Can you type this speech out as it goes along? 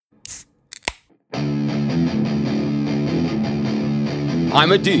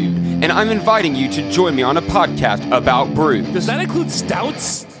I'm a dude, and I'm inviting you to join me on a podcast about brews. Does that include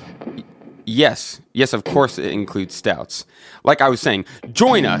stouts? Yes, of course it includes stouts. Like I was saying,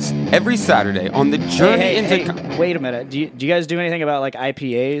 join us every Saturday on the journey into... Wait a minute. Do you guys do anything about like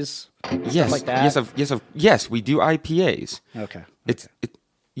IPAs? Yes, Stuff like that? yes, we do IPAs. Okay.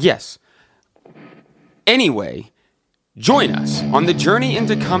 Yes. Anyway, join us on the Journey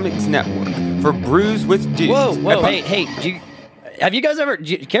into Comics Network for Brews with Dudes. Whoa, hey, have you guys ever...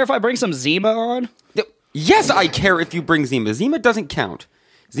 Do you care if I bring some Zima on? Yes, I care if you bring Zima. Zima doesn't count.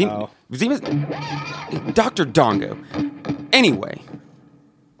 Zima's Dr. Dongo. Anyway,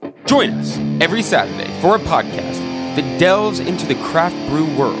 join us every Saturday for a podcast that delves into the craft brew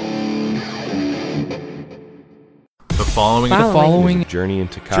world. The following is a journey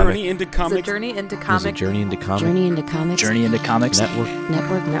into comics. Journey into comics. It's a journey into comics. Journey into comics. Journey into Comics. Journey into Comics.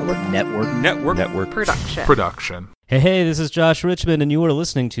 Network production. Hey, this is Josh Richmond, and you are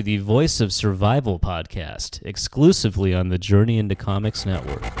listening to the Voice of Survival podcast, exclusively on the Journey into Comics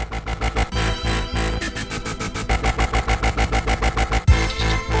Network.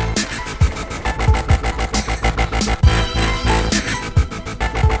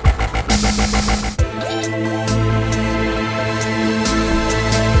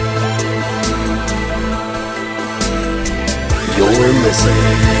 You're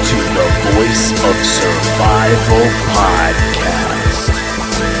listening to the Voice of Survival podcast.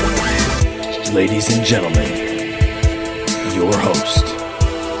 Ladies and gentlemen, your host,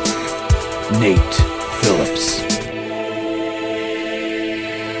 Nate Phillips.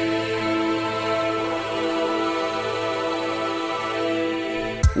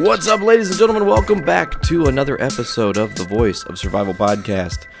 What's up, ladies and gentlemen? Welcome back to another episode of the Voice of Survival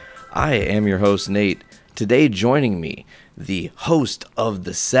podcast. I am your host, Nate. Today joining me, the host of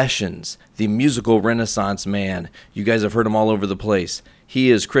The Sessions, the musical renaissance man. You guys have heard him all over the place. He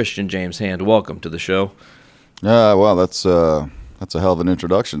is Christian James Hand. Welcome to the show. Well, that's a hell of an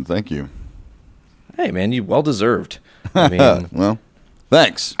introduction. Thank you. Hey, man, you well deserved. I mean, well,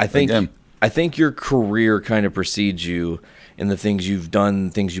 thanks. I think your career kind of precedes you in the things you've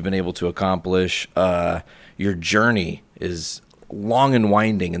done, things you've been able to accomplish. Your journey is long and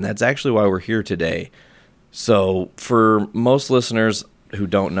winding, and that's actually why we're here today. So for most listeners who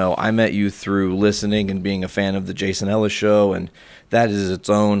don't know, I met you through listening and being a fan of the Jason Ellis Show, and that is its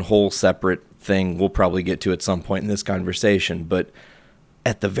own whole separate thing we'll probably get to at some point in this conversation. But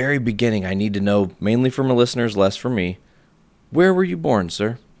at the very beginning, I need to know, mainly for my listeners, less for me, where were you born,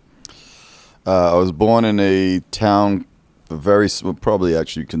 sir? I was born in a town, probably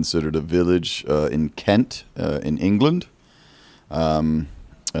actually considered a village in Kent, in England.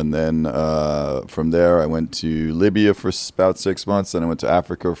 And then from there, I went to Libya for about 6 months. Then I went to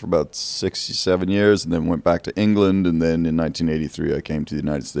Africa for about 7 years, and then went back to England. And then in 1983, I came to the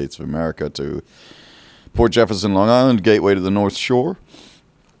United States of America to Port Jefferson, Long Island, gateway to the North Shore.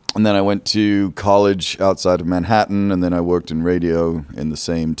 And then I went to college outside of Manhattan, and then I worked in radio in the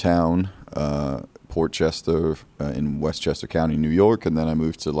same town, Port Chester, in Westchester County, New York. And then I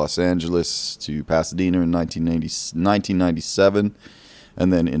moved to Los Angeles, to Pasadena in 1997.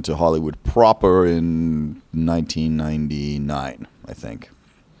 And then into Hollywood proper in 1999, I think.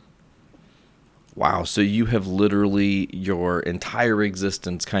 Wow, so you have literally your entire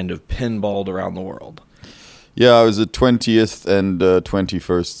existence kind of pinballed around the world. Yeah, I was a 20th and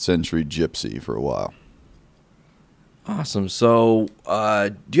 21st century gypsy for a while. Awesome. So,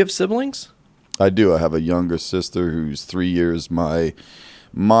 do you have siblings? I do. I have a younger sister who's 3 years my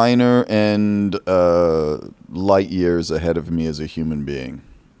minor and light years ahead of me as a human being.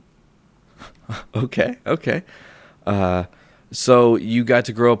 Okay. So you got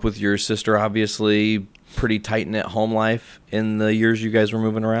to grow up with your sister, obviously, pretty tight-knit home life in the years you guys were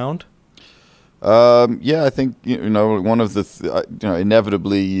moving around? Yeah, I think, one of the,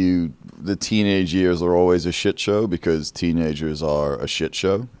 inevitably the teenage years are always a shit show because teenagers are a shit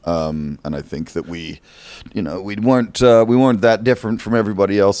show. And I think that we weren't that different from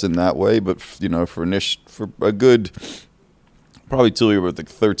everybody else in that way. But, for a good, probably till we were like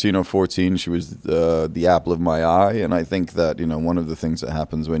 13 or 14, she was the apple of my eye. And I think that, one of the things that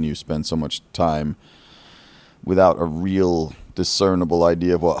happens when you spend so much time without a real discernible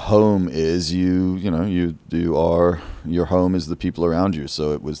idea of what home is, your home is the people around you.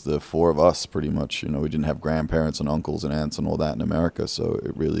 So it was the four of us pretty much. We didn't have grandparents and uncles and aunts and all that in America. So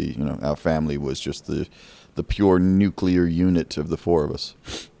it really, our family was just the pure nuclear unit of the four of us.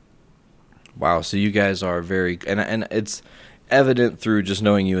 Wow. So you guys are very, and it's evident through just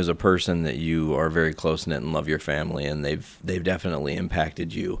knowing you as a person that you are very close knit and love your family, and they've definitely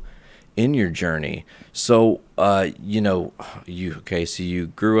impacted you in your journey. So, so you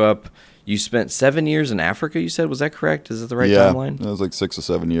grew up, you spent 7 years in Africa, you said, was that correct? Is that the right timeline? Yeah, it was like 6 or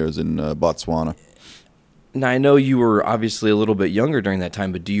 7 years in Botswana. Now, I know you were obviously a little bit younger during that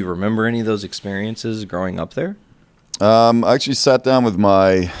time, but do you remember any of those experiences growing up there? I actually sat down with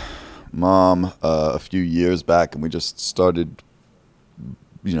my mom a few years back, and we just started,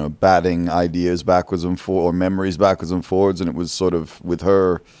 batting ideas backwards and forwards, or memories backwards and forwards, and it was sort of with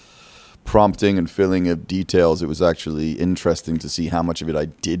her prompting and filling of details, it was actually interesting to see how much of it I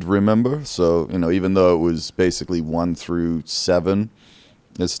did remember. So, even though it was basically 1 through 7,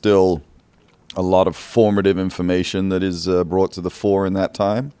 there's still a lot of formative information that is brought to the fore in that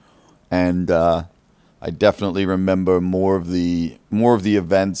time. And I definitely remember more of the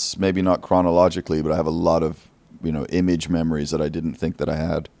events, maybe not chronologically, but I have a lot of, image memories that I didn't think that I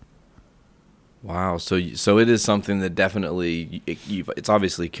had. Wow. So it is something that definitely, it's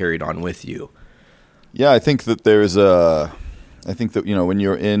obviously carried on with you. Yeah, I think that when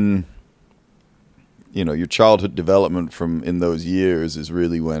you're in, your childhood development from in those years is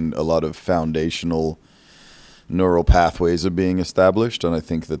really when a lot of foundational neural pathways are being established. And I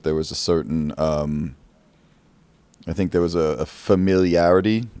think that there was a certain, a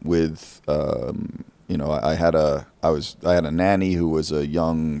familiarity with, I had a nanny who was a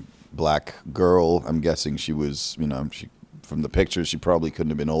young black girl. I'm guessing she was, from the pictures, she probably couldn't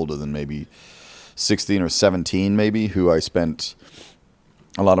have been older than maybe 16 or 17, maybe, who I spent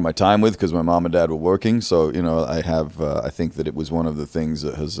a lot of my time with because my mom and dad were working. So, I think that it was one of the things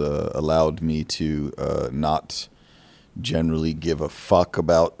that has allowed me to not generally give a fuck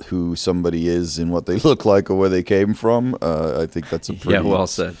about who somebody is and what they look like or where they came from. I think that's a pretty, well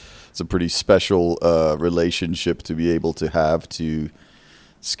said. It's a pretty special relationship to be able to have to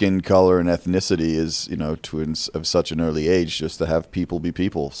skin color and ethnicity is, twins of such an early age, just to have people be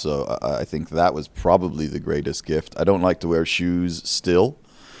people. So I think that was probably the greatest gift. I don't like to wear shoes still.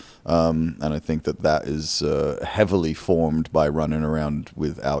 And I think that is heavily formed by running around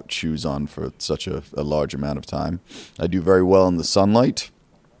without shoes on for such a large amount of time. I do very well in the sunlight,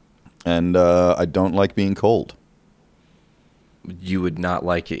 and I don't like being cold. You would not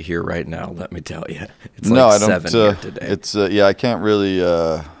like it here right now, let me tell you. It's no, like I don't, 7 here today. It's I can't really.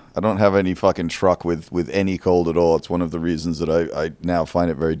 I don't have any fucking truck with any cold at all. It's one of the reasons that I now find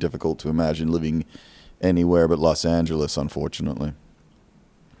it very difficult to imagine living anywhere but Los Angeles, unfortunately.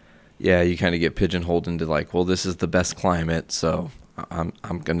 Yeah, you kind of get pigeonholed into this is the best climate, so I'm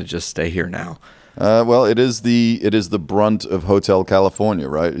going to just stay here now. Well, it is the brunt of Hotel California,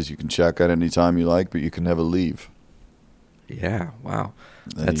 right? As you can check out any time you like, but you can never leave. Yeah, wow.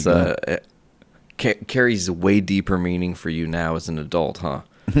 That's carries way deeper meaning for you now as an adult, huh?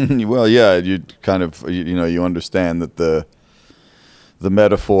 Well, yeah, you kind of you understand that the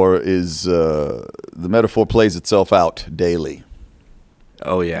metaphor is the metaphor plays itself out daily.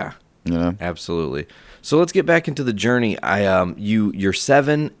 Oh yeah, absolutely. So let's get back into the journey. You're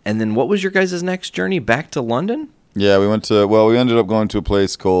 7, and then what was your guys' next journey? Back to London? Yeah, we ended up going to a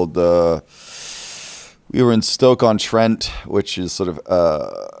place called. We were in Stoke-on-Trent, which is sort of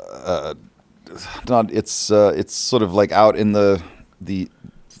it's sort of like out in the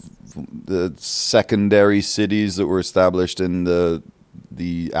secondary cities that were established in the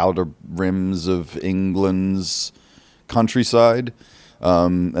outer rims of England's countryside.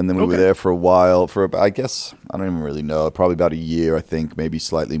 And then we were there for a while, I guess, I don't even really know, probably about a year, I think, maybe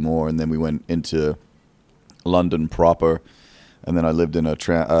slightly more. And then we went into London proper. And then I lived in a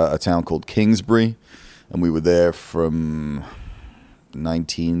town called Kingsbury. And we were there from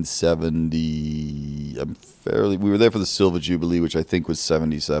 1970. We were there for the Silver Jubilee, which I think was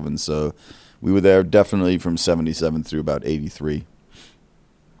 77. So we were there definitely from 77 through about 83.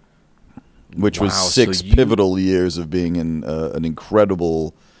 Which was 6 pivotal years of being in an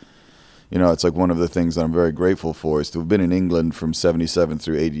incredible, it's like one of the things that I'm very grateful for is to have been in England from 77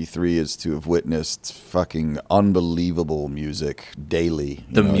 through 83 is to have witnessed fucking unbelievable music daily.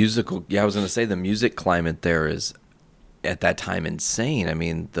 I was going to say the music climate there is at that time insane. I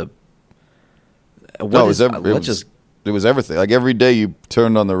mean, it was everything. Like every day you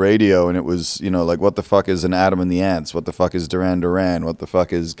turned on the radio and it was, like what the fuck is an Adam and the Ants? What the fuck is Duran Duran? What the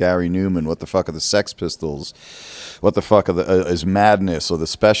fuck is Gary Newman? What the fuck are the Sex Pistols? What the fuck is Madness or the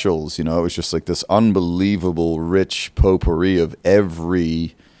Specials? It was just like this unbelievable rich potpourri of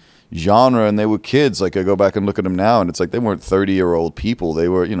every genre, and they were kids. Like I go back and look at them now and it's like they weren't 30-year-old people. They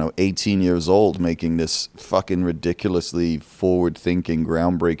were, 18 years old making this fucking ridiculously forward-thinking,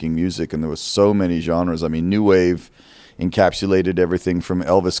 groundbreaking music, and there were so many genres. I mean, New Wave encapsulated everything from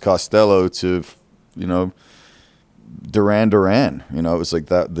Elvis Costello to, Duran Duran, you know, it was like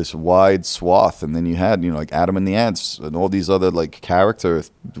that, this wide swath. And then you had, you know, like Adam and the Ants and all these other like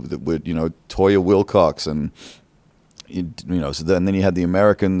characters with, you know, Toya Wilcox and, you know, so then you had the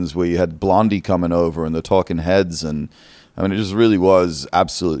Americans where you had Blondie coming over and the Talking Heads. And I mean, it just really was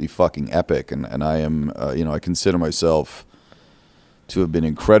absolutely fucking epic. And I am, you know, I consider myself to have been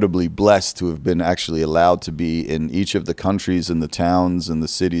incredibly blessed to have been actually allowed to be in each of the countries and the towns and the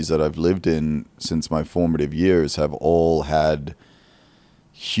cities that I've lived in since my formative years have all had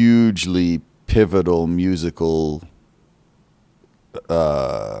hugely pivotal musical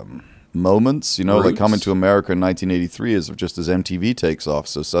moments, you know, Roots. like coming to America in 1983 is just as MTV takes off.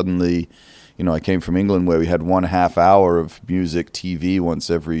 So suddenly, you know, I came from England where we had 1.5 hour of music TV once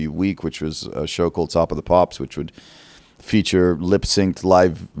every week, which was a show called Top of the Pops, which would feature lip-synced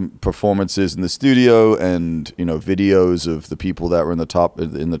live performances in the studio and, you know, videos of the people that were in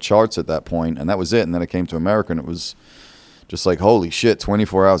the charts at that point, and that was it. And then I came to America and it was just like, holy shit,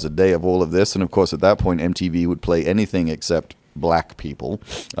 24 hours a day of all of this. And of course at that point MTV would play anything except black people,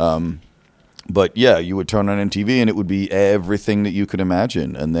 but yeah, you would turn on MTV and it would be everything that you could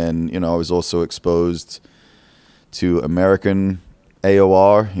imagine. And then, you know, I was also exposed to American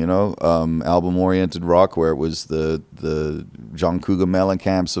AOR, you know, album-oriented rock, where it was the John Cougar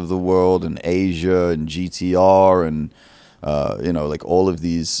Mellencamp's of the world, and Asia, and GTR, and you know, like all of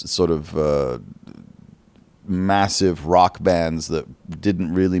these sort of massive rock bands that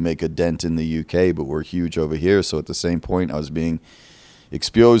didn't really make a dent in the UK, but were huge over here. So at the same point, I was being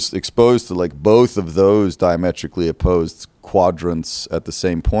exposed to like both of those diametrically opposed quadrants at the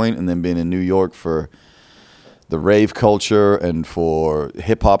same point, and then being in New York for the rave culture and for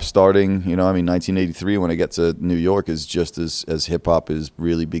hip hop starting, you know, I mean, 1983 when I get to New York is just as hip hop is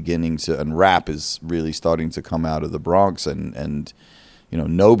really beginning to, and rap is really starting to come out of the Bronx, and you know,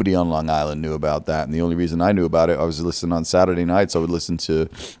 nobody on Long Island knew about that. And the only reason I knew about it, I was listening on Saturday nights. I would listen to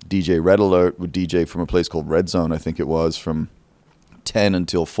DJ Red Alert, would DJ from a place called Red Zone, I think it was, from 10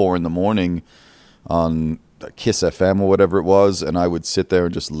 until 4 in the morning on Kiss FM or whatever it was, and I would sit there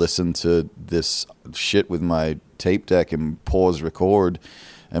and just listen to this shit with my tape deck and pause record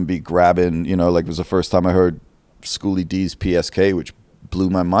and be grabbing, you know, like it was the first time I heard Schoolie D's PSK, which blew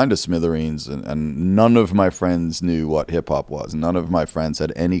my mind to smithereens, and none of my friends knew what hip-hop was. None of my friends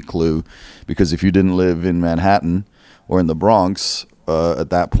had any clue, because if you didn't live in Manhattan or in the Bronx at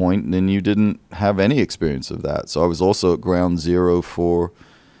that point, then you didn't have any experience of that. So I was also at ground zero for,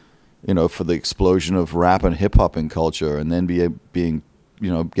 you know, for the explosion of rap and hip hop in culture, and then being, you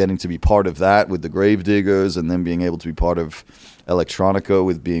know, getting to be part of that with the Gravediggers, and then being able to be part of electronica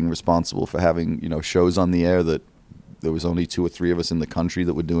with being responsible for having, you know, shows on the air that there was only 2 or 3 of us in the country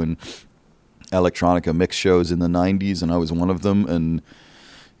that were doing electronica mix shows in the 90s, and I was one of them. And,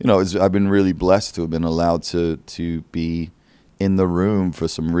 you know, I've been really blessed to have been allowed to be in the room for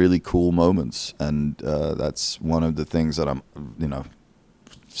some really cool moments, and that's one of the things that I'm, you know,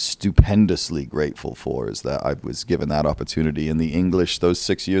 stupendously grateful for, is that I was given that opportunity. And the English, those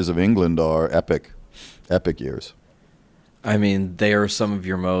 6 years of England are epic years. I mean, they are some of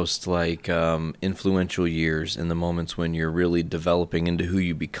your most like influential years, in the moments when you're really developing into who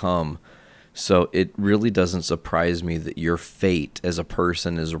you become. So it really doesn't surprise me that your fate as a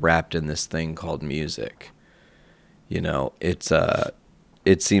person is wrapped in this thing called music. You know, it's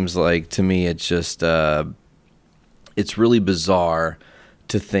it seems like to me it's just it's really bizarre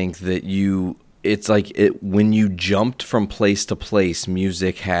to think that it's like when you jumped from place to place,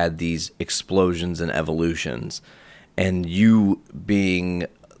 music had these explosions and evolutions, and you being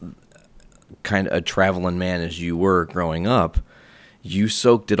kind of a traveling man as you were growing up, you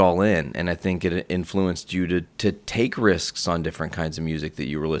soaked it all in, and I think it influenced you to take risks on different kinds of music that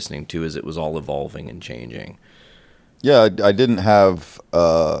you were listening to as it was all evolving and changing. Yeah, I didn't have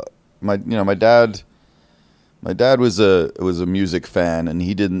my dad. My dad was a music fan, and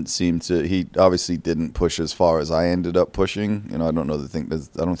he obviously didn't push as far as I ended up pushing. You know, I don't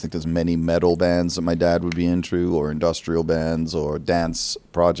think there's many metal bands that my dad would be into, or industrial bands, or dance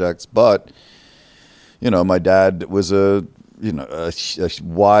projects. But, you know, my dad was a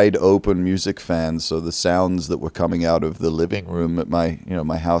wide open music fan. So the sounds that were coming out of the living room at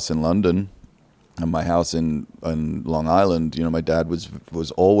my house in London and my house in Long Island, you know, my dad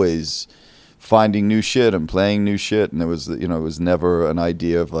was always finding new shit and playing new shit, and it was never an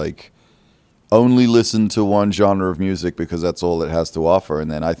idea of like only listen to one genre of music because that's all it has to offer.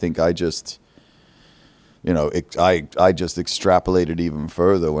 And then I think I just, you know, I just extrapolated even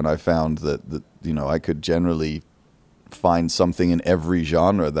further when I found that you know, I could generally find something in every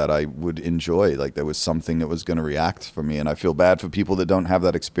genre that I would enjoy. Like there was something that was going to react for me, and I feel bad for people that don't have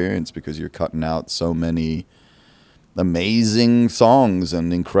that experience, because you're cutting out so many amazing songs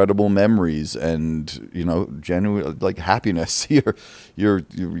and incredible memories, and genuine like happiness. Your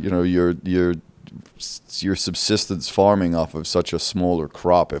subsistence farming off of such a smaller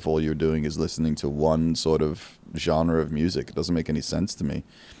crop if all you're doing is listening to one sort of genre of music. It doesn't make any sense to me.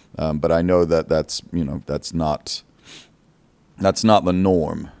 But I know that's not the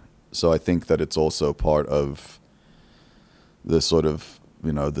norm. So I think that it's also part of the sort of,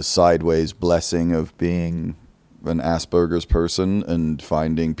 the sideways blessing of being an Asperger's person and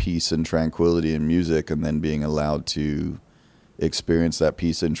finding peace and tranquility in music, and then being allowed to experience that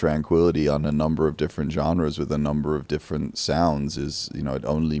peace and tranquility on a number of different genres with a number of different sounds is, it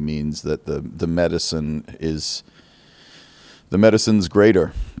only means that the medicine's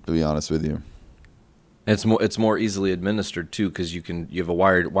greater, to be honest with you. It's more easily administered too, because you have a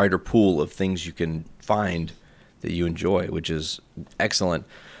wider pool of things you can find that you enjoy, which is excellent.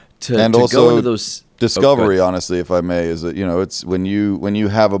 And also go into those discovery, honestly, if I may, is that it's when you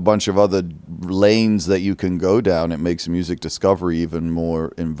have a bunch of other lanes that you can go down, it makes music discovery even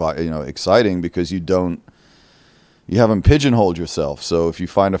more exciting, because you haven't pigeonholed yourself. So if you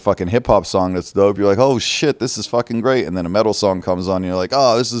find a fucking hip hop song that's dope, you're like, oh shit, this is fucking great, and then a metal song comes on, and you're like,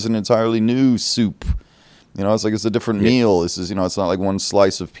 oh, this is an entirely new soup. It's like it's a different meal. This is, it's not like one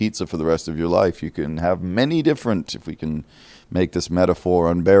slice of pizza for the rest of your life. You can have many different, if we can make this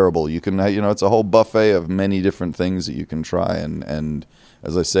metaphor unbearable, you can, it's a whole buffet of many different things that you can try. And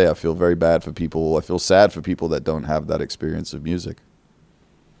as I say, I feel very bad for people. I feel sad for people that don't have that experience of music.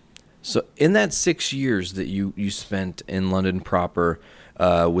 So in that 6 years that you spent in London proper,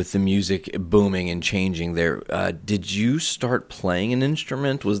 with the music booming and changing there, did you start playing an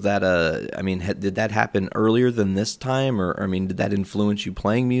instrument? Was that did that happen earlier than this time? Or, did that influence you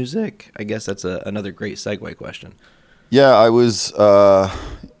playing music? I guess that's another great segue question. Yeah, I was, another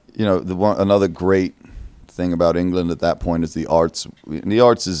great thing about England at that point is the arts. The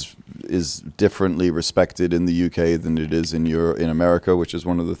arts is differently respected in the UK than it is in America, which is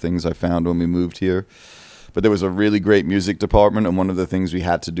one of the things I found when we moved here. But there was a really great music department, and one of the things we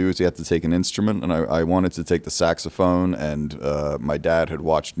had to do is we had to take an instrument, and I wanted to take the saxophone, and my dad had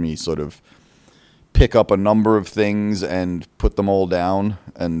watched me sort of pick up a number of things and put them all down,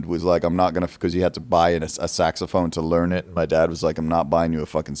 and was like, I'm not going to, because you had to buy a saxophone to learn it. My dad was like, I'm not buying you a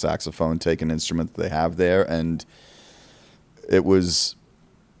fucking saxophone, take an instrument that they have there. And it was,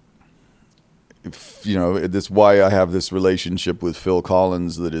 that's why I have this relationship with Phil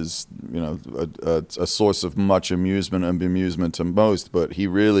Collins that is, a source of much amusement and bemusement to most. But he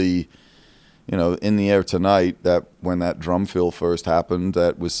really, In the Air Tonight, that when that drum fill first happened,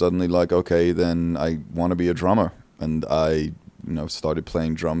 that was suddenly like, okay, then I want to be a drummer. And I, started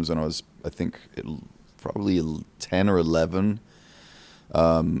playing drums when I was, I think, probably 10 or 11.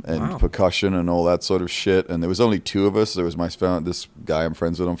 And wow. Percussion and all that sort of shit. And there was only two of us. There was this guy I'm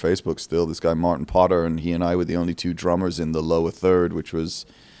friends with on Facebook still, this guy Martin Potter, and he and I were the only two drummers in the lower third, which was,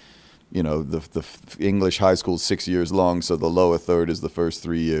 the English high school is 6 years long, so the lower third is the first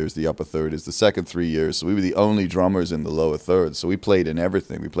 3 years, the upper third is the second 3 years. So we were the only drummers in the lower third. So we played in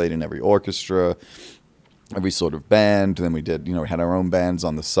everything. We played in every orchestra, every sort of band. Then we did, had our own bands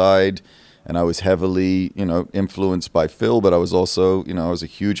on the side. And I was heavily, influenced by Phil, but I was also, I was a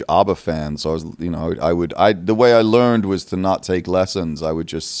huge ABBA fan. So I was, the way I learned was to not take lessons. I would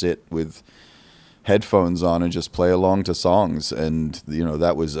just sit with headphones on and just play along to songs. And,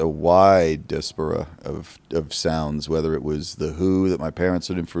 that was a wide diaspora of sounds, whether it was The Who that my parents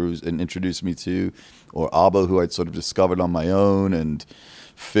had introduced me to, or ABBA, who I'd sort of discovered on my own, and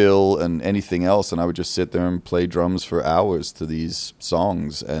Phil and anything else. And I would just sit there and play drums for hours to these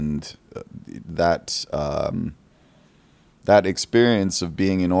songs. And that experience of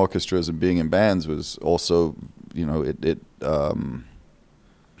being in orchestras and being in bands was also, it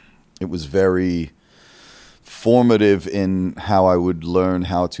was very formative in how I would learn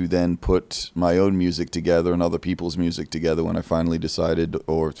how to then put my own music together and other people's music together when I finally decided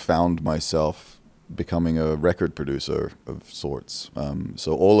or found myself becoming a record producer of sorts.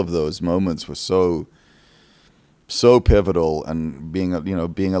 So all of those moments were so pivotal, and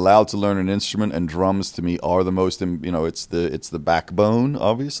being allowed to learn an instrument, and drums to me are the most, it's the backbone,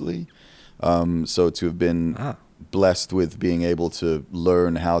 obviously. So to have been blessed with being able to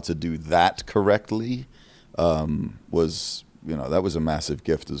learn how to do that correctly was, that was a massive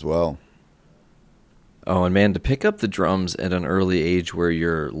gift as well. Oh, and man, to pick up the drums at an early age where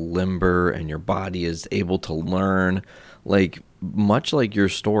you're limber and your body is able to learn, like, much like your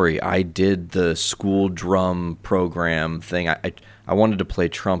story, I did the school drum program thing. I wanted to play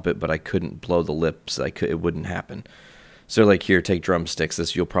trumpet, but I couldn't blow the lips. It wouldn't happen. So like, here, take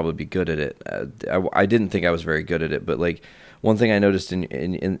drumsticks. You'll probably be good at it. I didn't think I was very good at it, but like one thing I noticed and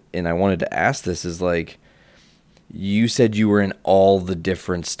I wanted to ask this is like, you said you were in all the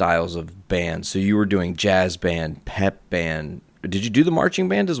different styles of bands. So you were doing jazz band, pep band. Did you do the marching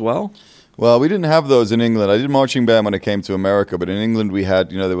band as well? Well, we didn't have those in England. I did marching band when I came to America, but in England we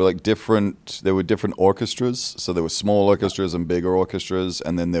had, there were like different orchestras. So there were small orchestras and bigger orchestras,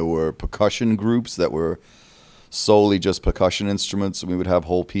 and then there were percussion groups that were solely just percussion instruments, and we would have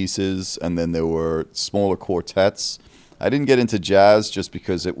whole pieces, and then there were smaller quartets. I didn't get into jazz just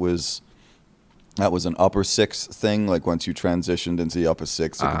because that was an upper six thing. Like once you transitioned into the upper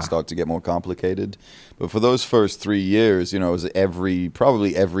six, it would start to get more complicated. But for those first 3 years, it was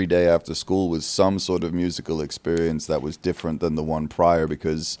probably every day after school was some sort of musical experience that was different than the one prior,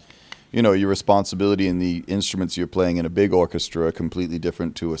 because your responsibility in the instruments you're playing in a big orchestra are completely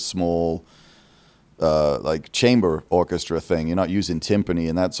different to a small like chamber orchestra thing. You're not using timpani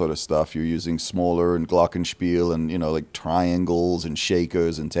and that sort of stuff. You're using smaller and glockenspiel and like triangles and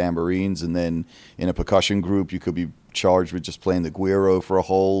shakers and tambourines. And then in a percussion group, you could be charged with just playing the güiro for a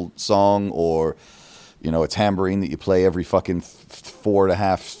whole song, or a tambourine that you play every fucking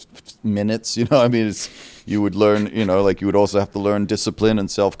 4.5 minutes. You would learn, like you would also have to learn discipline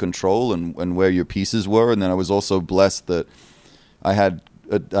and self-control and where your pieces were. And then I was also blessed that I had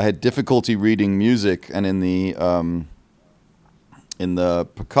difficulty reading music, and in the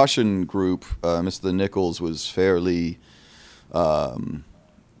percussion group, Mr. Nichols was fairly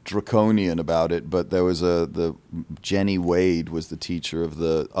draconian about it. But there was the Jenny Wade was the teacher of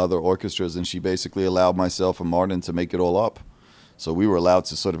the other orchestras, and she basically allowed myself and Martin to make it all up. So we were allowed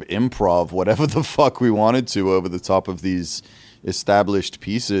to sort of improv whatever the fuck we wanted to over the top of these established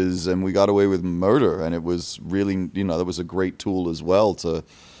pieces, and we got away with murder. And it was really, that was a great tool as well to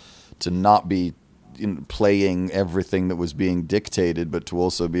not be playing everything that was being dictated, but to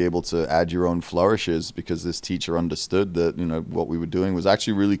also be able to add your own flourishes, because this teacher understood that what we were doing was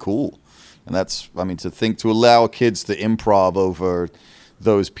actually really cool. And to allow kids to improv over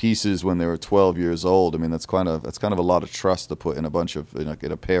those pieces when they were 12 years old, that's kind of a lot of trust to put in a bunch of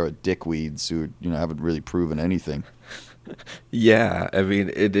in a pair of dickweeds who haven't really proven anything. Yeah,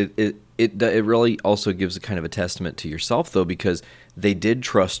 it really also gives a kind of a testament to yourself, though, because they did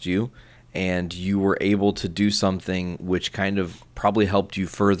trust you, and you were able to do something which kind of probably helped you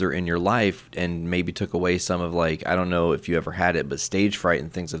further in your life, and maybe took away some of, like, I don't know if you ever had it, but stage fright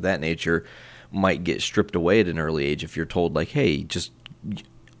and things of that nature might get stripped away at an early age if you're told, like, hey,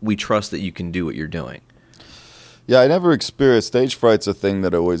 we trust that you can do what you're doing. Yeah, I never experienced stage fright's a thing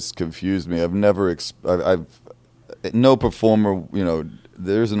that always confused me. No performer,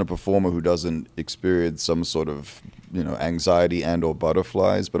 there isn't a performer who doesn't experience some sort of, anxiety and or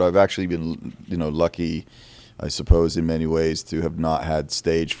butterflies. But I've actually been, lucky, I suppose, in many ways to have not had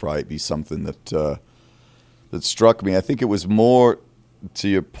stage fright be something that struck me. I think it was more, to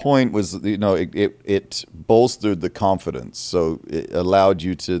your point, was, it bolstered the confidence. So it allowed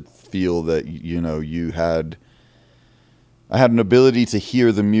you to feel that, I had an ability to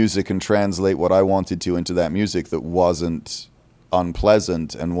hear the music and translate what I wanted to into that music that wasn't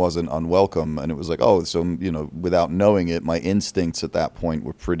unpleasant and wasn't unwelcome. And it was like, without knowing it, my instincts at that point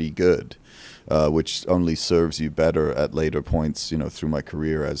were pretty good, which only serves you better at later points, through my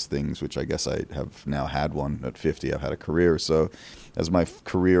career as things, which I guess I have now had one at 50. I've had a career. So as my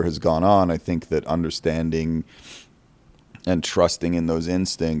career has gone on, I think that understanding and trusting in those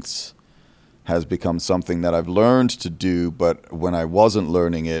instincts has become something that I've learned to do. But when I wasn't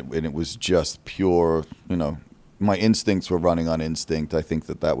learning it, and it was just pure, my instincts were running on instinct, I think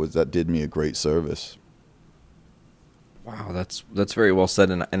that did me a great service. Wow, that's very well said,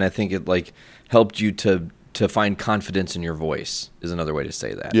 and I think it helped you to find confidence in your voice is another way to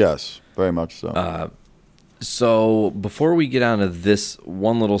say that. Yes, very much so. So before we get on to this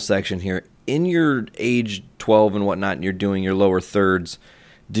one little section here, in your age 12 and whatnot, and you're doing your lower thirds,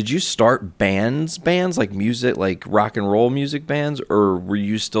 did you start bands like music, like rock and roll music bands, or were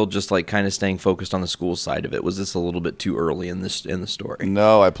you still just kind of staying focused on the school side of it? Was this a little bit too early in the story?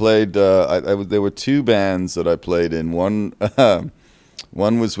 No, I played. There were two bands that I played in. One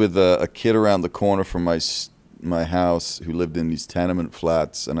was with a kid around the corner from my house who lived in these tenement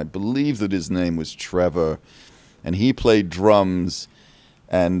flats, and I believe that his name was Trevor, and he played drums.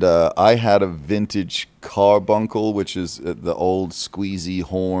 And I had a vintage carbuncle, which is the old squeezy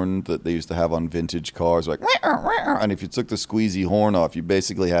horn that they used to have on vintage cars. Like, and if you took the squeezy horn off, you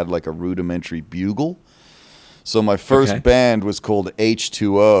basically had like a rudimentary bugle. So my first band was called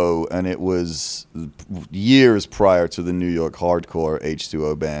H2O, and it was years prior to the New York hardcore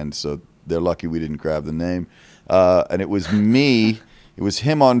H2O band. So they're lucky we didn't grab the name. and it was me. It was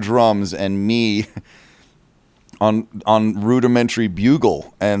him on drums and me on rudimentary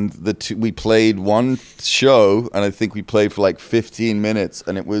bugle, and we played one show, and I think we played for like 15 minutes,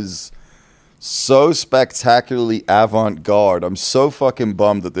 and it was so spectacularly avant-garde. I'm so fucking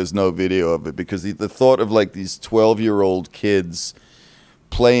bummed that there's no video of it, because the thought of like these 12-year-old kids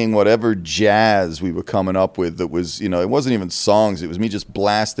playing whatever jazz we were coming up with, that was, you know, it wasn't even songs, it was me just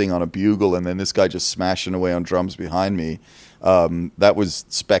blasting on a bugle and then this guy just smashing away on drums behind me. That was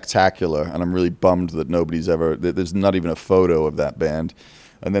spectacular, and I'm really bummed that there's not even a photo of that band.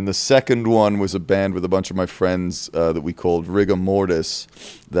 And then the second one was a band with a bunch of my friends that we called Rigor Mortis.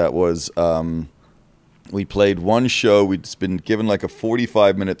 That was, we played one show. We'd been given like a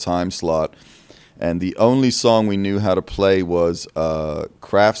 45-minute time slot, and the only song we knew how to play was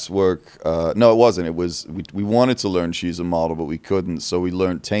Kraftwerk. No, it wasn't. It was, we wanted to learn She's a Model, but we couldn't. So we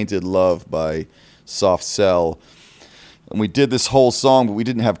learned Tainted Love by Soft Cell. And we did this whole song, but we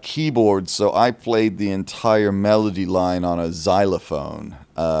didn't have keyboards, so I played the entire melody line on a xylophone,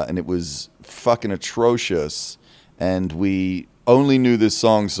 and it was fucking atrocious. And we only knew this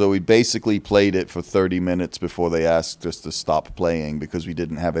song, so we basically played it for 30 minutes before they asked us to stop playing, because we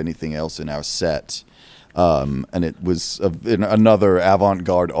didn't have anything else in our set. And it was another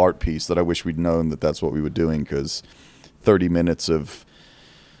avant-garde art piece that I wish we'd known that that's what we were doing, because 30 minutes of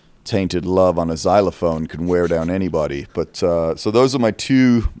Tainted Love on a xylophone can wear down anybody. But so those are my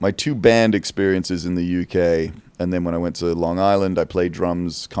two band experiences in the UK. And then when I went to Long Island, I played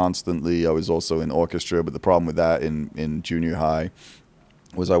drums constantly. I was also in orchestra, but the problem with that in junior high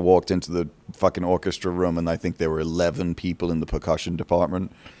was I walked into the fucking orchestra room and I think there were 11 people in the percussion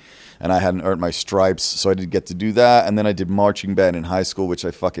department, and I hadn't earned my stripes, so I didn't get to do that. And then I did marching band in high school, which I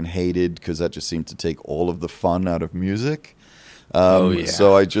fucking hated because that just seemed to take all of the fun out of music.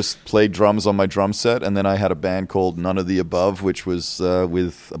 So I just played drums on my drum set, and then I had a band called None of the Above, which was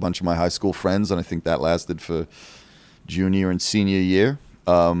with a bunch of my high school friends, and I think that lasted for junior and senior year.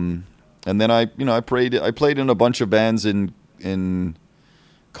 And then I played in a bunch of bands in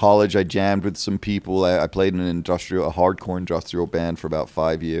college. I jammed with some people. I played in a hardcore industrial band for about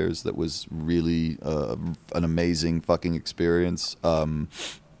 5 years. That was really an amazing fucking experience.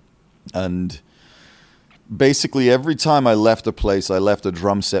 And basically every time I left a place, I left a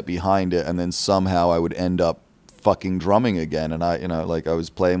drum set behind it, and then somehow I would end up fucking drumming again. And I was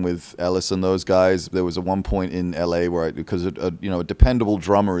playing with Ellis and those guys. There was one point in LA where because a dependable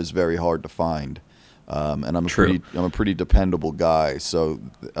drummer is very hard to find, and I'm a pretty dependable guy. So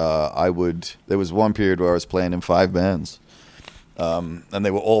there was one period where I was playing in 5 bands, and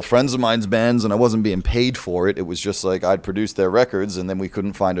they were all friends of mine's bands, and I wasn't being paid for it. It was just like I'd produce their records, and then we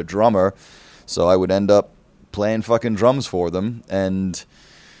couldn't find a drummer, so I would end up playing fucking drums for them. And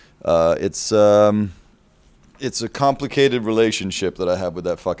it's a complicated relationship that I have with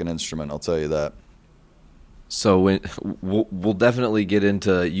that fucking instrument, I'll tell you that. So we'll definitely get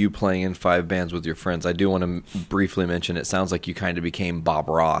into you playing in 5 bands with your friends. I do want to briefly mention, it sounds like you kind of became Bob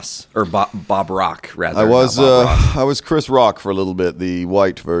Ross, or Bob Rock, rather. I was Chris Rock for a little bit, the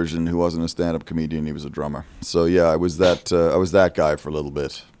white version, who wasn't a stand-up comedian. He was a drummer. So yeah, I was that guy for a little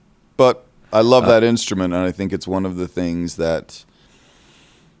bit. But I love that instrument, and I think it's one of the things that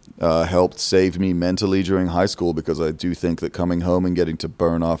helped save me mentally during high school, because I do think that coming home and getting to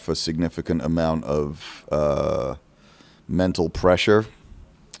burn off a significant amount of mental pressure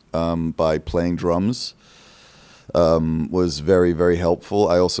by playing drums was very, very helpful.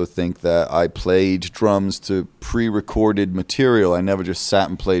 I also think that I played drums to pre-recorded material. I never just sat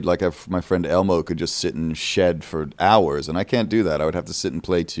and played like my friend Elmo could just sit and shed for hours, and I can't do that. I would have to sit and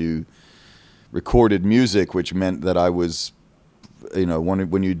play to recorded music, which meant that I was,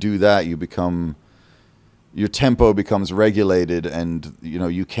 when you do that, your tempo becomes regulated, and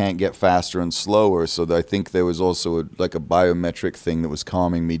you can't get faster and slower. So I think there was also a biometric thing that was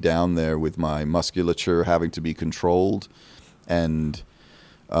calming me down there, with my musculature having to be controlled. And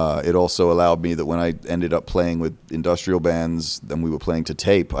it also allowed me that when I ended up playing with industrial bands, then we were playing to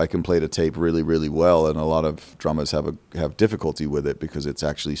tape. I can play to tape really, really well, and a lot of drummers have difficulty with it, because it's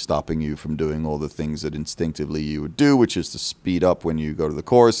actually stopping you from doing all the things that instinctively you would do, which is to speed up when you go to the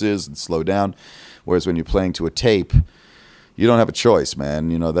choruses and slow down. Whereas when you're playing to a tape, you don't have a choice, man.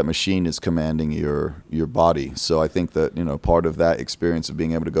 That machine is commanding your body. So I think that part of that experience of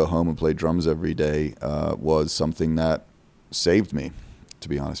being able to go home and play drums every day was something that saved me, to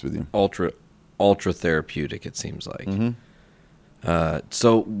be honest with you. Ultra therapeutic, it seems like. Mm-hmm.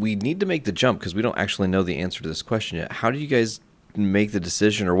 So we need to make the jump, because we don't actually know the answer to this question yet. How did you guys make the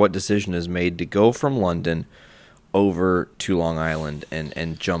decision, or what decision is made to go from London over to Long Island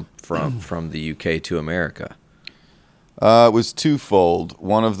and jump from the UK to America? It was twofold.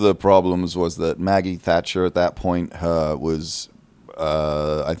 One of the problems was that Maggie Thatcher at that point was,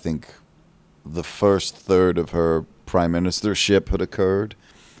 I think, the first third of her prime ministership had occurred,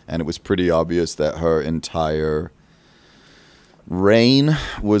 and it was pretty obvious that her entire reign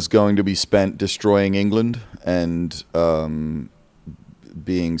was going to be spent destroying England and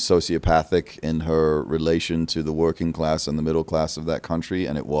being sociopathic in her relation to the working class and the middle class of that country,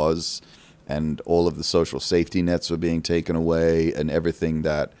 and it was. And all of the social safety nets were being taken away, and everything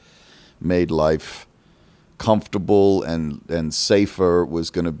that made life comfortable and safer was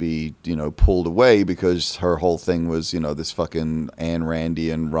going to be, pulled away, because her whole thing was, this fucking Ayn Randy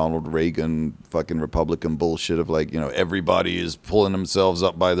and Ronald Reagan fucking Republican bullshit of like, everybody is pulling themselves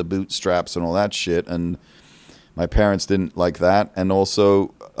up by the bootstraps and all that shit. And my parents didn't like that. And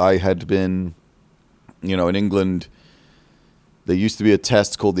also I had been, in England, there used to be a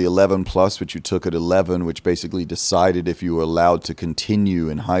test called the 11 plus, which you took at 11, which basically decided if you were allowed to continue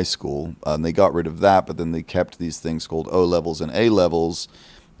in high school. And they got rid of that, but then they kept these things called O levels and A levels.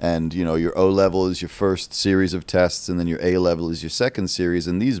 And, your O level is your first series of tests, and then your A level is your second series.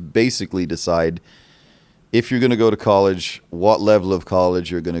 And these basically decide if you're going to go to college, what level of college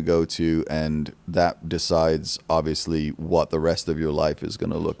you're going to go to, and that decides, obviously, what the rest of your life is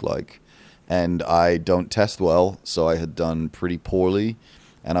going to look like. And I don't test well, so I had done pretty poorly,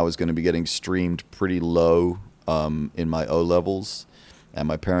 and I was going to be getting streamed pretty low in my O levels, and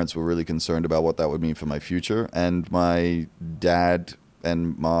my parents were really concerned about what that would mean for my future. And my dad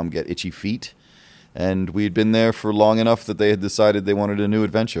and mom get itchy feet, and we'd been there for long enough that they had decided they wanted a new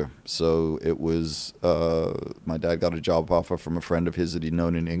adventure. So it was my dad got a job offer from a friend of his that he'd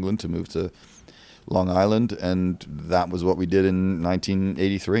known in England to move to Long Island, and that was what we did in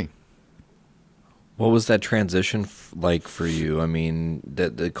 1983. What was that transition like for you? I mean,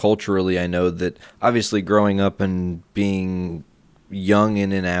 that culturally, I know that obviously growing up and being young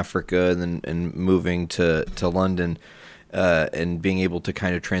and in Africa and moving to London and being able to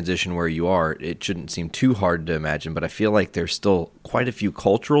kind of transition where you are, it shouldn't seem too hard to imagine, but I feel like there's still quite a few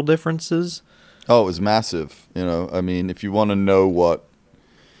cultural differences. Oh, it was massive. I mean, if you want to know what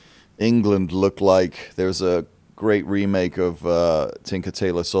England looked like, there's a great remake of Tinker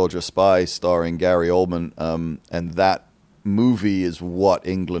Tailor Soldier Spy starring Gary Oldman, and that movie is what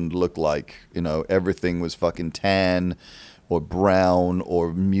England looked like. Everything was fucking tan or brown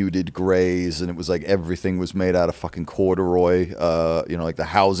or muted grays, and it was like everything was made out of fucking corduroy. Like the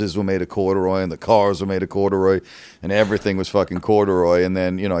houses were made of corduroy and the cars were made of corduroy, and everything was fucking corduroy. And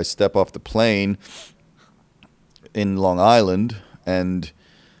then I step off the plane in Long Island, and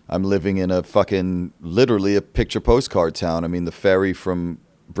I'm living in a fucking, literally a picture postcard town. I mean, the ferry from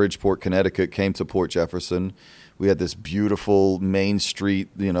Bridgeport, Connecticut came to Port Jefferson. We had this beautiful main street,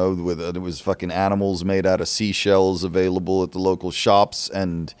 with it was fucking animals made out of seashells available at the local shops.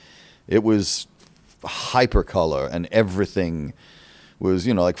 And it was hypercolor, and everything was,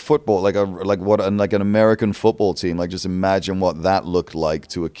 like football, like an American football team. Like, just imagine what that looked like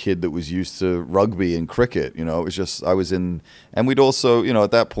to a kid that was used to rugby and cricket. It was just, I was in, and we'd also,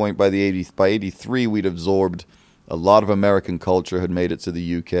 at that point by 83, we'd absorbed a lot of American culture, had made it to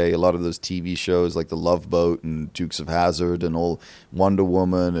the UK. A lot of those TV shows like The Love Boat and Dukes of Hazzard and all Wonder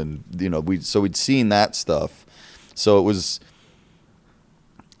Woman, and we'd seen that stuff. So it was,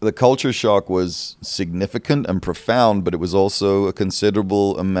 the culture shock was significant and profound, but it was also a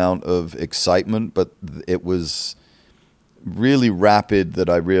considerable amount of excitement. But it was really rapid that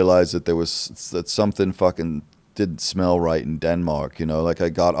I realized that something fucking didn't smell right in Denmark. Like I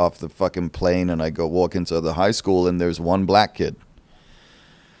got off the fucking plane and I walk into the high school and there's one black kid.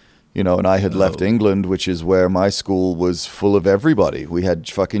 And I had left England, which is where my school was full of everybody. We had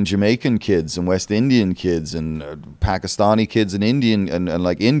fucking Jamaican kids and West Indian kids and Pakistani kids and Indian and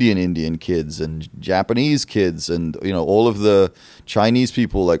like Indian kids and Japanese kids and, all of the Chinese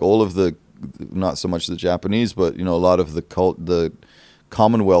people, like all of the, not so much the Japanese, but, a lot of the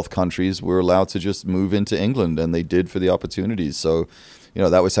Commonwealth countries were allowed to just move into England, and they did for the opportunities. So,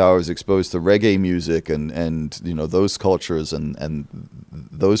 that was how I was exposed to reggae music and those cultures and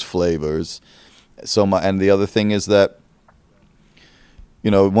those flavors. So and the other thing is that,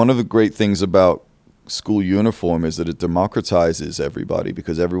 one of the great things about school uniform is that it democratizes everybody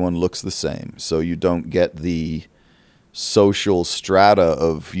because everyone looks the same. So you don't get the social strata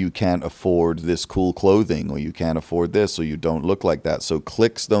of you can't afford this cool clothing, or you can't afford this, or you don't look like that. So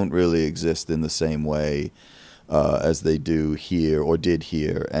cliques don't really exist in the same way as they do here or did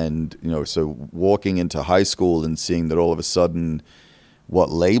here. And, so walking into high school and seeing that all of a sudden what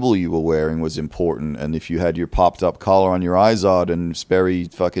label you were wearing was important. And if you had your popped up collar on your Izod and Sperry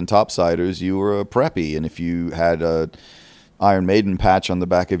fucking topsiders, you were a preppy. And if you had Iron Maiden patch on the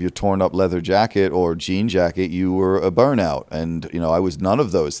back of your torn up leather jacket or jean jacket, you were a burnout. And, I was none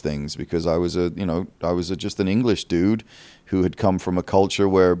of those things because I was just an English dude who had come from a culture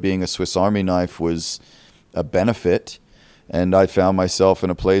where being a Swiss Army knife was a benefit. And I found myself in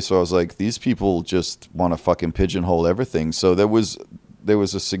a place where I was like, these people just want to fucking pigeonhole everything. So there was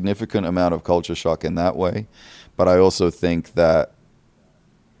a significant amount of culture shock in that way. But I also think that,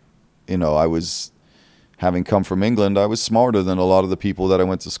 I was, having come from England, I was smarter than a lot of the people that I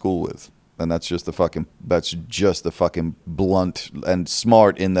went to school with. And that's just the fucking blunt and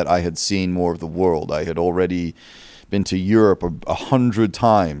smart in that I had seen more of the world. I had already been to Europe 100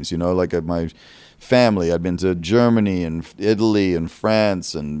 times, like at my family. I'd been to Germany and Italy and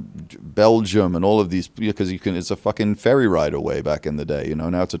France and Belgium and all of these, because it's a fucking ferry ride away back in the day.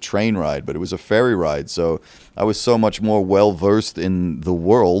 Now it's a train ride, but it was a ferry ride. So I was so much more well versed in the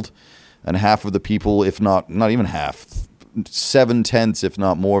world, and half of the people, if not even half, 7/10, if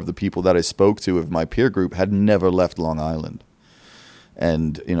not more, of the people that I spoke to of my peer group had never left Long Island.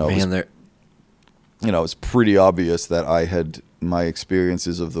 And it's pretty obvious that my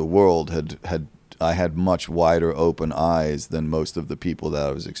experiences of the world I had much wider open eyes than most of the people that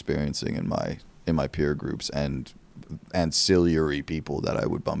I was experiencing in my peer groups and ancillary people that I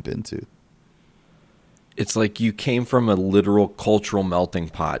would bump into. It's like you came from a literal cultural melting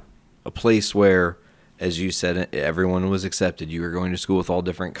pot, a place where, as you said, everyone was accepted. You were going to school with all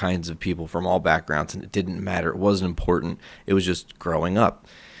different kinds of people from all backgrounds, and it didn't matter. It wasn't important. It was just growing up.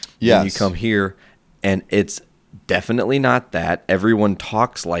 Yes. And you come here, and it's definitely not that. Everyone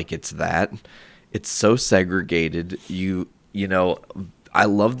talks like it's that. It's so segregated. I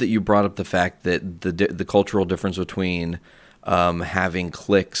love that you brought up the fact that the cultural difference between having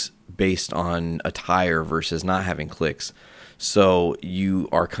cliques based on attire versus not having cliques. So you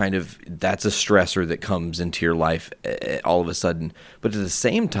are that's a stressor that comes into your life all of a sudden. But at the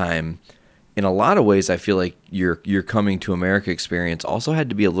same time, in a lot of ways, I feel like your coming to America experience also had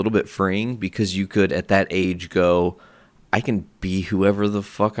to be a little bit freeing, because you could at that age go, I can be whoever the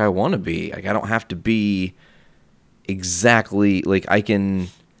fuck I want to be. Like, I don't have to be exactly, like, I can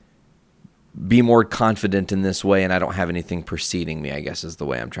be more confident in this way, and I don't have anything preceding me, I guess is the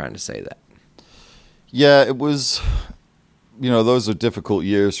way I'm trying to say that. Yeah, it was, those are difficult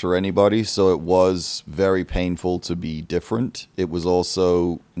years for anybody, so it was very painful to be different. It was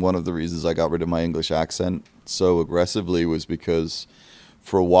also one of the reasons I got rid of my English accent so aggressively, was because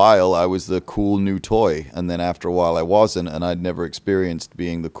for a while I was the cool new toy, and then after a while I wasn't, and I'd never experienced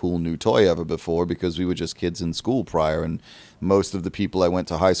being the cool new toy ever before, because we were just kids in school prior, and most of the people I went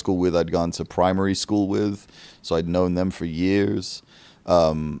to high school with I'd gone to primary school with, so I'd known them for years.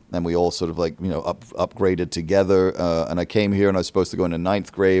 And we all sort of upgraded together, and I came here and I was supposed to go into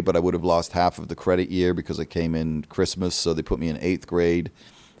 9th grade, but I would have lost half of the credit year because I came in Christmas, so they put me in 8th grade.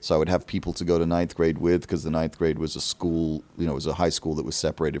 So I would have people to go to 9th grade with, because the 9th grade was a school, it was a high school that was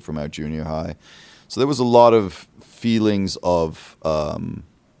separated from our junior high. So there was a lot of feelings of,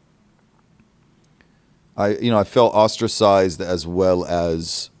 I felt ostracized as well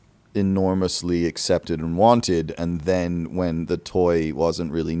as enormously accepted and wanted. And then when the toy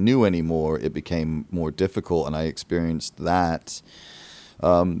wasn't really new anymore, it became more difficult, and I experienced that.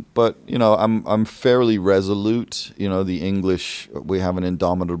 But I'm fairly resolute. The English, we have an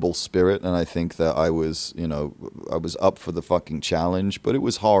indomitable spirit, and I think that I was up for the fucking challenge. But it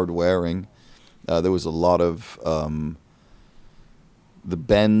was hard wearing. There was a lot of the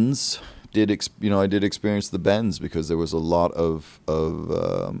bends. I did experience the bends, because there was a lot of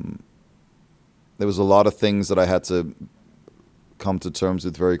things that I had to come to terms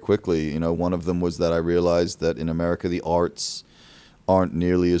with very quickly. One of them was that I realized that in America the arts aren't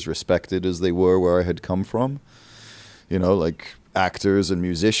nearly as respected as they were where I had come from. Like actors and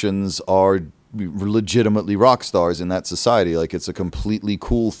musicians are legitimately rock stars in that society. Like, it's a completely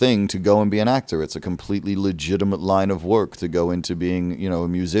cool thing to go and be an actor. It's a completely legitimate line of work to go into being, a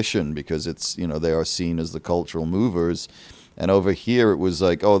musician, because it's, they are seen as the cultural movers. And over here it was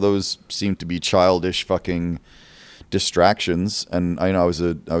like, oh, those seem to be childish fucking distractions. And I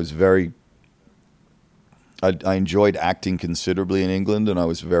enjoyed acting considerably in England, and I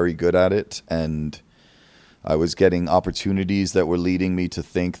was very good at it, and I was getting opportunities that were leading me to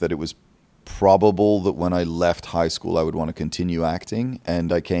think that it was probable that when I left high school I would want to continue acting.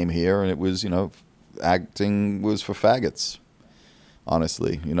 And I came here and it was, acting was for faggots,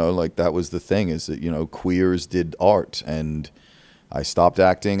 honestly. That was the thing, is that, queers did art, and I stopped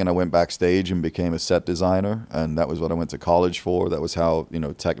acting and I went backstage and became a set designer, and that was what I went to college for. That was how,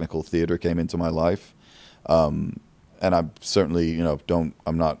 technical theater came into my life. And I'm certainly, I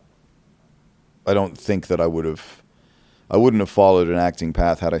don't think that I would have I wouldn't have followed an acting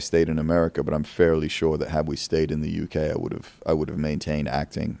path had I stayed in America, but I'm fairly sure that had we stayed in the UK, I would have maintained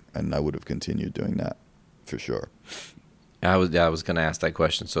acting, and I would have continued doing that for sure. I was going to ask that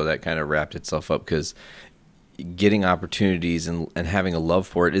question, so that kind of wrapped itself up, because getting opportunities and having a love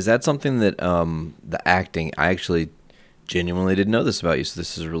for it, is that something that the acting, I actually genuinely didn't know this about you, so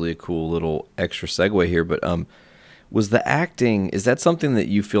this is really a cool little extra segue here, but was the acting, is that something that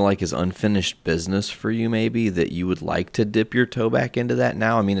you feel like is unfinished business for you, maybe, that you would like to dip your toe back into that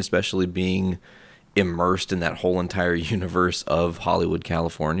now? I mean, especially being immersed in that whole entire universe of Hollywood,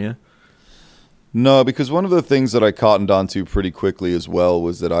 California? No, because one of the things that I cottoned onto pretty quickly as well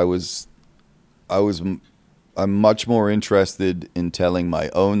was that I'm much more interested in telling my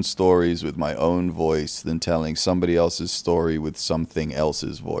own stories with my own voice than telling somebody else's story with something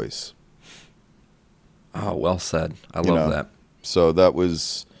else's voice. Oh, well said. I love that. So that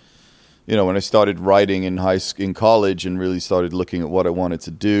was, when I started writing in college and really started looking at what I wanted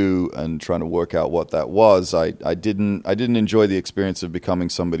to do and trying to work out what that was, I didn't enjoy the experience of becoming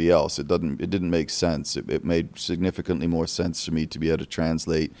somebody else. It didn't make sense. It made significantly more sense for me to be able to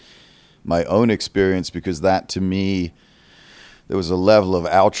translate my own experience, because that, to me, there was a level of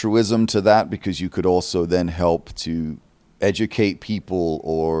altruism to that, because you could also then help to educate people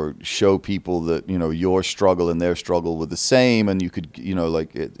or show people that your struggle and their struggle were the same, and you could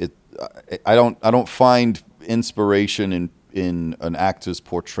I don't find inspiration in an actor's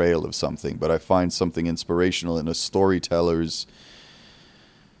portrayal of something, but I find something inspirational in a storyteller's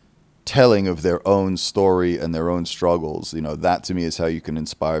telling of their own story and their own struggles. That to me is how you can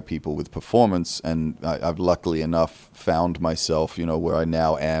inspire people with performance, and I've luckily enough found myself where I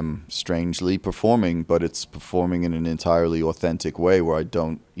now am strangely performing, but it's performing in an entirely authentic way where I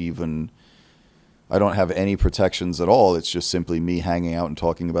don't have any protections at all. It's just simply me hanging out and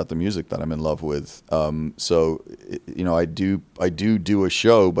talking about the music that I'm in love with. So I do a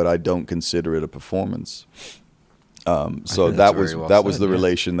show, but I don't consider it a performance. So that was the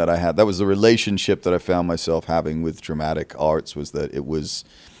relation that I had. That was the relationship that I found myself having with dramatic arts, was that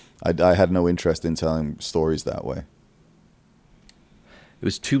I had no interest in telling stories that way. It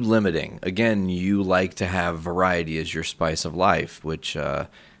was too limiting. Again, you like to have variety as your spice of life, which I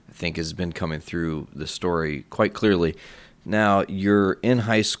think has been coming through the story quite clearly. Now, you're in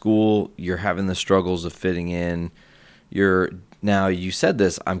high school, you're having the struggles of fitting in. Now, you said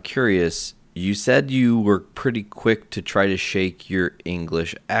this, I'm curious. You said you were pretty quick to try to shake your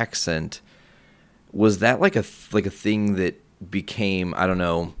English accent. Was that like a thing that became, I don't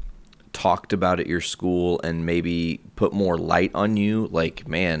know, talked about at your school and maybe put more light on you? Like,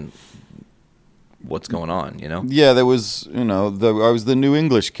 man, what's going on, Yeah, there was, I was the new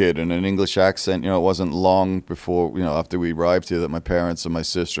English kid, and an English accent, it wasn't long before, after we arrived here, that my parents and my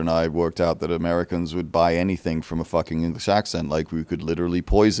sister and I worked out that Americans would buy anything from a fucking English accent. Like, we could literally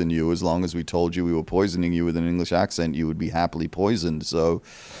poison you. As long as we told you we were poisoning you with an English accent, you would be happily poisoned. So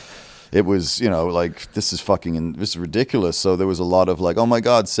it was, this is ridiculous. So there was a lot of like, oh my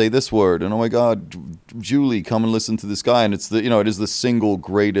God, say this word. And oh my God, Julie, come and listen to this guy. And it's it is the single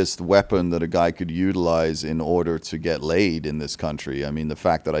greatest weapon that a guy could utilize in order to get laid in this country. I mean, the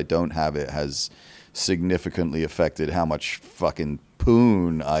fact that I don't have it has significantly affected how much fucking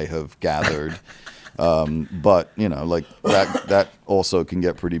poon I have gathered. But that also can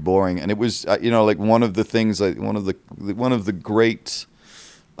get pretty boring. And it was, one of the things, one of the great,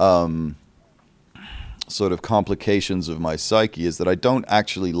 sort of complications of my psyche is that I don't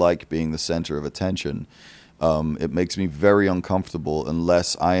actually like being the center of attention. It makes me very uncomfortable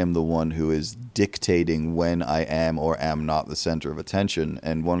unless I am the one who is dictating when I am or am not the center of attention.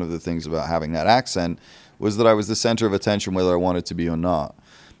 And one of the things about having that accent was that I was the center of attention whether I wanted to be or not.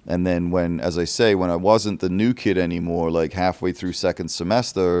 And then when I wasn't the new kid anymore, like halfway through second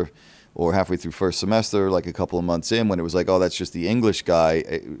semester or halfway through first semester, like a couple of months in, when it was like, oh, that's just the English guy,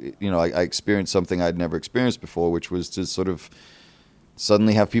 I experienced something I'd never experienced before, which was to sort of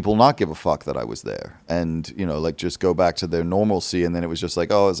suddenly have people not give a fuck that I was there and, just go back to their normalcy. And then it was just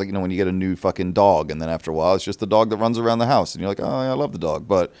like, oh, it's like, when you get a new fucking dog, and then after a while, it's just the dog that runs around the house. And you're like, oh, yeah, I love the dog.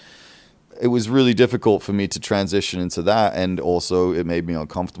 But it was really difficult for me to transition into that, and also it made me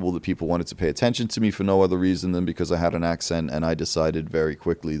uncomfortable that people wanted to pay attention to me for no other reason than because I had an accent, and I decided very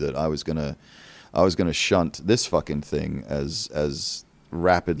quickly that I was gonna shunt this fucking thing as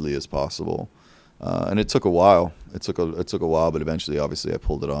rapidly as possible, and it took a while. It took a while, but eventually, obviously, I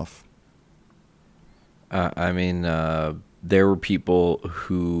pulled it off. There were people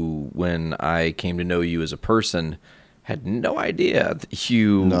who, when I came to know you as a person, had no idea that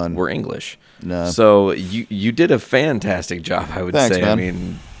you were English. No. So you did a fantastic job, I would say. Man. I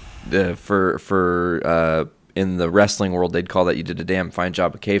mean, for in the wrestling world, they'd call that you did a damn fine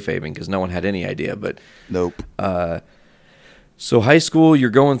job of kayfabing because no one had any idea. But Nope. so high school, you're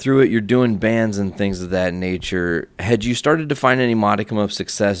going through it, you're doing bands and things of that nature. Had you started to find any modicum of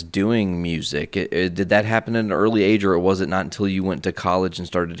success doing music? Did that happen at an early age, or was it not until you went to college and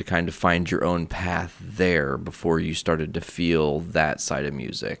started to kind of find your own path there before you started to feel that side of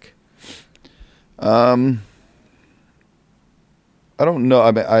music? I don't know.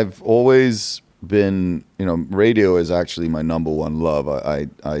 I mean, I've always been, radio is actually my number one love.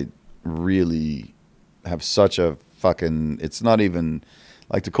 I really have such a fucking, it's not even,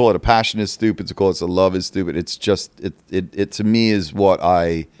 like, to call it a passion is stupid, to call it a love is stupid. It's just, it to me is what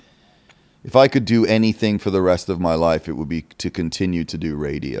if I could do anything for the rest of my life, it would be to continue to do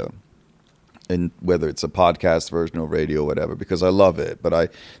radio. And whether it's a podcast version of radio or whatever, because I love it.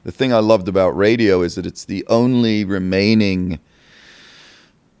 But the thing I loved about radio is that it's the only remaining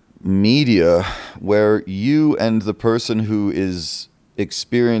media where you and the person who is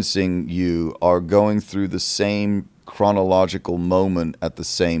experiencing you are going through the same chronological moment at the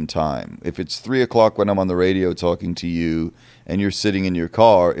same time. If it's 3 o'clock when I'm on the radio talking to you and you're sitting in your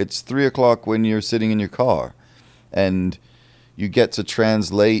car, it's 3 o'clock when you're sitting in your car. And you get to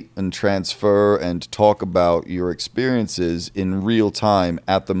translate and transfer and talk about your experiences in real time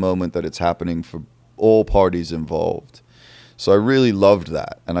at the moment that it's happening for all parties involved. So I really loved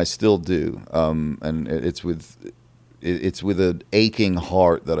that, and I still do. And it's with an aching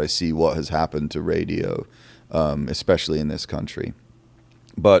heart that I see what has happened to radio, especially in this country.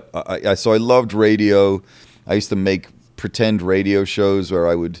 But so I loved radio. I used to make pretend radio shows where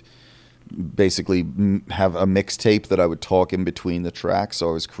I would basically have a mixtape that I would talk in between the tracks. So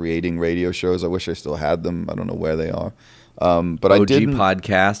I was creating radio shows. I wish I still had them. I don't know where they are. But OG I didn't.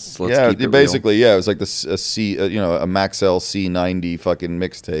 podcasts. Let's keep it basically, real. yeah. It was like a Maxell C90 fucking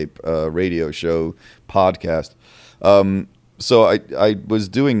mixtape radio show podcast. So I was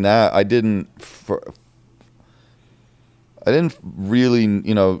doing that. I didn't really,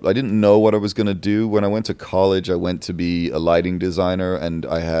 I didn't know what I was going to do. When I went to college, I went to be a lighting designer, and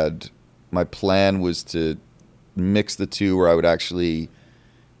my plan was to mix the two, where I would actually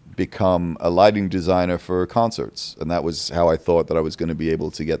become a lighting designer for concerts. And that was how I thought that I was going to be able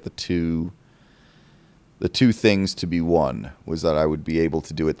to get the two things to be one, was that I would be able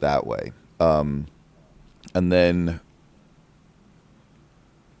to do it that way. And then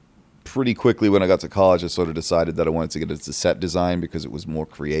pretty quickly when I got to college, I sort of decided that I wanted to get into set design because it was more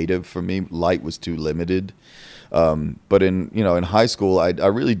creative for me. Light was too limited. But in high school, I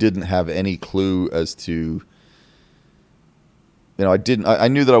really didn't have any clue as to, I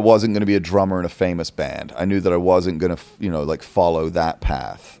knew that I wasn't going to be a drummer in a famous band. I knew that I wasn't going to, follow that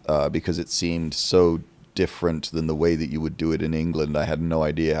path, because it seemed so different than the way that you would do it in England. I had no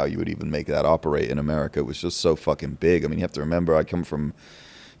idea how you would even make that operate in America. It was just so fucking big. I mean, you have to remember, I come from,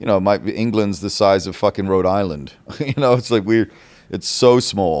 England's the size of fucking Rhode Island. It's like it's so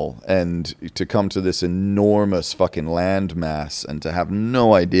small, and to come to this enormous fucking land mass and to have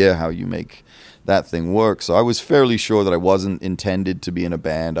no idea how you make that thing work. So I was fairly sure that I wasn't intended to be in a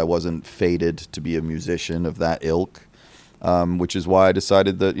band. I wasn't fated to be a musician of that ilk, which is why I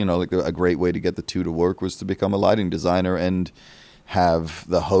decided that, a great way to get the two to work was to become a lighting designer and have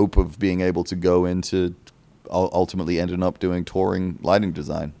the hope of being able to go into ultimately ending up doing touring lighting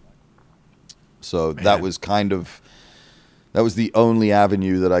design. So that was the only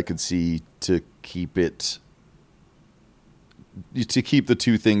avenue that I could see to keep the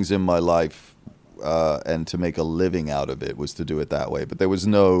two things in my life, and to make a living out of it, was to do it that way. But I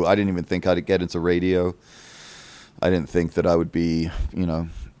didn't even think I'd get into radio. I didn't think that I would be,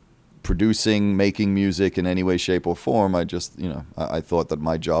 producing, making music in any way, shape, or form. I just, I thought that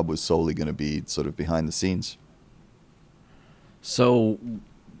my job was solely going to be sort of behind the scenes. So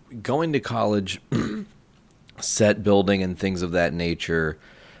going to college, set building and things of that nature,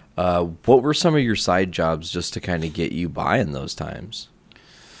 what were some of your side jobs just to kind of get you by in those times?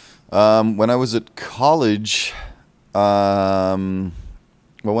 When I was at college, when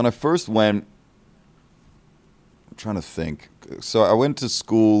I first went, I'm trying to think. So I went to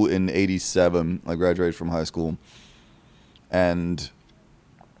school in 87. I graduated from high school, and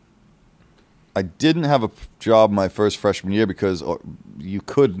I didn't have a job my first freshman year because you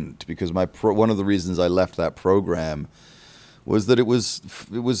couldn't, because one of the reasons I left that program was that it was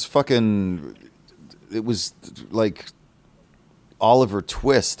like Oliver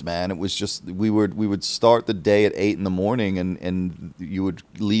Twist, man. It was just, we would start the day at 8 a.m. and you would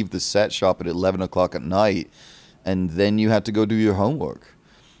leave the set shop at 11 o'clock at night, and then you had to go do your homework.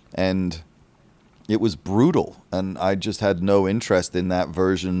 And it was brutal, and I just had no interest in that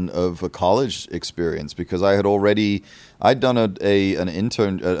version of a college experience because I'd done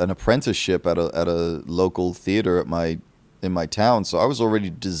an apprenticeship at a local theater in my town, so I was already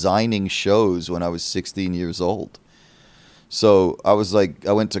designing shows when I was 16 years old. So I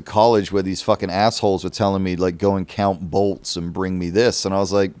went to college where these fucking assholes were telling me like go and count bolts and bring me this, and I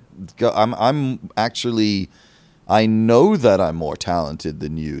was like, I know that I'm more talented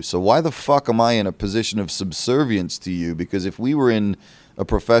than you, so why the fuck am I in a position of subservience to you? Because if we were in a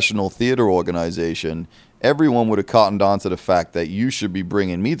professional theater organization, everyone would have cottoned on to the fact that you should be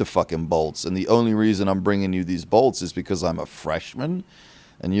bringing me the fucking bolts, and the only reason I'm bringing you these bolts is because I'm a freshman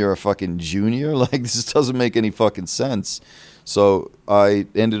and you're a fucking junior. Like, this doesn't make any fucking sense. So I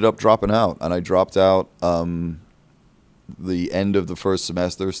ended up dropping out, and I dropped out the end of the first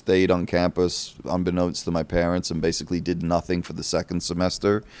semester, stayed on campus unbeknownst to my parents, and basically did nothing for the second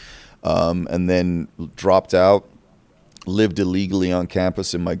semester, and then dropped out, lived illegally on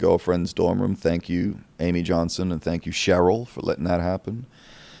campus in my girlfriend's dorm room. Thank you, Amy Johnson, and thank you, Cheryl, for letting that happen.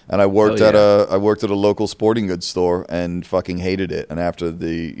 And I worked at a local sporting goods store and fucking hated it. And after at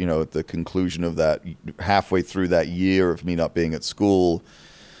the conclusion of that, halfway through that year of me not being at school,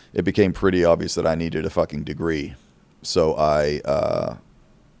 it became pretty obvious that I needed a fucking degree. So I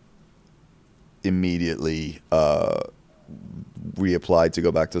immediately reapplied to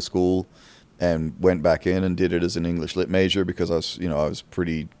go back to school and went back in and did it as an English lit major because I was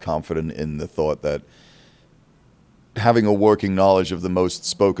pretty confident in the thought that having a working knowledge of the most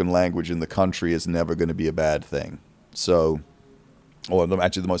spoken language in the country is never going to be a bad thing. So,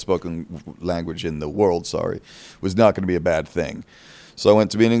 actually the most spoken language in the world, was not going to be a bad thing. So I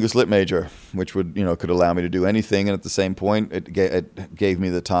went to be an English lit major, which could allow me to do anything. And at the same point, it gave me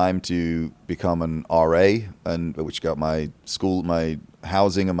the time to become an RA, and which got my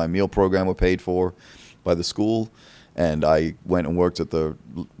housing and my meal program were paid for by the school. And I went and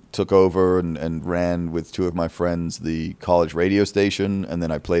took over and ran with two of my friends the college radio station, and then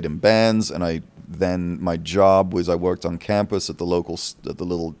I played in bands, and then my job was I worked on campus at the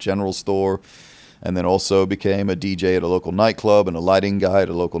little general store, and then also became a DJ at a local nightclub and a lighting guy at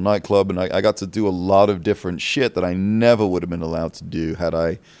a local nightclub, and I got to do a lot of different shit that I never would have been allowed to do had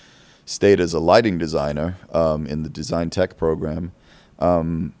I stayed as a lighting designer in the design tech program.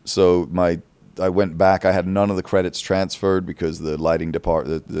 I went back. I had none of the credits transferred because the lighting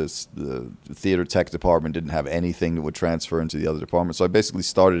department, the theater tech department didn't have anything that would transfer into the other department. So I basically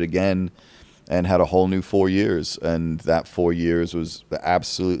started again and had a whole new 4 years. And that 4 years was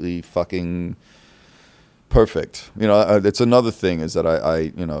absolutely fucking perfect. It's another thing is that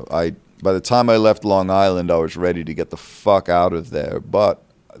I by the time I left Long Island, I was ready to get the fuck out of there. But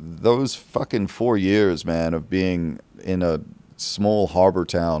those fucking 4 years, man, of being in a small harbor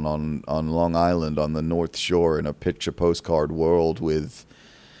town on Long Island on the North Shore in a picture postcard world with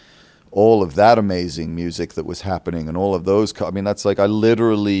all of that amazing music that was happening and all of those. That's like I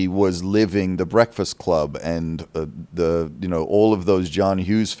literally was living The Breakfast Club and all of those John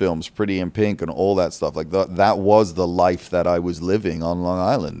Hughes films, Pretty in Pink and all that stuff. Like that was the life that I was living on Long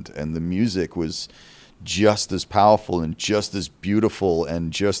Island, and the music was just as powerful and just as beautiful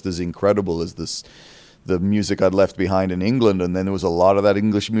and just as incredible as the music I'd left behind in England. And then there was a lot of that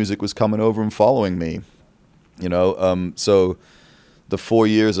English music was coming over and following me, so the 4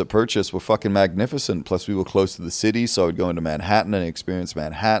 years at Purchase were fucking magnificent. Plus we were close to the city, so I would go into Manhattan and experience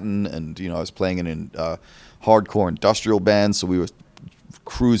Manhattan. And, I was playing in hardcore industrial bands, so we were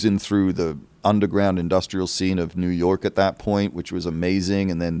cruising through the underground industrial scene of New York at that point, which was amazing.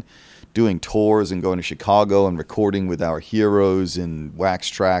 And then doing tours and going to Chicago and recording with our heroes in Wax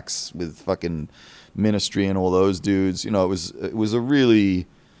Tracks with fucking Ministry and all those dudes. It was a really,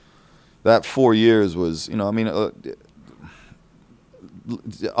 that 4 years was,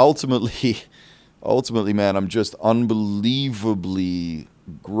 ultimately, man, I'm just unbelievably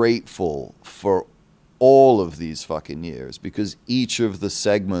grateful for all of these fucking years, because each of the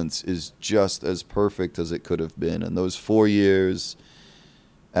segments is just as perfect as it could have been. And those 4 years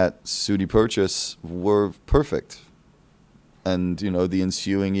at SUNY Purchase were perfect. And, the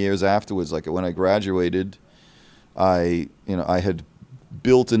ensuing years afterwards, like when I graduated, I had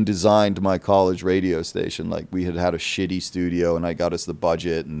built and designed my college radio station. Like we had a shitty studio, and I got us the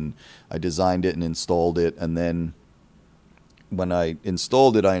budget, and I designed it and installed it. And then when I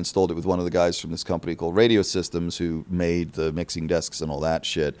installed it with one of the guys from this company called Radio Systems, who made the mixing desks and all that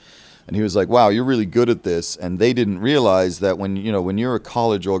shit. And he was like, wow, you're really good at this. And they didn't realize that when you're a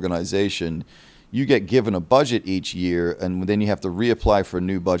college organization, you get given a budget each year, and then you have to reapply for a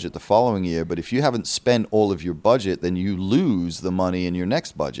new budget the following year. But if you haven't spent all of your budget, then you lose the money in your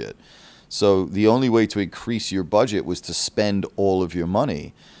next budget. So the only way to increase your budget was to spend all of your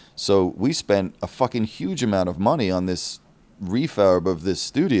money. So we spent a fucking huge amount of money on this refurb of this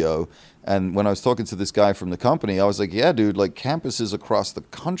studio. And when I was talking to this guy from the company, I was like, yeah, dude, like campuses across the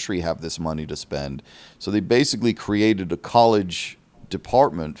country have this money to spend. So they basically created a college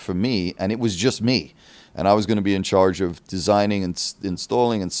department for me, and it was just me. And I was going to be in charge of designing and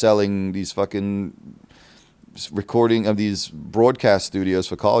installing and selling these fucking recording of these broadcast studios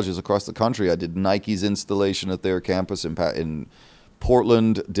for colleges across the country. I did Nike's installation at their campus in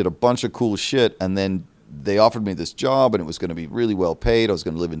Portland, did a bunch of cool shit, and then they offered me this job, and it was going to be really well paid. I was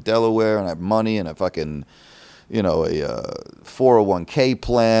going to live in Delaware, and I have money, and a fucking, a 401k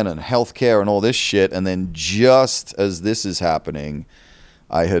plan, and healthcare, and all this shit. And then just as this is happening,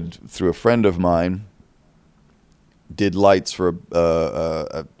 I had, through a friend of mine, did lights for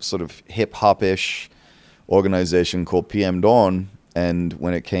a sort of hip-hop-ish organization called PM Dawn, and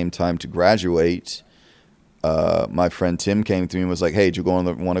when it came time to graduate, my friend Tim came to me and was like, hey, do you want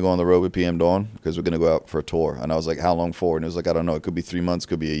to go on the road with PM Dawn? Because we're going to go out for a tour. And I was like, how long for? And he was like, I don't know. It could be 3 months,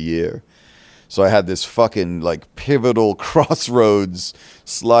 could be a year. So I had this fucking like pivotal crossroads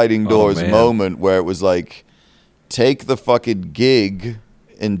sliding doors moment where it was like, take the fucking gig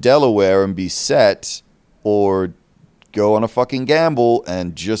in Delaware and be set, or go on a fucking gamble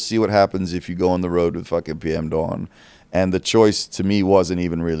and just see what happens if you go on the road with fucking PM Dawn. And the choice to me wasn't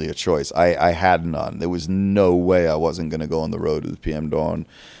even really a choice. I had none. There was no way I wasn't going to go on the road with PM Dawn.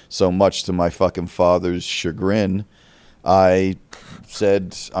 So much to my fucking father's chagrin, I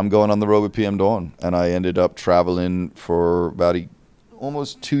said, I'm going on the road with PM Dawn. And I ended up traveling for about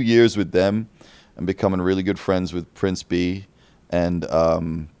almost 2 years with them and becoming really good friends with Prince B, and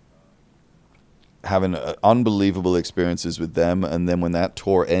having unbelievable experiences with them. And then when that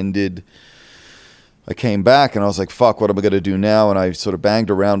tour ended, I came back and I was like, fuck, what am I going to do now? And I sort of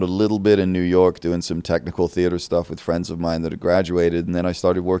banged around a little bit in New York doing some technical theater stuff with friends of mine that had graduated. And then I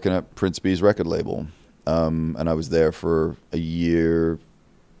started working at Prince B's record label. And I was there for a year,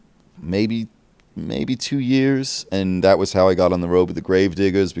 maybe 2 years. And that was how I got on the road with the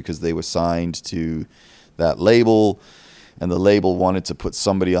Gravediggers, because they were signed to that label. And the label wanted to put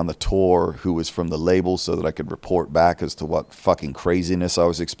somebody on the tour who was from the label so that I could report back as to what fucking craziness I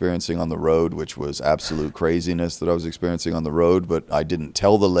was experiencing on the road, which was absolute craziness that I was experiencing on the road. But I didn't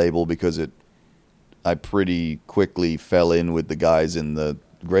tell the label because I pretty quickly fell in with the guys in the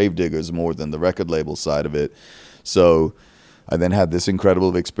Gravediggers more than the record label side of it. So I then had this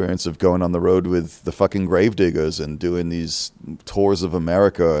incredible experience of going on the road with the fucking Gravediggers and doing these tours of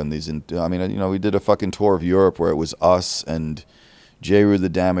America and we did a fucking tour of Europe where it was us and Jeru the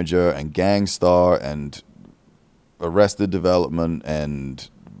Damager and Gang Starr and Arrested Development and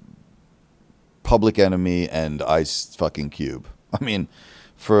Public Enemy and Ice fucking Cube. I mean,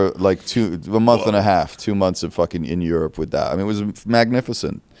 for like a month and a half, 2 months of fucking in Europe with that. I mean, it was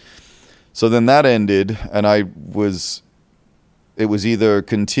magnificent. So then that ended, and it was either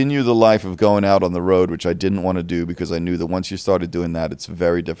continue the life of going out on the road, which I didn't want to do because I knew that once you started doing that, it's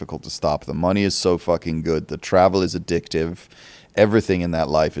very difficult to stop. The money is so fucking good. The travel is addictive. Everything in that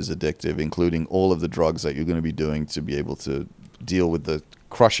life is addictive, including all of the drugs that you're going to be doing to be able to deal with the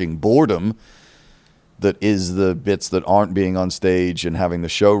crushing boredom that is the bits that aren't being on stage and having the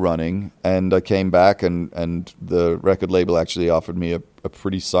show running. And I came back and the record label actually offered me a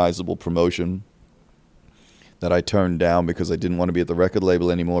pretty sizable promotion that I turned down because I didn't want to be at the record label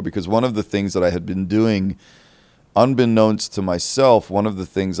anymore. Because one of the things that I had been doing, unbeknownst to myself, one of the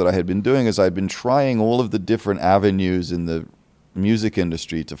things that I had been doing is I'd been trying all of the different avenues in the music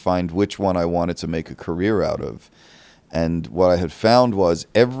industry to find which one I wanted to make a career out of. And what I had found was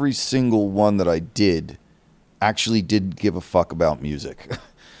every single one that I did actually didn't give a fuck about music.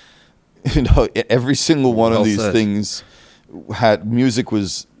 Every single one of these things music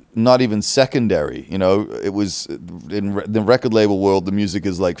was not even secondary. It was in the record label world, the music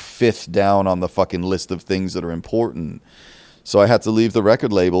is like fifth down on the fucking list of things that are important. So I had to leave the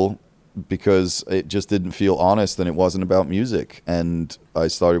record label because it just didn't feel honest and it wasn't about music. And I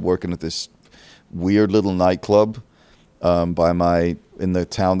started working at this weird little nightclub in the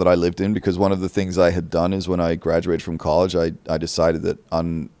town that I lived in, because one of the things I had done is when I graduated from college, I decided that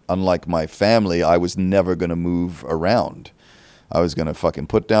unlike my family, I was never going to move around. I was going to fucking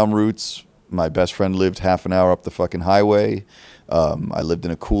put down roots. My best friend lived half an hour up the fucking highway. I lived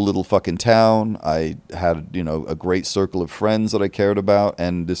in a cool little fucking town. I had, a great circle of friends that I cared about,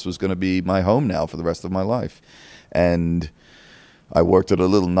 and this was going to be my home now for the rest of my life. And I worked at a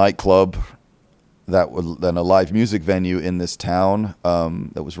little nightclub then a live music venue in this town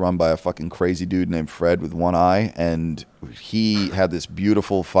that was run by a fucking crazy dude named Fred with one eye, and he had this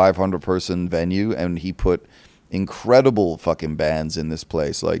beautiful 500-person venue, and he put incredible fucking bands in this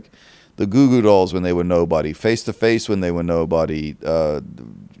place, like the Goo Goo Dolls when they were nobody, Face to Face when they were nobody,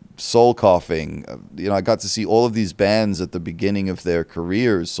 Soul Coughing. I got to see all of these bands at the beginning of their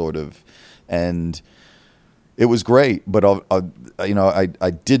careers, sort of, and it was great. But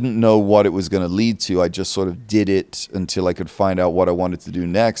I didn't know what it was going to lead to. I just sort of did it until I could find out what I wanted to do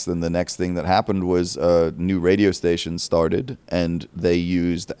next. And the next thing that happened was a new radio station started, and they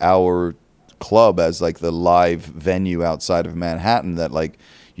used our club as like the live venue outside of Manhattan. That like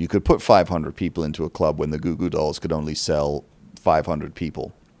you could put 500 people into a club when the Goo Goo Dolls could only sell 500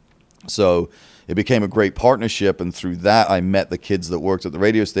 people. So it became a great partnership, and through that I met the kids that worked at the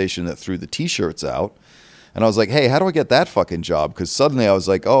radio station that threw the T-shirts out. And I was like, hey, how do I get that fucking job? Because suddenly I was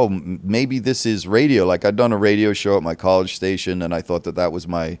like, oh, maybe this is radio. Like, I'd done a radio show at my college station, and I thought that was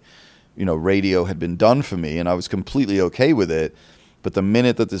my, radio had been done for me, and I was completely okay with it. But the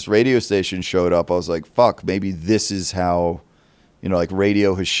minute that this radio station showed up, I was like, fuck, maybe this is how, like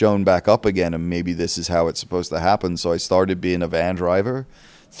radio has shown back up again, and maybe this is how it's supposed to happen. So I started being a van driver,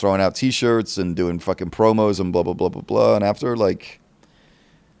 throwing out T-shirts and doing fucking promos and blah, blah, blah, blah, blah. And after, like,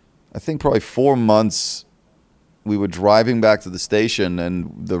 I think probably 4 months, we were driving back to the station,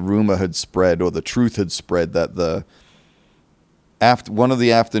 and the rumor had spread, or the truth had spread, that one of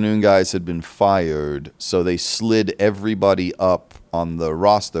the afternoon guys had been fired, so they slid everybody up on the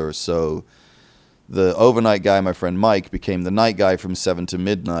roster. So the overnight guy, my friend Mike, became the night guy from 7 to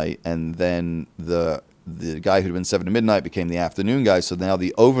midnight, and then the guy who'd been 7 to midnight became the afternoon guy. So now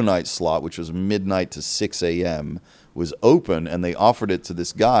the overnight slot, which was midnight to 6 a.m., was open, and they offered it to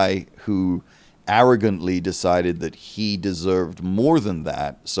this guy who arrogantly decided that he deserved more than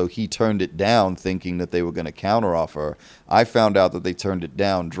that, so he turned it down, thinking that they were going to counteroffer. I found out that they turned it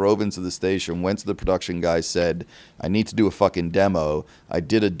down, drove into the station, went to the production guy, said, I need to do a fucking demo. I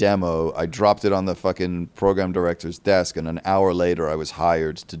did a demo, I dropped it on the fucking program director's desk, and an hour later I was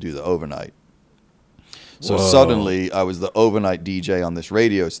hired to do the overnight. So suddenly I was the overnight DJ on this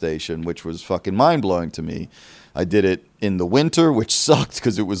radio station, which was fucking mind-blowing to me. I did it in the winter, which sucked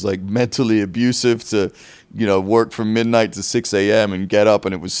because it was like mentally abusive to, work from midnight to 6 a.m. and get up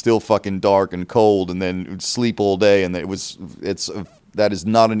and it was still fucking dark and cold, and then sleep all day. And that is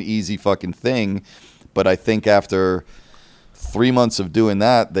not an easy fucking thing. But I think after 3 months of doing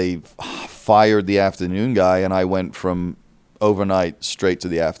that, they fired the afternoon guy, and I went from overnight straight to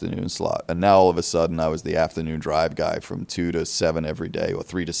the afternoon slot. And now all of a sudden I was the afternoon drive guy from 2 to 7 every day, or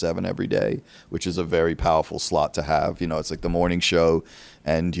 3 to 7 every day, which is a very powerful slot to have. It's like the morning show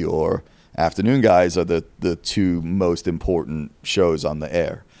and your afternoon guys are the two most important shows on the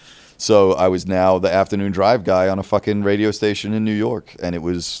air. So I was now the afternoon drive guy on a fucking radio station in New York, and it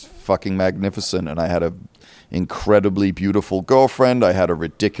was fucking magnificent. And I had a incredibly beautiful girlfriend. I had a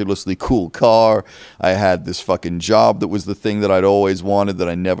ridiculously cool car. I had this fucking job that was the thing that I'd always wanted, that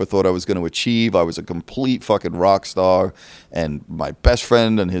I never thought I was going to achieve. I was a complete fucking rock star, and my best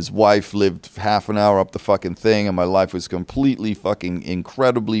friend and his wife lived half an hour up the fucking thing, and my life was completely fucking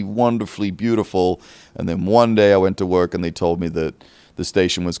incredibly, wonderfully beautiful. And then one day I went to work, and they told me that the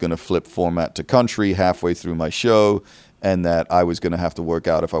station was going to flip format to country halfway through my show, and that I was going to have to work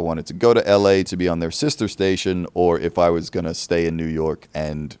out if I wanted to go to LA to be on their sister station, or if I was going to stay in New York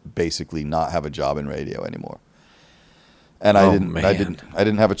and basically not have a job in radio anymore. And I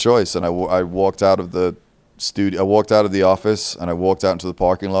didn't have a choice. And I walked out of the studio, I walked out of the office, and I walked out into the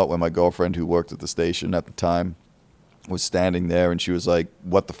parking lot where my girlfriend, who worked at the station at the time, was standing there, and she was like,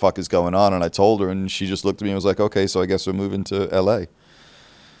 what the fuck is going on? And I told her, and she just looked at me and was like, okay, so I guess we're moving to LA.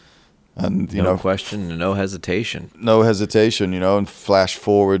 And no question, no hesitation. No hesitation, and flash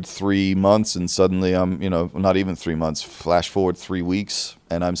forward 3 months, and suddenly I'm, not even 3 months, flash forward 3 weeks,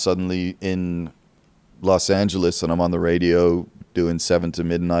 and I'm suddenly in Los Angeles, and I'm on the radio doing 7 to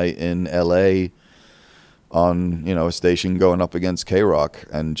midnight in LA on, a station going up against K-Rock,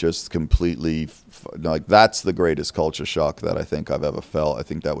 and just completely, that's the greatest culture shock that I think I've ever felt. I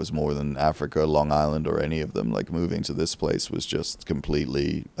think that was more than Africa, Long Island, or any of them. Like, moving to this place was just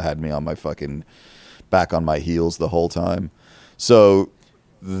completely, had me on my fucking, back on my heels the whole time. So,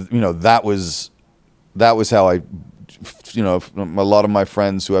 that was how I, a lot of my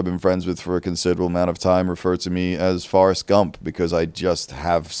friends who I've been friends with for a considerable amount of time refer to me as Forrest Gump, because I just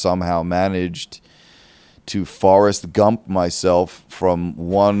have somehow managed to Forrest Gump myself from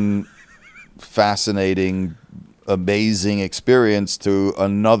one fascinating, amazing experience to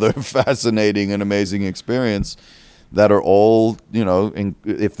another fascinating and amazing experience that are all, you know,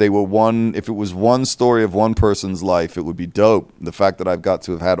 if it was one story of one person's life, it would be dope. The fact that I've got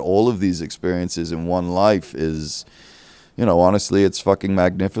to have had all of these experiences in one life is, you know, honestly, it's fucking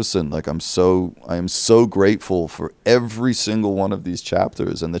magnificent. Like, I am so grateful for every single one of these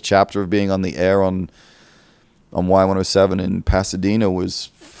chapters. And the chapter of being on the air on Y107 in Pasadena was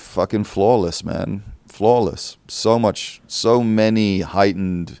fucking flawless, man. Flawless. So many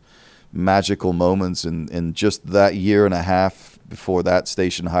heightened magical moments in just that year and a half before that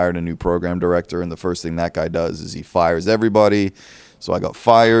station hired a new program director, and the first thing that guy does is he fires everybody. So I got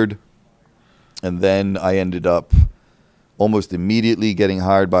fired, and then I ended up almost immediately getting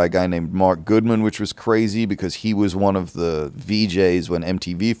hired by a guy named Mark Goodman, which was crazy because he was one of the VJs when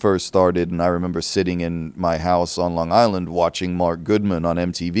MTV first started, and I remember sitting in my house on Long Island watching Mark Goodman on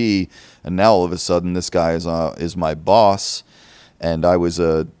MTV, and now all of a sudden this guy is my boss, and I was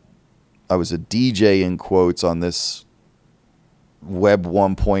a DJ in quotes on this Web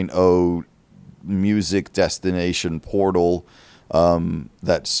 1.0 music destination portal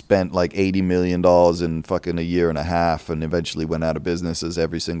that spent like $80 million in fucking a year and a half and eventually went out of business, as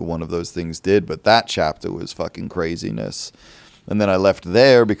every single one of those things did. But that chapter was fucking craziness. And then I left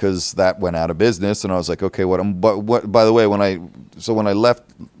there because that went out of business, and I was like, okay, what by the way, when I left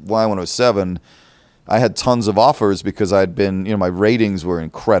Y107, I had tons of offers because I'd been, you know, my ratings were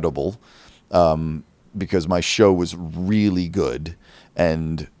incredible, because my show was really good,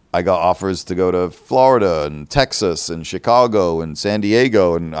 and I got offers to go to Florida and Texas and Chicago and San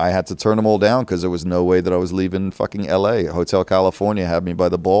Diego, and I had to turn them all down because there was no way that I was leaving fucking LA. Hotel California had me by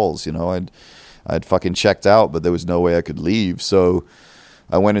the balls, you know. I'd fucking checked out, but there was no way I could leave. So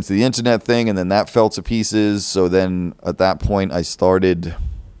I went into the internet thing, and then that fell to pieces. So then at that point I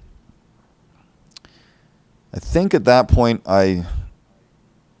think at that point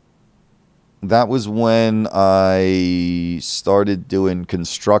that was when I started doing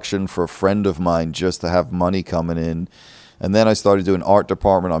construction for a friend of mine just to have money coming in. And then I started doing art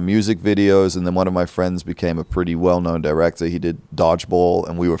department on music videos. And then one of my friends became a pretty well-known director. He did Dodgeball,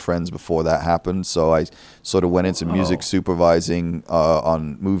 and we were friends before that happened. So I sort of went into music supervising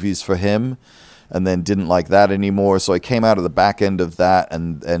on movies for him, and then didn't like that anymore. So I came out of the back end of that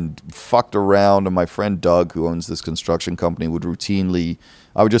and fucked around. And my friend Doug, who owns this construction company, would routinely,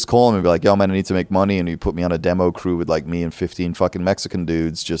 I would just call him and be like, yo, man, I need to make money. And he'd put me on a demo crew with like me and 15 fucking Mexican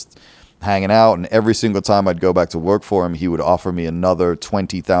dudes just hanging out. And every single time I'd go back to work for him, he would offer me another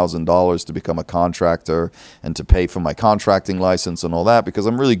 $20,000 to become a contractor and to pay for my contracting license and all that, because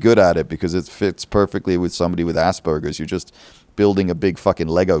I'm really good at it, because it fits perfectly with somebody with Asperger's. You're just building a big fucking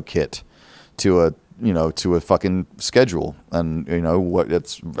Lego kit to a fucking schedule, and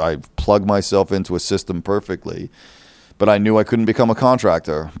I plug myself into a system perfectly. But I knew I couldn't become a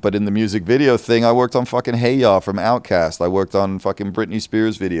contractor. But in the music video thing, I worked on fucking Hey Ya from Outkast. I worked on fucking Britney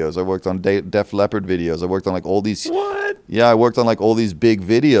Spears videos. I worked on Def Leppard videos. I worked on like all these. What? Yeah, I worked on like all these big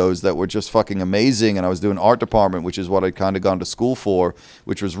videos that were just fucking amazing. And I was doing art department, which is what I'd kind of gone to school for,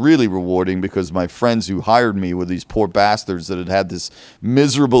 which was really rewarding because my friends who hired me were these poor bastards that had had this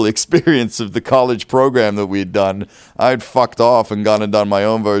miserable experience of the college program that we had done. I'd fucked off and gone and done my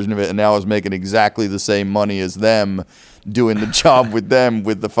own version of it, and now I was making exactly the same money as them, doing the job with them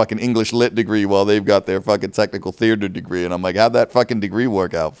with the fucking English lit degree while they've got their fucking technical theater degree. And I'm like, how'd that fucking degree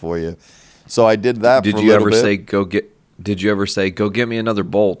work out for you? So I did that for a little bit. Did you ever say, go get me another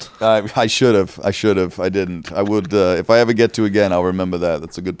bolt? I should have. I didn't. I would, if I ever get to again, I'll remember that.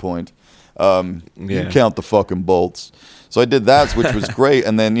 That's a good point. You count the fucking bolts. So I did that, which was great.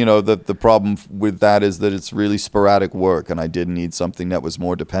 And then, the problem with that is that it's really sporadic work, and I did need something that was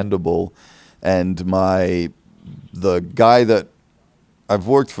more dependable. And the guy that I've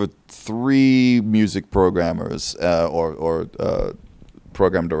worked for 3 music programmers or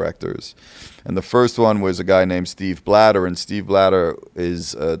program directors, and the first one was a guy named Steve Blatter, and Steve Blatter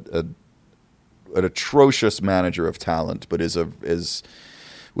is an atrocious manager of talent, but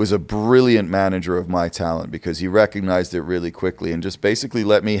was a brilliant manager of my talent because he recognized it really quickly and just basically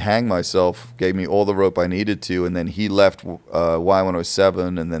let me hang myself, gave me all the rope I needed to, and then he left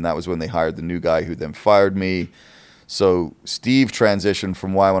Y107, and then that was when they hired the new guy who then fired me. So Steve transitioned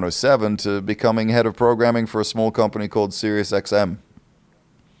from Y107 to becoming head of programming for a small company called SiriusXM.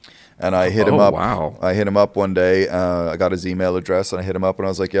 And I hit him up. Wow. I hit him up one day. I got his email address, and I hit him up, and I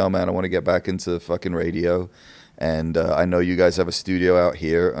was like, yo, man, I want to get back into fucking radio. And I know you guys have a studio out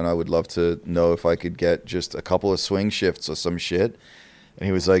here, and I would love to know if I could get just a couple of swing shifts or some shit. And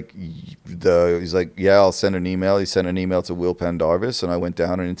he was like, yeah, I'll send an email. He sent an email to Will Pendarvis, and I went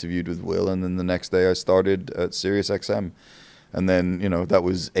down and interviewed with Will. And then the next day I started at SiriusXM. And then, that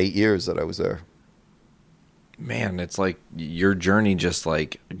was 8 years that I was there. man, it's like your journey just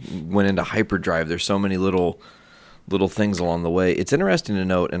like went into hyperdrive. There's so many little things along the way. It's interesting to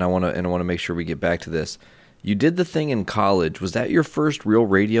note, and I want to make sure we get back to this. You did the thing in college. Was that your first real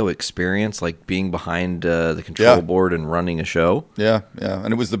radio experience, like being behind the control board and running a show? Yeah.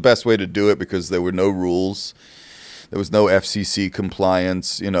 And it was the best way to do it because there were no rules. There was no FCC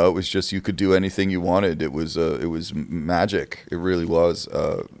compliance. It was just you could do anything you wanted. It was magic. It really was.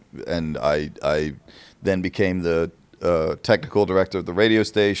 And I then became the technical director of the radio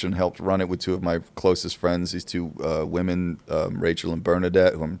station, helped run it with two of my closest friends, these two women, Rachel and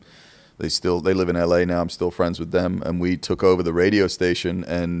Bernadette, who they live in LA now. I'm still friends with them. And we took over the radio station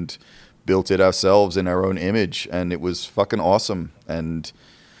and built it ourselves in our own image. And it was fucking awesome. And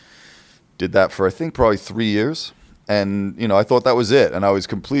did that for, I think, probably 3 years. And, I thought that was it. And I was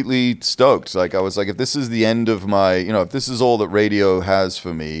completely stoked. Like, I was like, if this is the end of my, if this is all that radio has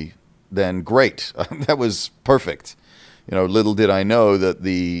for me, then great. That was perfect. Little did I know that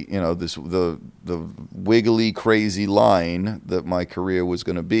the wiggly, crazy line that my career was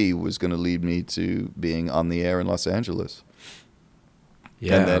going to lead me to being on the air in Los Angeles.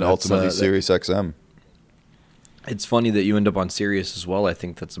 Yeah, and then ultimately Sirius XM. It's funny that you end up on Sirius as well. I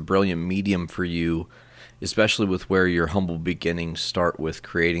think that's a brilliant medium for you, especially with where your humble beginnings start with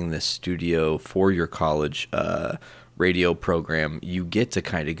creating this studio for your college radio program. You get to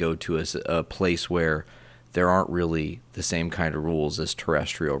kind of go to a place where there aren't really the same kind of rules as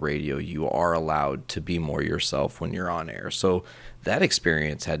terrestrial radio. You are allowed to be more yourself when you're on air. So that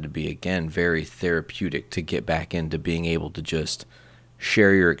experience had to be, again, very therapeutic to get back into being able to just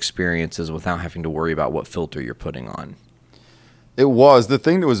share your experiences without having to worry about what filter you're putting on. It was. The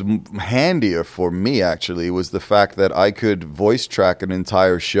thing that was handier for me, actually, was the fact that I could voice track an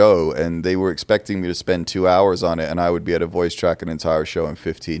entire show, and they were expecting me to spend 2 hours on it, and I would be able to voice track an entire show in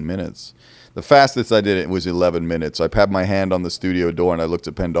 15 minutes. The fastest I did it was 11 minutes. I had my hand on the studio door, and I looked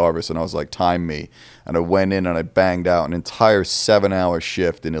at Pendarvis, and I was like, time me. And I went in, and I banged out an entire 7-hour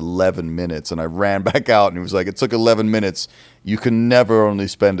shift in 11 minutes, and I ran back out, and he was like, it took 11 minutes. You can never only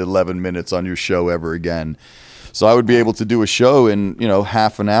spend 11 minutes on your show ever again. So I would be able to do a show in,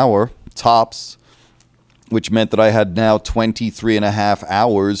 half an hour, tops, which meant that I had now 23 and a half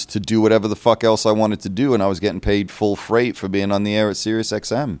hours to do whatever the fuck else I wanted to do, and I was getting paid full freight for being on the air at Sirius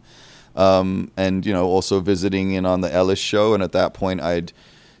XM. And, also visiting in on the Ellis show. And at that point,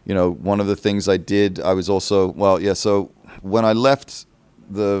 one of the things I did, I was also, so when I left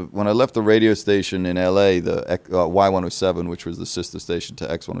the radio station in LA, the Y107, which was the sister station to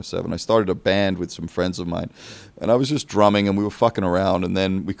X107, I started a band with some friends of mine, and I was just drumming, and we were fucking around, and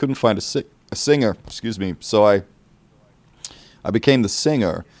then we couldn't find a singer, so I became the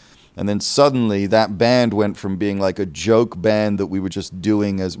singer. And then suddenly that band went from being like a joke band that we were just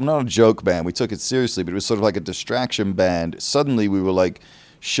doing not a joke band, we took it seriously, but it was sort of like a distraction band. Suddenly we were like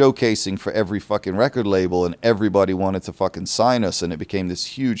showcasing for every fucking record label, and everybody wanted to fucking sign us, and it became this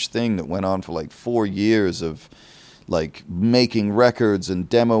huge thing that went on for like 4 years of like making records and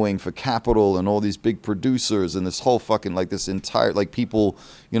demoing for Capitol and all these big producers, and this whole fucking like this entire like people,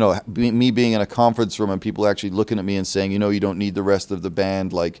 me being in a conference room and people actually looking at me and saying, you don't need the rest of the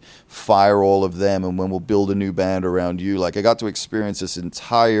band, like fire all of them, and when we'll build a new band around you. Like I got to experience this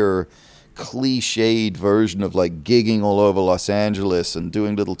entire cliched version of like gigging all over Los Angeles and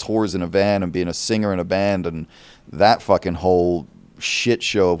doing little tours in a van and being a singer in a band, and that fucking whole shit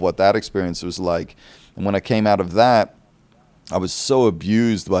show of what that experience was like. And when I came out of that, I was so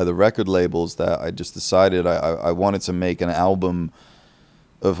abused by the record labels that I just decided I wanted to make an album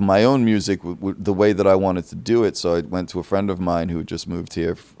of my own music the way that I wanted to do it. So I went to a friend of mine who had just moved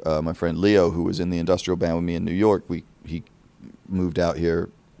here, my friend Leo, who was in the industrial band with me in New York. He moved out here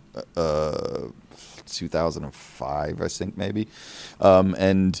 2005, I think, maybe.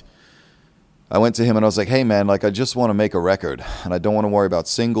 And I went to him and I was like, hey man, like I just want to make a record, and I don't want to worry about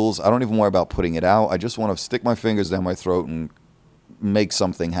singles. I don't even worry about putting it out. I just want to stick my fingers down my throat and make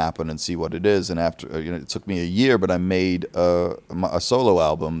something happen and see what it is. And after, it took me a year, but I made a solo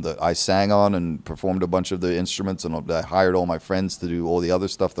album that I sang on and performed a bunch of the instruments, and I hired all my friends to do all the other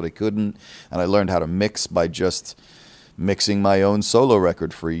stuff that I couldn't. And I learned how to mix by just mixing my own solo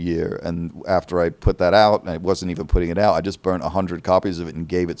record for a year. And after I put that out, and I wasn't even putting it out, I just burnt 100 copies of it and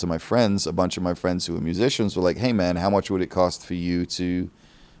gave it to my friends. A bunch of my friends who were musicians were like, hey man, how much would it cost for you to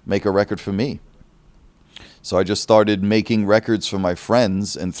make a record for me? So I just started making records for my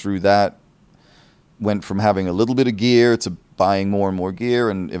friends, and through that went from having a little bit of gear to buying more and more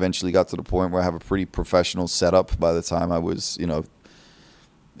gear, and eventually got to the point where I have a pretty professional setup by the time I was,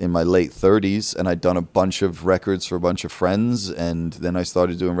 in my late 30s, and I'd done a bunch of records for a bunch of friends, and then I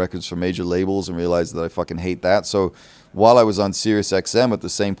started doing records for major labels and realized that I fucking hate that. So while I was on Sirius XM, at the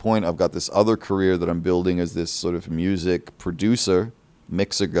same point, I've got this other career that I'm building as this sort of music producer,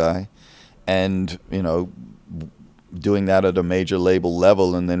 mixer guy, and, you know, doing that at a major label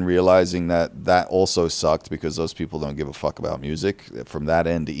level, and then realizing that that also sucked because those people don't give a fuck about music from that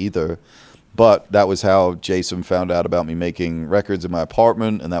end either. But that was how Jason found out about me making records in my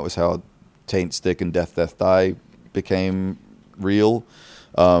apartment, and that was how Taint Stick and Death Death Die became real.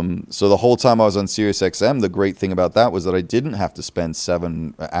 So the whole time I was on Sirius XM, the great thing about that was that I didn't have to spend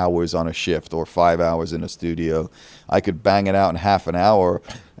 7 hours on a shift or 5 hours in a studio. I could bang it out in half an hour,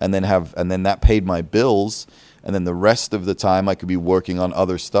 and then that paid my bills. And then the rest of the time I could be working on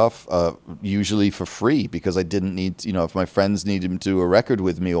other stuff, usually for free, because I didn't need, you know, if my friends needed to do a record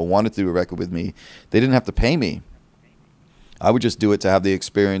with me or wanted to do a record with me, they didn't have to pay me. I would just do it to have the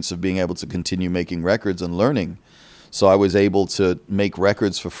experience of being able to continue making records and learning. So I was able to make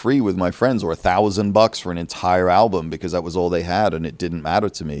records for free with my friends, or $1,000 for an entire album, because that was all they had, and it didn't matter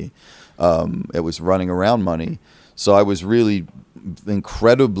to me. It was running around money. So I was really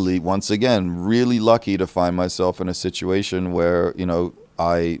incredibly, once again, really lucky to find myself in a situation where, you know,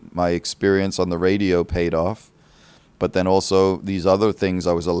 my experience on the radio paid off, but then also these other things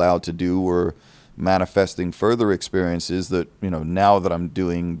I was allowed to do were manifesting further experiences that, you know, now that I'm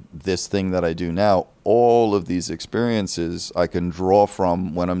doing this thing that I do now, all of these experiences I can draw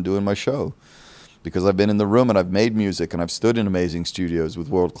from when I'm doing my show. Because I've been in the room and I've made music, and I've stood in amazing studios with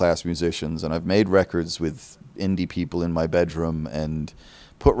world-class musicians, and I've made records with indie people in my bedroom and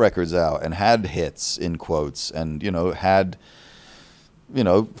put records out and had hits, in quotes, and, you know,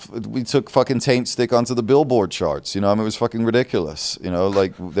 we took fucking Taint Stick onto the Billboard charts. You know, I mean, it was fucking ridiculous. You know,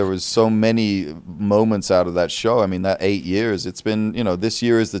 like, there was so many moments out of that show. I mean, that 8 years, it's been, you know, this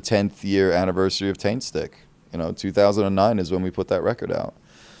year is the 10th year anniversary of Taint Stick. You know, 2009 is when we put that record out.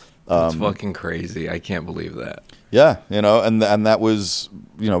 That's fucking crazy. I can't believe that. Yeah, you know, and that was,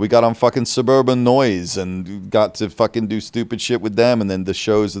 you know, we got on fucking Suburban Noise and got to fucking do stupid shit with them. And then the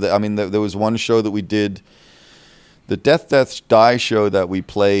shows that, I mean, there was one show that we did, the Death Death Die show that we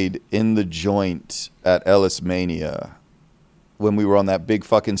played in the Joint at Ellis Mania, when we were on that big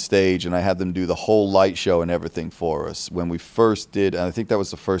fucking stage, and I had them do the whole light show and everything for us. When we first did, and I think that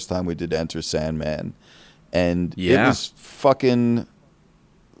was the first time we did Enter Sandman. And yeah.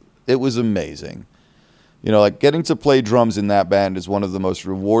 It was amazing. You know, like, getting to play drums in that band is one of the most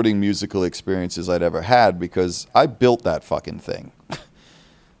rewarding musical experiences I'd ever had, because I built that fucking thing.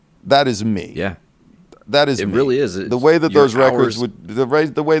 That is me. Yeah. That is it me. Really is. The way that those records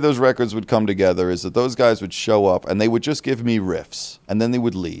would come together is that those guys would show up and they would just give me riffs, and then they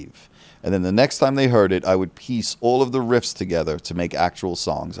would leave. And then the next time they heard it, I would piece all of the riffs together to make actual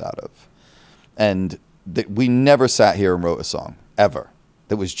songs out of. And we never sat here and wrote a song, ever.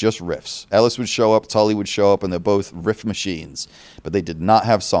 It was just riffs. Ellis would show up, Tully would show up, and they're both riff machines. But they did not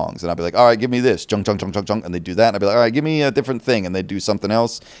have songs. And I'd be like, all right, give me this. Junk, junk, junk, junk, junk. And they'd do that. And I'd be like, all right, give me a different thing. And they'd do something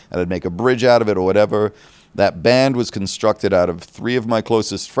else. And I'd make a bridge out of it or whatever. That band was constructed out of 3 of my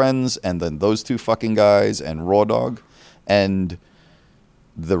closest friends, and then those 2 fucking guys and Raw Dog. And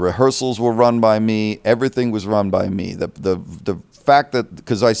the rehearsals were run by me. Everything was run by me. The fact that,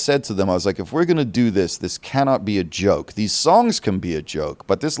 because I said to them, I was like, if we're going to do this, this cannot be a joke. These songs can be a joke,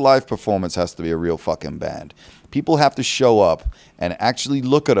 but this live performance has to be a real fucking band. People have to show up and actually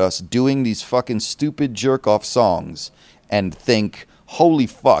look at us doing these fucking stupid jerk-off songs and think, holy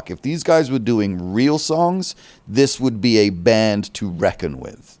fuck, if these guys were doing real songs, this would be a band to reckon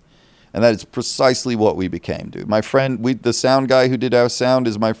with. And that is precisely what we became, dude. My friend, the sound guy who did our sound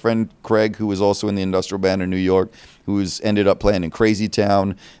is my friend Craig, who was also in the industrial band in New York, who's ended up playing in Crazy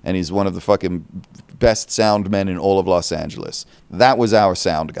Town, and he's one of the fucking best sound men in all of Los Angeles. That was our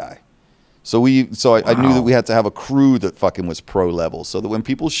sound guy. So I knew that we had to have a crew that fucking was pro level, so that when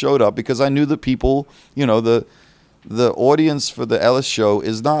people showed up, because I knew that people, you know, the audience for the Ellis show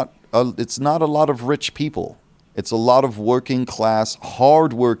is it's not a lot of rich people. It's a lot of working class,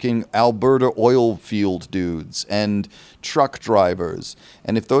 hard-working Alberta oil field dudes and truck drivers.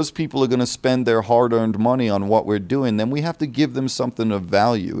 And if those people are going to spend their hard-earned money on what we're doing, then we have to give them something of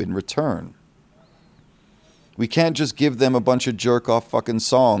value in return. We can't just give them a bunch of jerk-off fucking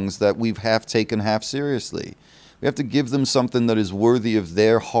songs that we've half taken half seriously. We have to give them something that is worthy of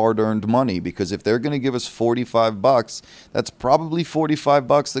their hard-earned money, because if they're going to give us $45, that's probably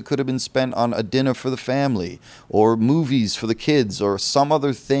 $45 that could have been spent on a dinner for the family or movies for the kids or some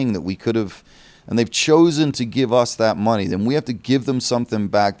other thing that we could have, and they've chosen to give us that money. Then we have to give them something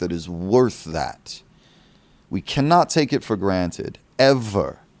back that is worth that. We cannot take it for granted,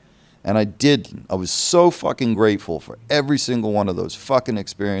 ever. And I didn't. I was so fucking grateful for every single one of those fucking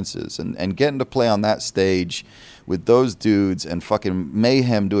experiences and getting to play on that stage with those dudes and fucking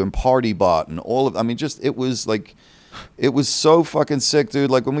Mayhem doing Party Bot and all of, I mean, just, it was so fucking sick,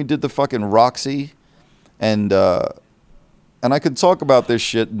 dude. Like when we did the fucking Roxy and I could talk about this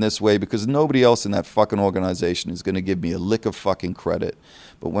shit in this way because nobody else in that fucking organization is going to give me a lick of fucking credit.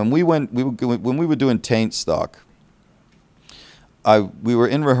 But when we were doing Taint Stock, we were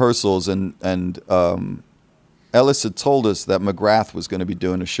in rehearsals and Ellis had told us that McGrath was going to be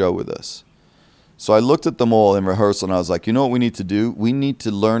doing a show with us. So I looked at them all in rehearsal and I was like, you know what we need to do? We need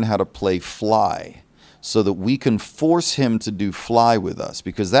to learn how to play Fly so that we can force him to do Fly with us,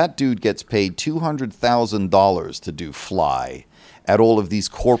 because that dude gets paid $200,000 to do Fly at all of these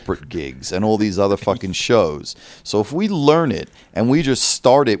corporate gigs and all these other fucking shows. So if we learn it and we just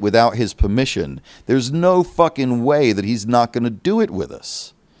start it without his permission, there's no fucking way that he's not going to do it with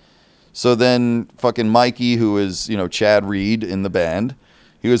us. So then fucking Mikey, who is, you know, Chad Reed in the band,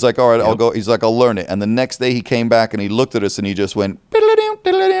 he was like, all right, I'll go. He's like, I'll learn it. And the next day he came back and he looked at us and he just went and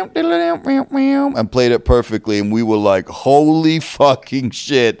played it perfectly. And we were like, holy fucking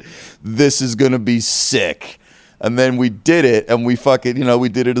shit, this is going to be sick. And then we did it, and we fucking, you know, we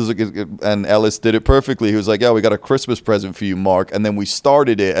did it and Ellis did it perfectly. He was like, yeah, we got a Christmas present for you, Mark. And then we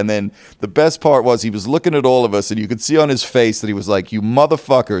started it, and then the best part was he was looking at all of us, and you could see on his face that he was like, you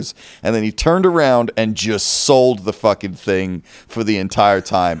motherfuckers. And then he turned around and just sold the fucking thing for the entire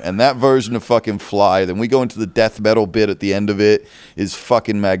time. And that version of fucking Fly, then we go into the death metal bit at the end of it, is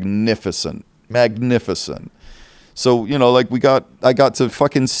fucking magnificent. Magnificent. So, you know, like I got to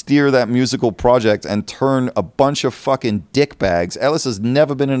fucking steer that musical project and turn a bunch of fucking dickbags. Ellis has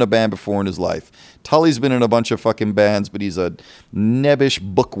never been in a band before in his life. Tully's been in a bunch of fucking bands, but he's a nebbish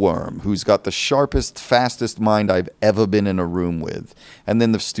bookworm who's got the sharpest, fastest mind I've ever been in a room with. And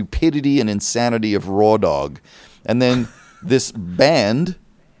then the stupidity and insanity of Raw Dog. And then this band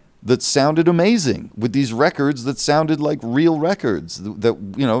that sounded amazing with these records that sounded like real records that,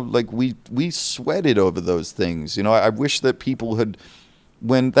 you know, like we sweated over those things. You know, I wish that people had,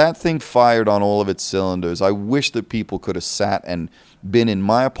 when that thing fired on all of its cylinders, I wish that people could have sat and been in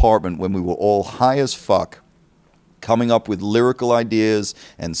my apartment when we were all high as fuck, coming up with lyrical ideas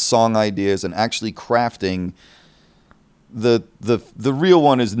and song ideas and actually crafting. The real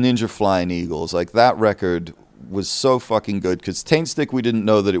one is Ninja Flying Eagles. Like that record was so fucking good because Taint Stick, we didn't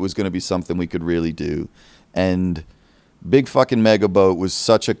know that it was going to be something we could really do, and Big Fucking Mega Boat was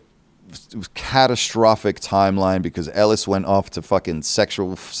such a catastrophic timeline because Ellis went off to fucking sex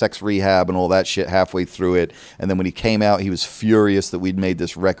rehab and all that shit halfway through it, and then when he came out he was furious that we'd made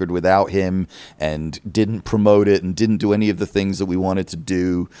this record without him and didn't promote it and didn't do any of the things that we wanted to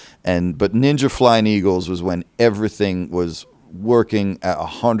do. But Ninja Flying Eagles was when everything was working at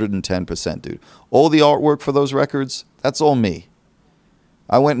 110%, dude. All the artwork for those records, that's all me.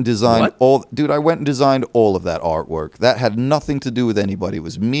 I went and designed I went and designed all of that artwork. That had nothing to do with anybody. It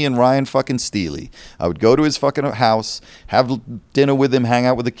was me and Ryan fucking Steely. I would go to his fucking house, have dinner with him, hang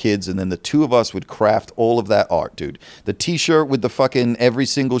out with the kids, and then the two of us would craft all of that art, dude. The t-shirt with the fucking every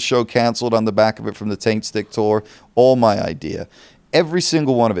single show canceled on the back of it from the Taint Stick tour, all my idea. Every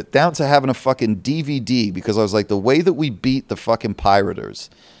single one of it, down to having a fucking DVD, because I was like, the way that we beat the fucking Pirators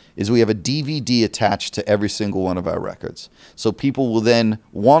is we have a DVD attached to every single one of our records. So people will then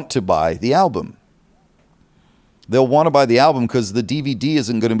want to buy the album. They'll want to buy the album because the DVD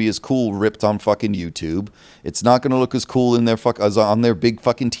isn't going to be as cool ripped on fucking YouTube. It's not going to look as cool in their as on their big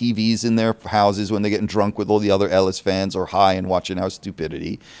fucking TVs in their houses when they're getting drunk with all the other Ellis fans or high and watching Our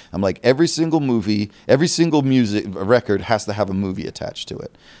Stupidity. I'm like, every single movie, every single music record has to have a movie attached to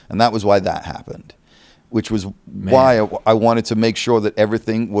it. And that was why that happened. Which was why I wanted to make sure that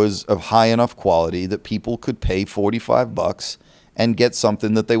everything was of high enough quality that people could pay $45 and get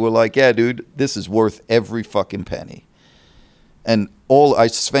something that they were like, yeah, dude, this is worth every fucking penny. And I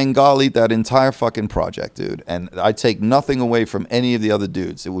Svengali that entire fucking project, dude. And I take nothing away from any of the other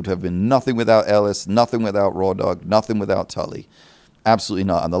dudes. It would have been nothing without Ellis, nothing without Raw Dog, nothing without Tully. Absolutely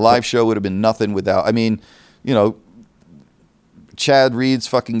not. And the live show would have been nothing without, I mean, you know, Chad Reed's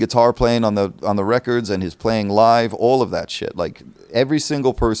fucking guitar playing on the records and his playing live, all of that shit. Like every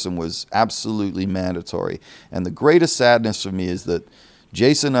single person was absolutely mandatory. And the greatest sadness for me is that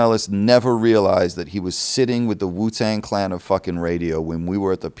Jason Ellis never realized that he was sitting with the Wu-Tang Clan of fucking radio when we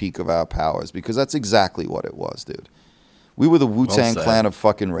were at the peak of our powers, because that's exactly what it was, dude. We were the Wu-Tang Clan of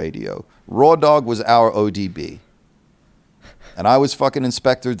fucking radio. Raw Dog was our ODB. And I was fucking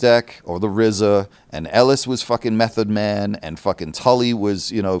Inspector Deck or the RZA, And Ellis was fucking Method Man, and fucking Tully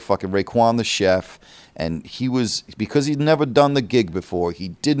was, you know, fucking Raekwon the chef. And he was, because he'd never done the gig before, he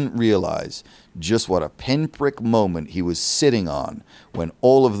didn't realize just what a pinprick moment he was sitting on when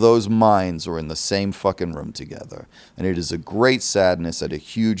all of those minds were in the same fucking room together. And it is a great sadness and a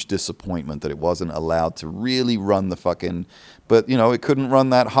huge disappointment that it wasn't allowed to really run the fucking... But, you know, it couldn't run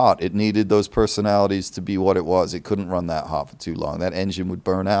that hot. It needed those personalities to be what it was. It couldn't run that hot for too long. That engine would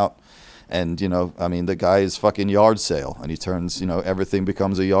burn out. And, you know, I mean, the guy is fucking yard sale. And he turns, you know, everything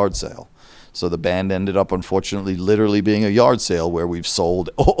becomes a yard sale. So the band ended up, unfortunately, literally being a yard sale where we've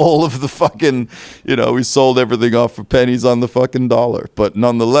sold all of the fucking, you know, we sold everything off for pennies on the fucking dollar. But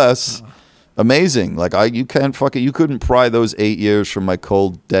nonetheless, amazing. Like, you couldn't pry those 8 years from my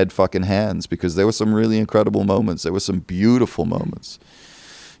cold, dead fucking hands, because there were some really incredible moments. There were some beautiful moments.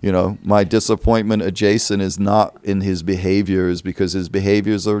 You know, my disappointment at Jason is not in his behaviors, because his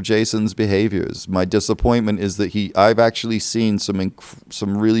behaviors are Jason's behaviors. My disappointment is that I've actually seen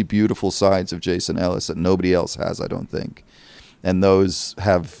some really beautiful sides of Jason Ellis that nobody else has, I don't think. And those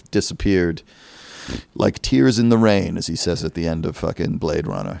have disappeared like tears in the rain, as he says at the end of fucking Blade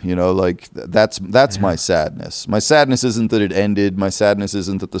Runner. You know, like that's my sadness. My sadness isn't that it ended. My sadness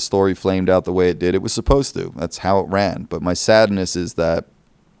isn't that the story flamed out the way it did. It was supposed to. That's how it ran. But my sadness is that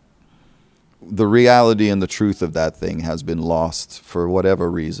the reality and the truth of that thing has been lost for whatever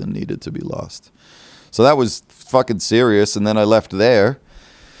reason needed to be lost. So that was fucking serious. And then I left there,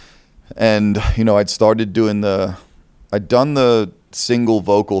 and, you know, I'd done the single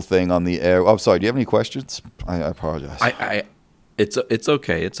vocal thing on the air. Oh, sorry. Do you have any questions? I apologize. It's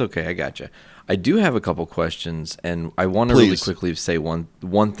okay. It's okay. I gotcha. I do have a couple questions, and I want to really quickly say one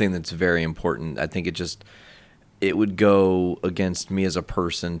thing that's very important. I think it would go against me as a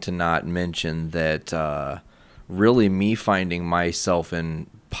person to not mention that really me finding myself in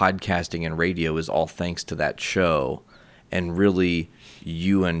podcasting and radio is all thanks to that show. And really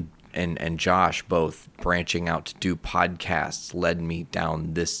you and Josh both branching out to do podcasts led me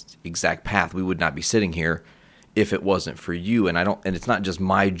down this exact path. We would not be sitting here if it wasn't for you. And it's not just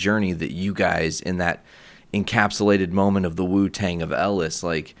my journey, that you guys in that encapsulated moment of the Wu-Tang of Ellis,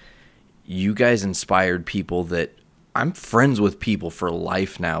 like, you guys inspired people that I'm friends with people for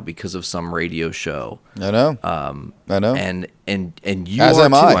life now because of some radio show. I know. I know. And you as are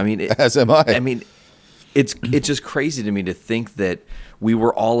am too. I. I mean, as am I. I mean, it's just crazy to me to think that we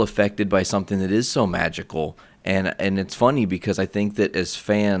were all affected by something that is so magical. And it's funny because I think that as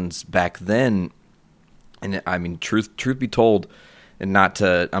fans back then, and I mean, truth be told, and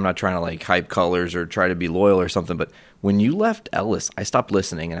I'm not trying to like hype colors or try to be loyal or something, but when you left Ellis, I stopped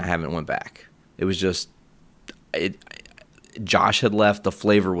listening and I haven't went back. It was just, Josh had left, the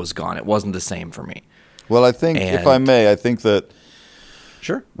flavor was gone. It wasn't the same for me. Well, I think, if I may, I think that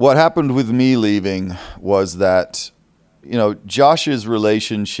sure, what happened with me leaving was that, you know, Josh's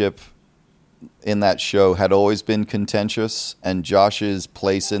relationship in that show had always been contentious, and Josh's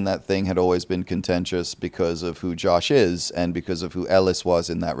place in that thing had always been contentious because of who Josh is and because of who Ellis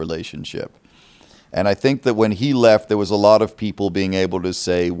was in that relationship. And I think that when he left, there was a lot of people being able to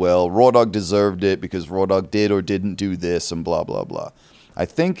say, well, Raw Dog deserved it because Raw Dog did or didn't do this and blah, blah, blah. I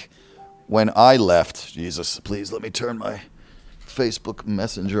think when I left, Jesus, please let me turn my Facebook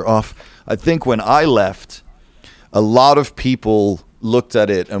Messenger off. I think when I left, a lot of people looked at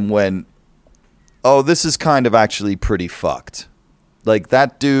it and went, oh, this is kind of actually pretty fucked. Like,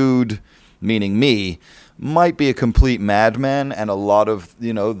 that dude, meaning me, might be a complete madman, and a lot of,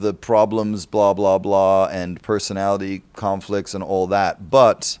 you know, the problems, blah, blah, blah, and personality conflicts and all that.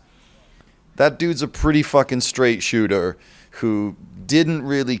 But that dude's a pretty fucking straight shooter who didn't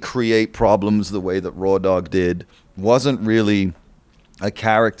really create problems the way that Raw Dog did, wasn't really a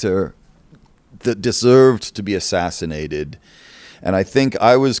character that deserved to be assassinated. And I think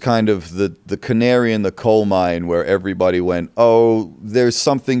I was kind of the canary in the coal mine where everybody went, oh, there's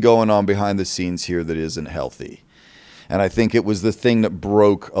something going on behind the scenes here that isn't healthy. And I think it was the thing that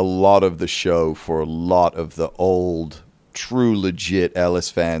broke a lot of the show for a lot of the old, true, legit Ellis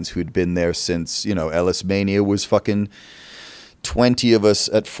fans who'd been there since, you know, Ellis Mania was fucking 20 of us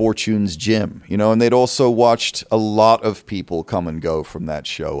at Fortune's gym, you know, and they'd also watched a lot of people come and go from that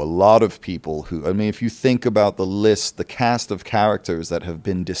show. A lot of people who, I mean, if you think about the list, the cast of characters that have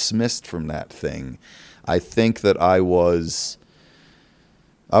been dismissed from that thing, I think that I was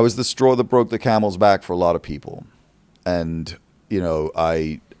the straw that broke the camel's back for a lot of people. And, you know,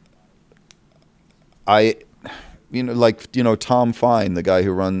 I you know, like, you know, Tom Fine, the guy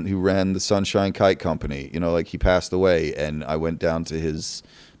who ran the Sunshine Kite Company, you know, like, he passed away, and I went down to his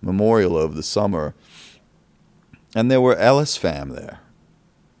memorial over the summer, and there were Ellis fam there.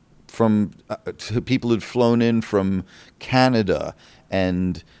 people who'd flown in from Canada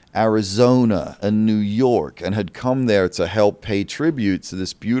and Arizona and New York and had come there to help pay tribute to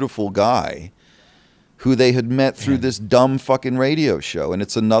this beautiful guy who they had met through this dumb fucking radio show. And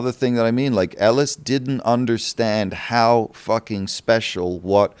it's another thing that I mean, like, Ellis didn't understand how fucking special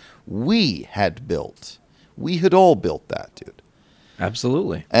what we had built. We had all built that, dude.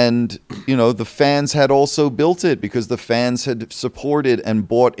 Absolutely. And, you know, the fans had also built it because the fans had supported and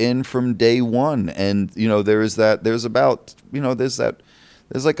bought in from day one. And, you know, there's like a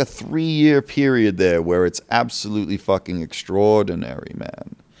 3-year period there where it's absolutely fucking extraordinary,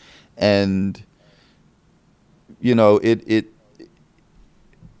 man. And, you know,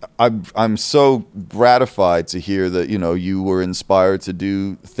 I'm so gratified to hear that, you know, you were inspired to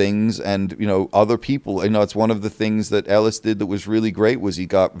do things, and, you know, other people, you know, it's one of the things that Ellis did that was really great was he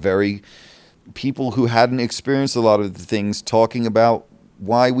got people who hadn't experienced a lot of the things talking about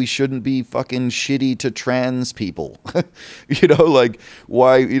why we shouldn't be fucking shitty to trans people. You know, like,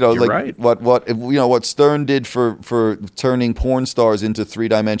 why, you know, You're like right. what you know, what Stern did for turning porn stars into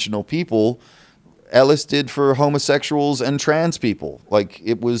 3-dimensional people, Ellis did for homosexuals and trans people. Like,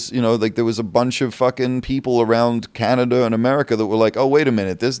 it was, you know, like, there was a bunch of fucking people around Canada and America that were like, oh, wait a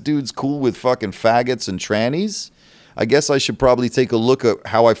minute, this dude's cool with fucking faggots and trannies? I guess I should probably take a look at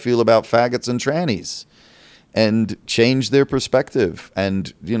how I feel about faggots and trannies. And change their perspective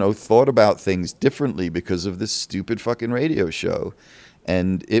and, you know, thought about things differently because of this stupid fucking radio show.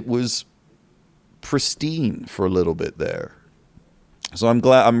 And it was pristine for a little bit there. So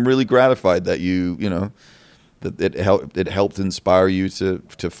I'm really gratified that you know, that it helped inspire you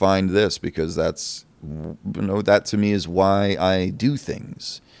to find this, because that's, you know, that to me is why I do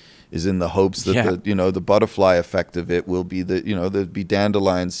things, is in the hopes that the, you know, the butterfly effect of it will be that, you know, there'd be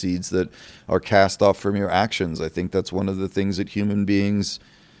dandelion seeds that are cast off from your actions. I think that's one of the things that human beings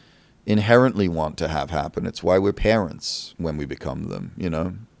inherently want to have happen. It's why we're parents when we become them, you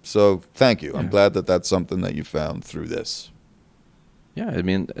know? So thank you. I'm glad that that's something that you found through this. Yeah, I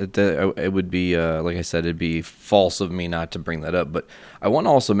mean, it would be, like I said, it'd be false of me not to bring that up. But I want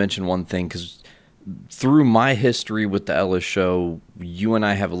to also mention one thing, because through my history with the Ellis show, you and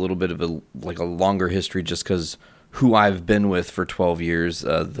I have a little bit of a longer history, just because who I've been with for 12 years,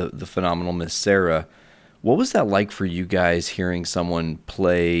 the phenomenal Miss Sarah. What was that like for you guys, hearing someone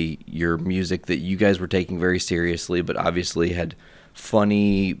play your music that you guys were taking very seriously, but obviously had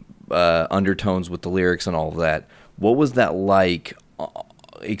funny undertones with the lyrics and all of that? What was that like,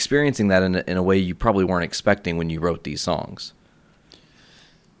 experiencing that in a way you probably weren't expecting when you wrote these songs?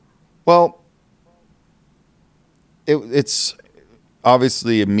 Well, it's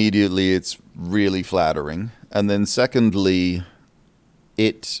obviously immediately it's really flattering, and then secondly,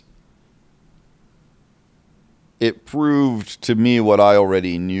 it proved to me what I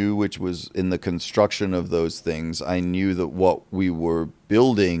already knew, which was in the construction of those things, I knew that what we were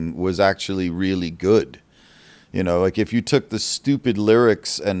building was actually really good. You know, like, if you took the stupid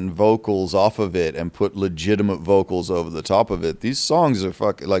lyrics and vocals off of it and put legitimate vocals over the top of it, these songs are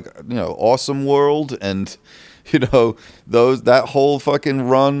fucking, like, you know, Awesome World and, you know, that whole fucking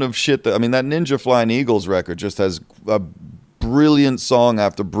run of shit. That Ninja Flying Eagles record just has a brilliant song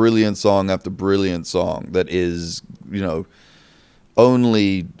after brilliant song after brilliant song that is, you know,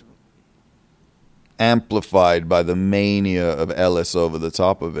 only amplified by the mania of Ellis over the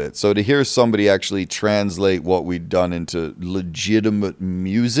top of it. So to hear somebody actually translate what we'd done into legitimate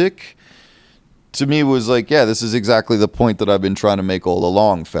music, to me was like, yeah, this is exactly the point that I've been trying to make all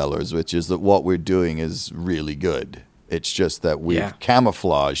along, fellers, which is that what we're doing is really good. It's just that we've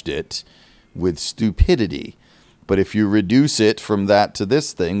camouflaged it with stupidity. But if you reduce it from that to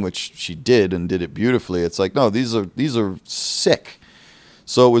this thing, which she did and did it beautifully, it's like, no, these are sick.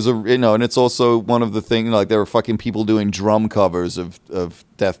 So it was and it's also one of the things, like, there were fucking people doing drum covers of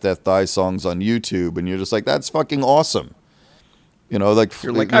Death, Death, Die songs on YouTube, and you're just like, that's fucking awesome. You know, like,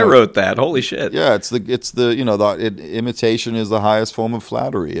 you're like, I wrote that. Holy shit. Yeah, it's the you know, imitation is the highest form of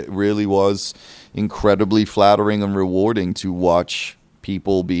flattery. It really was incredibly flattering and rewarding to watch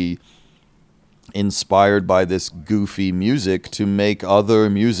people be inspired by this goofy music to make other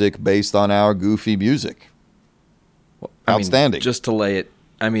music based on our goofy music. Outstanding. Just to lay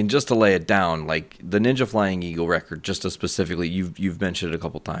it down, like the Ninja Flying Eagle record, just to specifically, you've mentioned it a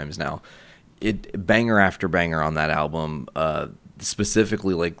couple times now. It banger after banger on that album.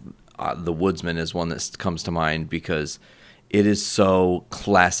 Specifically, like The Woodsman is one that comes to mind because it is so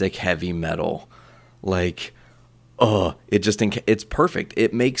classic heavy metal. Like, it's perfect.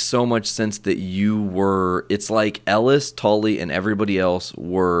 It makes so much sense that it's like Ellis, Tully, and everybody else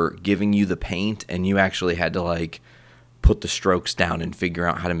were giving you the paint, and you actually had to, like, put the strokes down and figure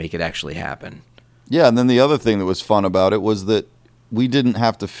out how to make it actually happen. Yeah, and then the other thing that was fun about it was that we didn't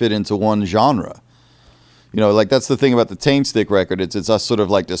have to fit into one genre. You know, like that's the thing about the Taint Stick record. It's us sort of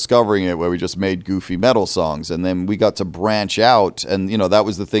like discovering it, where we just made goofy metal songs, and then we got to branch out. And you know, that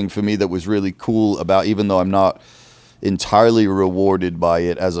was the thing for me that was really cool about, even though I'm not entirely rewarded by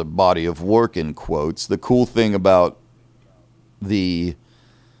it as a body of work in quotes. The cool thing about the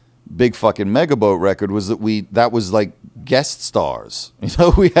Big Fucking Megaboat record was that was like guest stars. You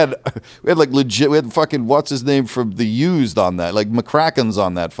know, we had like legit, we had fucking what's his name from The Used on that, like McCracken's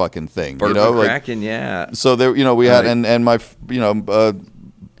on that fucking thing. Burt you know, McCracken, like, yeah. So there, you know, we had and my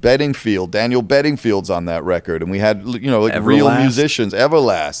Bedingfield, Daniel Bedingfield's on that record, and we had, you know, like real musicians,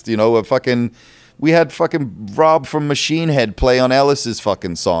 Everlast. You know, we had fucking Rob from Machine Head play on Ellis's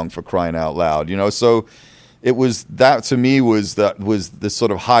fucking song, for crying out loud. You know, so. It was that, to me, was the sort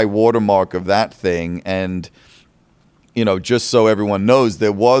of high watermark of that thing. And, you know, just so everyone knows,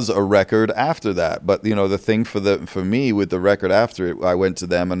 there was a record after that. But, you know, the thing for me with the record after it, I went to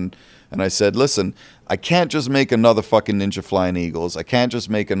them and I said, listen, I can't just make another fucking Ninja Flying Eagles. I can't just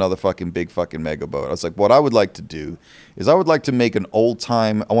make another fucking Big Fucking Megaboat. I was like, what I would like to do is I would like to make an old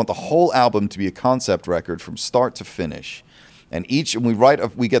time, I want the whole album to be a concept record from start to finish. And we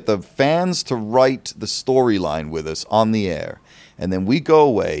get the fans to write the storyline with us on the air, and then we go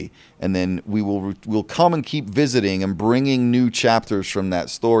away, and then we'll come and keep visiting and bringing new chapters from that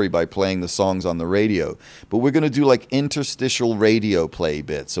story by playing the songs on the radio. But we're going to do like interstitial radio play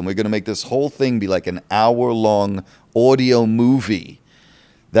bits, and we're going to make this whole thing be like an hour-long audio movie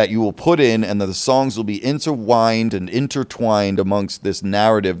that you will put in, and the songs will be intertwined and intertwined amongst this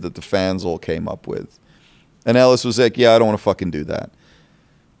narrative that the fans all came up with. And Ellis was like, yeah, I don't want to fucking do that.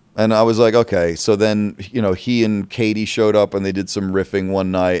 And I was like, okay. So then, you know, he and Katie showed up and they did some riffing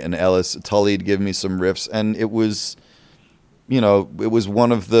one night, and Tully had given me some riffs, and it was, you know, it was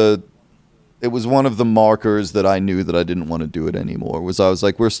one of the markers that I knew that I didn't want to do it anymore. I was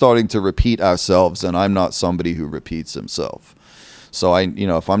like, we're starting to repeat ourselves, and I'm not somebody who repeats himself. So you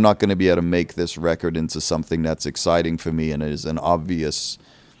know, if I'm not going to be able to make this record into something that's exciting for me and is an obvious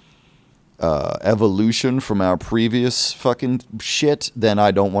evolution from our previous fucking shit, then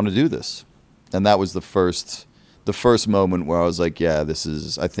I don't want to do this. And that was the first moment where I was like, yeah, I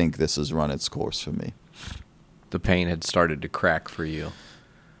think this has run its course for me. The paint had started to crack for you.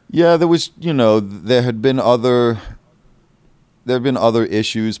 Yeah, there was, you know, there had been other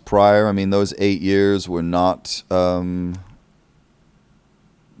issues prior. I mean, those 8 years were not, 7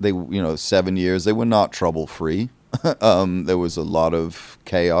 years, they were not trouble-free. There was a lot of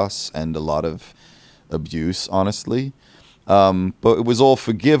chaos and a lot of abuse, honestly. But it was all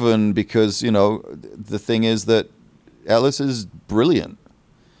forgiven because, you know, the thing is that Ellis is brilliant.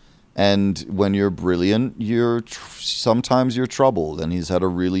 And when you're brilliant, sometimes you're troubled. And he's had a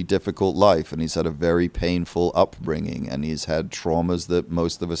really difficult life, and he's had a very painful upbringing, and he's had traumas that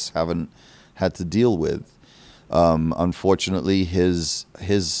most of us haven't had to deal with. Unfortunately, his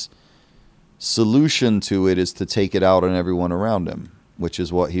solution to it is to take it out on everyone around him, which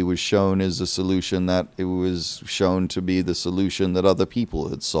is what he was shown is a solution that it was shown to be the solution that other people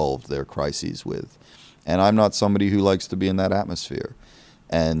had solved their crises with. And I'm not somebody who likes to be in that atmosphere.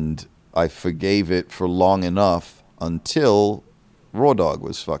 And I forgave it for long enough until Raw Dog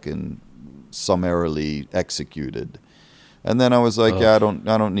was fucking summarily executed. And then I was like, yeah, I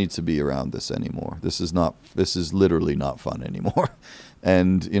don't need to be around this anymore. This is literally not fun anymore.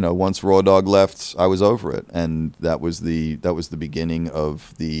 And, you know, once Raw Dog left, I was over it. And that was the beginning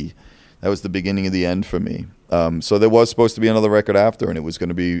of the end for me. So there was supposed to be another record after, and it was going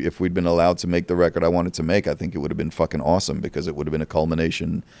to be, if we'd been allowed to make the record I wanted to make, I think it would have been fucking awesome, because it would have been a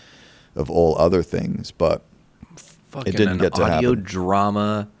culmination of all other things. But it didn't get to happen. Audio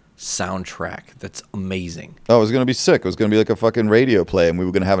drama soundtrack that's amazing. Oh, it was going to be sick. It was going to be like a fucking radio play, and we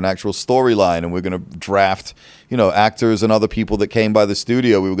were going to have an actual storyline, and we were going to draft, you know, actors and other people that came by the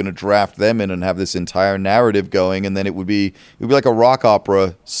studio. We were going to draft them in and have this entire narrative going, and then it would be like a rock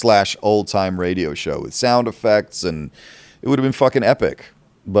opera / old time radio show with sound effects, and it would have been fucking epic.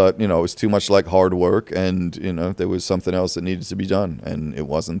 But, you know, it was too much like hard work, and, you know, there was something else that needed to be done, and it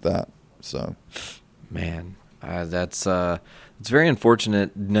wasn't that. So, man, it's very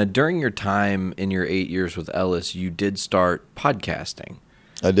unfortunate. Now, during your time in your 8 years with Ellis, you did start podcasting.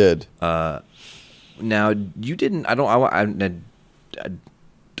 I did. Now, you didn't. Don't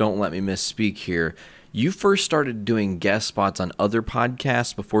let me misspeak here. You first started doing guest spots on other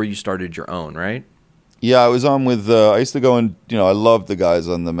podcasts before you started your own, right? Yeah, I was on with. I used to go and, you know, I loved the guys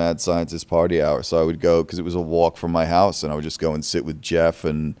on the Mad Scientist Party Hour, so I would go because it was a walk from my house, and I would just go and sit with Jeff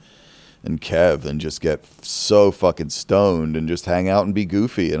and and Kev and just get so fucking stoned and just hang out and be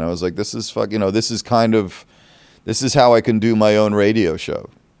goofy. And I was like, this is this is how I can do my own radio show.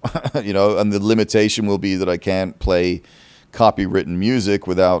 And the limitation will be that I can't play copywritten music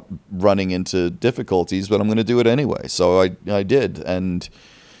without running into difficulties, but I'm going to do it anyway. So I did. And,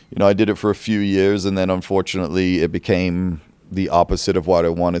 I did it for a few years, and then unfortunately it became the opposite of what I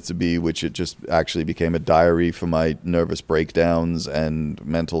wanted to be, which it just actually became a diary for my nervous breakdowns and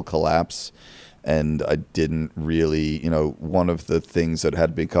mental collapse. And I didn't really, one of the things that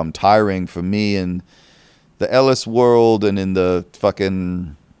had become tiring for me in the Ellis world and in the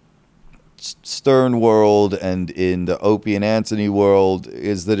fucking Stern world and in the Opie and Anthony world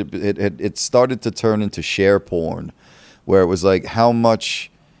is that it started to turn into share porn, where it was like, how much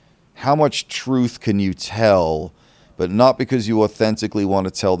truth can you tell, but not because you authentically want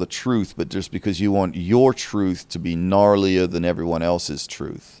to tell the truth, but just because you want your truth to be gnarlier than everyone else's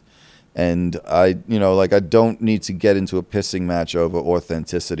truth. And I don't need to get into a pissing match over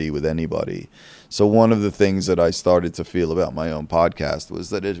authenticity with anybody. So one of the things that I started to feel about my own podcast was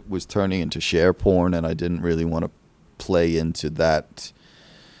that it was turning into share porn, and I didn't really want to play into that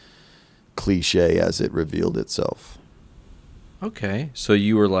cliche as it revealed itself. Okay, so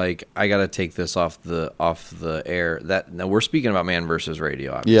you were like, I got to take this off the air. Now we're speaking about Man vs.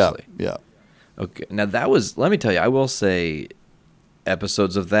 Radio, obviously. Yeah. Okay, now that was, let me tell you, I will say,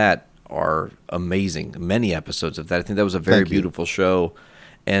 episodes of that are amazing. Many episodes of that. I think that was a very beautiful show.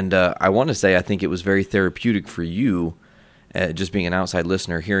 And I want to say I think it was very therapeutic for you, just being an outside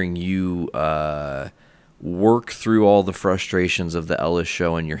listener, hearing you work through all the frustrations of the Ellis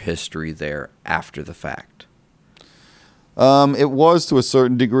show and your history there after the fact. It was to a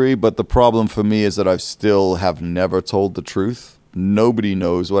certain degree, but the problem for me is that I still have never told the truth. Nobody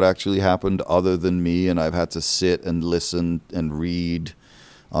knows what actually happened other than me, and I've had to sit and listen and read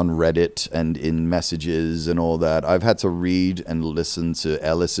on Reddit and in messages and all that. I've had to read and listen to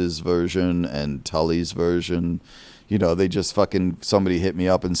Ellis's version and Tully's version. They just somebody hit me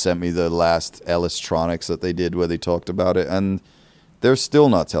up and sent me the last Ellis-tronics that they did where they talked about it, and they're still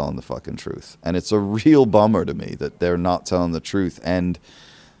not telling the fucking truth. And it's a real bummer to me that they're not telling the truth. And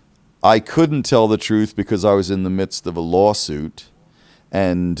I couldn't tell the truth because I was in the midst of a lawsuit.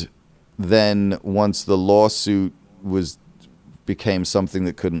 And then once the lawsuit became something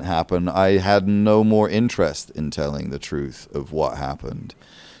that couldn't happen, I had no more interest in telling the truth of what happened.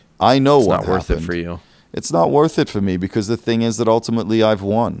 I know what happened. It's not worth it for you. It's not worth it for me because the thing is that ultimately I've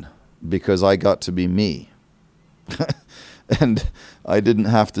won because I got to be me. And I didn't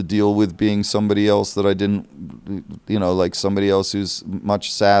have to deal with being somebody else that I didn't, like somebody else who's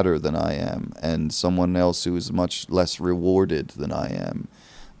much sadder than I am and someone else who is much less rewarded than I am.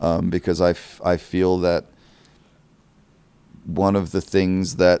 Because I feel that one of the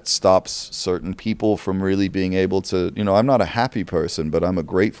things that stops certain people from really being able to, I'm not a happy person, but I'm a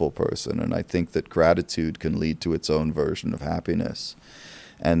grateful person. And I think that gratitude can lead to its own version of happiness.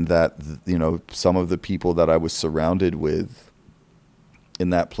 And that, some of the people that I was surrounded with in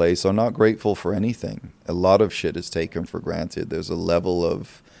that place are not grateful for anything. A lot of shit is taken for granted. There's a level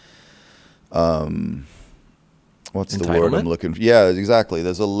of, what's the word I'm looking for? Yeah, exactly.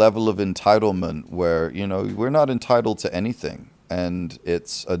 There's a level of entitlement where, we're not entitled to anything. And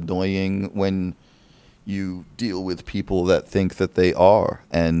it's annoying when you deal with people that think that they are.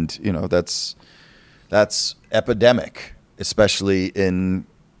 And, that's epidemic, especially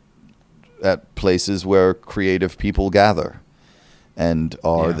at places where creative people gather and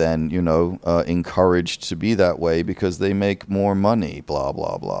are then, encouraged to be that way because they make more money, blah,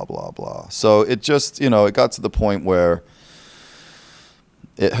 blah, blah, blah, blah. So it just, it got to the point where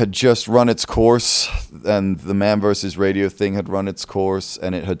it had just run its course and the Man vs. Radio thing had run its course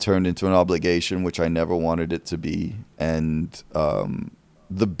and it had turned into an obligation, which I never wanted it to be. And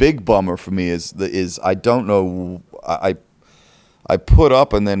the big bummer for me is I don't know, I put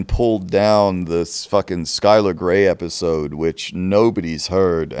up and then pulled down this fucking Skylar Grey episode, which nobody's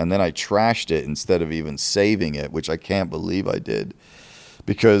heard, and then I trashed it instead of even saving it, which I can't believe I did,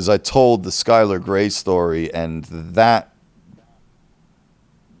 because I told the Skylar Grey story, and that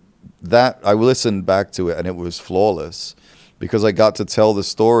I listened back to it, and it was flawless, because I got to tell the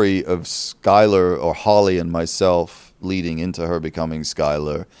story of Skylar, or Holly, and myself leading into her becoming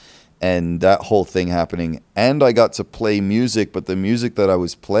Skylar, and that whole thing happening. And I got to play music, but the music that I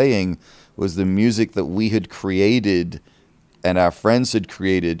was playing was the music that we had created and our friends had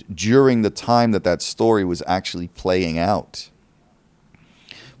created during the time that story was actually playing out.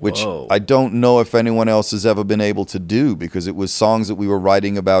 Which I don't know if anyone else has ever been able to do, because it was songs that we were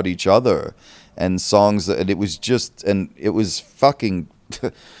writing about each other and songs that, and it was just, and it was fucking...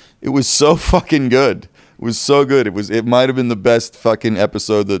 It was so fucking good. It was so good. It might have been the best fucking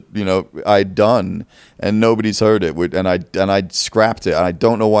episode that, you know, I'd done, and nobody's heard it. And I scrapped it. And I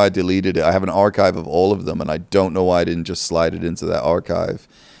don't know why I deleted it. I have an archive of all of them, and I don't know why I didn't just slide it into that archive.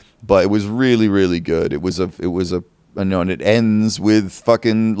 But it was really, really good. It was a you know, and it ends with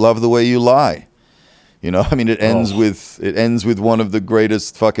fucking Love the Way You Lie. You know, I mean, it ends with one of the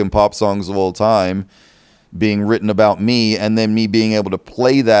greatest fucking pop songs of all time being written about me, and then me being able to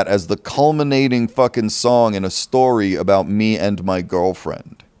play that as the culminating fucking song in a story about me and my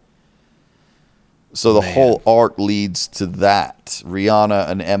girlfriend. So the whole arc leads to that. Rihanna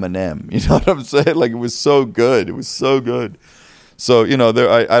and Eminem. You know what I'm saying? Like, it was so good. It was so good. So, you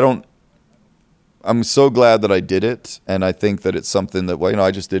know, I'm so glad that I did it, and I think that it's something that, well, you know,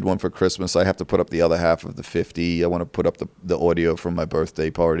 I just did one for Christmas. I have to put up the other half of the 50. I want to put up the audio from my birthday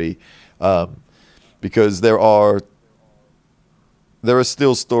party. Because there are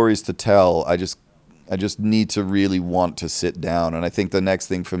still stories to tell. I just need to really want to sit down. And I think the next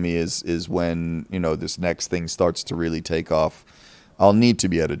thing for me is when, you know, this next thing starts to really take off, I'll need to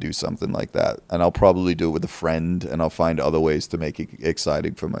be able to do something like that. And I'll probably do it with a friend, and I'll find other ways to make it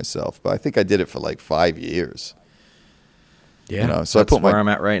exciting for myself. But I think I did it for like 5 years. Yeah, you know, so that's where I'm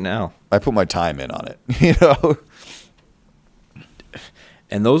at right now. I put my time in on it, you know.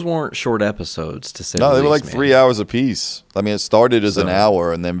 And those weren't short episodes, to say the No, they were least, like man. 3 hours apiece. I mean, it started as an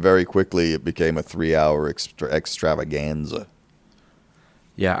hour, and then very quickly it became a 3-hour extravaganza.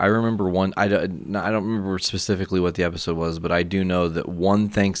 Yeah, I remember one. I don't remember specifically what the episode was, but I do know that one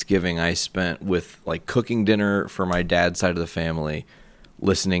Thanksgiving I spent with like cooking dinner for my dad's side of the family,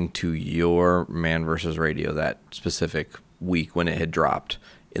 listening to your Man vs. Radio that specific week when it had dropped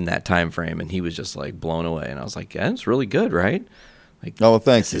in that time frame, and he was just like blown away, and I was like, "Yeah, it's really good, right?" Like, oh, well,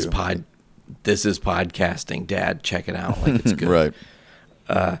 thank you. This is podcasting, Dad. Check it out. Like, it's good. Right.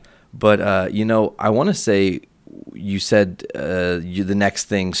 But you know, I want to say, you said the next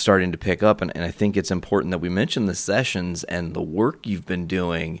thing starting to pick up, and I think it's important that we mention the sessions and the work you've been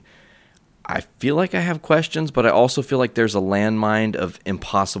doing. I feel like I have questions, but I also feel like there's a landmine of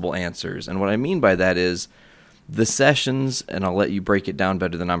impossible answers. And what I mean by that is the sessions, and I'll let you break it down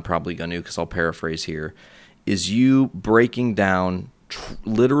better than I'm probably going to, because I'll paraphrase here, is you breaking down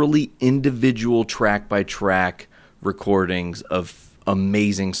literally individual track-by-track recordings of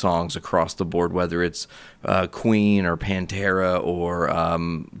amazing songs across the board, whether it's Queen or Pantera or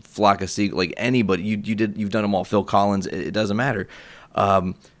Flock of Seagulls, like anybody. You've done them all. Phil Collins. It doesn't matter.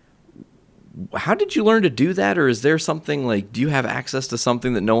 How did you learn to do that, or is there something like? Do you have access to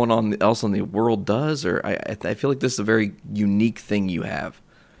something that no one else in the world does? Or I feel like this is a very unique thing you have.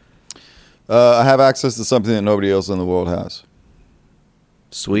 I have access to something that nobody else in the world has.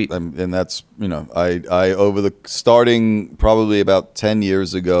 Sweet. And that's, you know, I over the starting probably about 10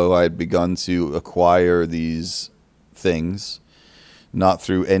 years ago, I had begun to acquire these things, not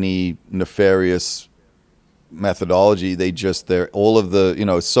through any nefarious methodology. They're all of the, you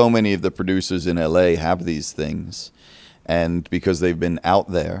know, so many of the producers in LA have these things, and because they've been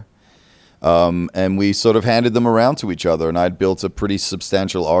out there. And we sort of handed them around to each other, and I'd built a pretty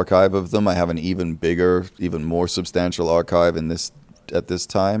substantial archive of them. I have an even bigger, even more substantial archive at this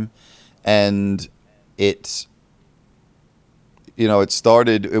time. And it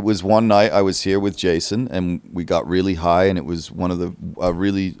was one night I was here with Jason, and we got really high, and it was one of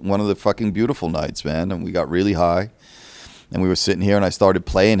the fucking beautiful nights, man. And we got really high, and we were sitting here, and I started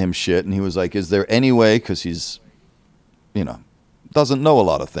playing him shit, and he was like, is there any way, because he's, you know, doesn't know a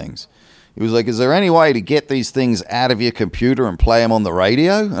lot of things. He was like, is there any way to get these things out of your computer and play them on the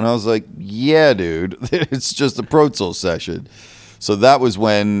radio? And I was like, yeah, dude, it's just a Pro Tools session. So that was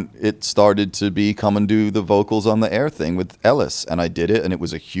when it started to be come and do the vocals on the air thing with Ellis. And I did it, and it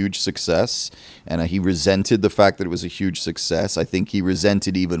was a huge success. And he resented the fact that it was a huge success. I think he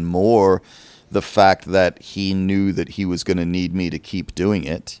resented even more the fact that he knew that he was going to need me to keep doing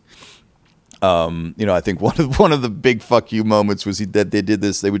it. You know, I think one of the big fuck you moments was that they did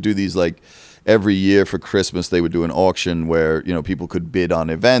this. They would do these like every year for Christmas. They would do an auction where, you know, people could bid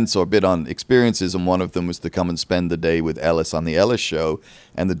on events or bid on experiences, and one of them was to come and spend the day with Ellis on the Ellis show.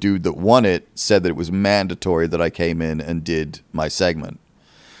 And the dude that won it said that it was mandatory that I came in and did my segment.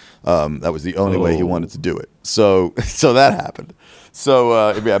 That was the only way he wanted to do it. So that happened. So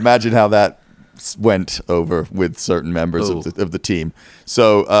imagine how that went over with certain members of the team.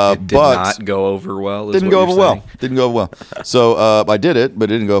 So it did not go over well. Didn't go over well. So I did it, but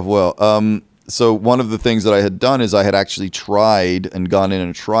it didn't go over well. So one of the things that I had done is I had actually tried and gone in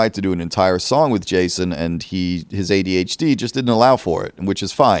and tried to do an entire song with Jason, and his ADHD just didn't allow for it, which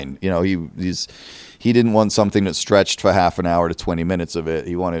is fine. You know, he didn't want something that stretched for half an hour to 20 minutes of it.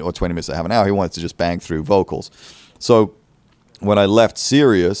 Or 20 minutes to half an hour. He wanted to just bang through vocals. So when I left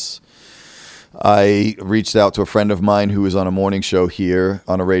Sirius, I reached out to a friend of mine who was on a morning show here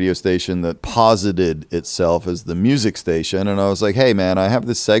on a radio station that posited itself as the music station. And I was like, hey, man, I have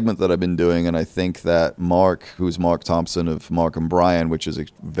this segment that I've been doing, and I think that Mark, who's Mark Thompson of Mark and Brian, which is a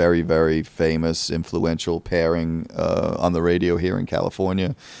very, very famous, influential pairing on the radio here in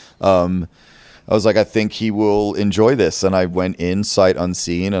California, I was like, I think he will enjoy this. And I went in sight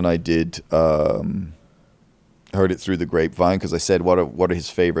unseen, and I did... heard it through the grapevine because I said, what are his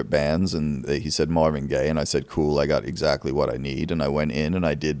favorite bands? And he said Marvin Gaye. And I said, cool, I got exactly what I need. And I went in and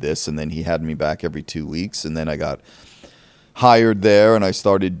I did this. And then he had me back every 2 weeks. And then I got hired there and I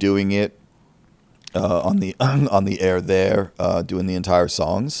started doing it on the air there, doing the entire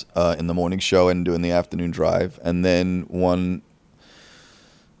songs in the morning show and doing the afternoon drive. And then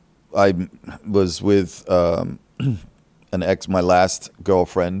I was with... my last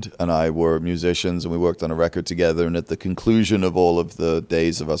girlfriend and I were musicians, and we worked on a record together. And at the conclusion of all of the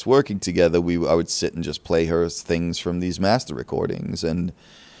days of us working together, I would sit and just play her things from these master recordings. And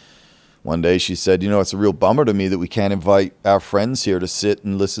one day she said, it's a real bummer to me that we can't invite our friends here to sit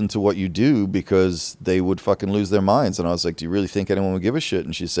and listen to what you do because they would fucking lose their minds. And I was like, do you really think anyone would give a shit?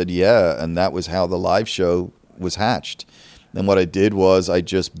 And she said, yeah. And that was how the live show was hatched. And what I did was I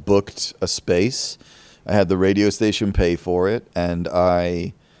just booked a space. I had the radio station pay for it, and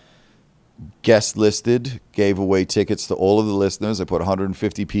I guest listed, gave away tickets to all of the listeners. I put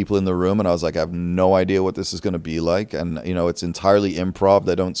 150 people in the room, and I was like, I have no idea what this is going to be like. And, it's entirely improv.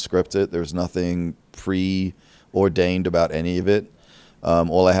 They don't script it. There's nothing preordained about any of it.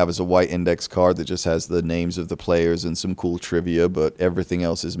 All I have is a white index card that just has the names of the players and some cool trivia, but everything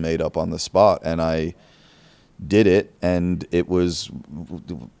else is made up on the spot. And I did it, and it was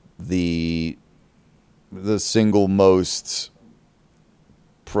the single most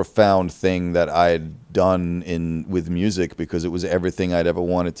profound thing that I had done with music, because it was everything I'd ever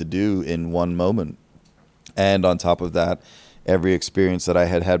wanted to do in one moment. And on top of that, every experience that I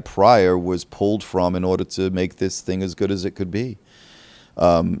had had prior was pulled from in order to make this thing as good as it could be.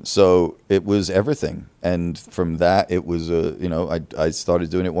 So it was everything. And from that, it was, I started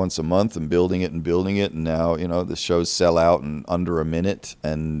doing it once a month and building it. And now, the shows sell out in under a minute.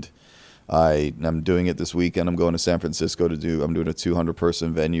 And I'm doing it this weekend. I'm going to San Francisco I'm doing a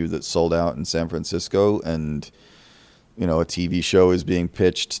 200-person venue that's sold out in San Francisco. And, a TV show is being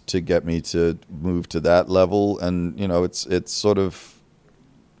pitched to get me to move to that level. And, it's sort of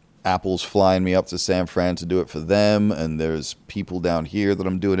Apple's flying me up to San Fran to do it for them. And there's people down here that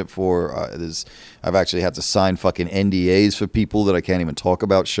I'm doing it for. I've actually had to sign fucking NDAs for people that I can't even talk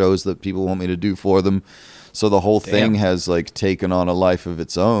about shows that people want me to do for them. So the whole thing has taken on a life of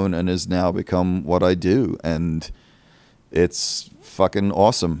its own and has now become what I do, and it's fucking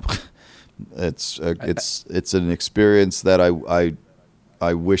awesome. It's an experience that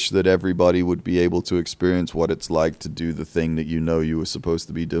I wish that everybody would be able to experience what it's like to do the thing that you were supposed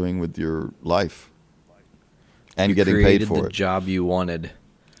to be doing with your life, and getting paid for it. The job you wanted.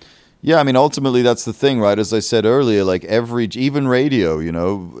 Yeah, I mean, ultimately, that's the thing, right? As I said earlier, even radio,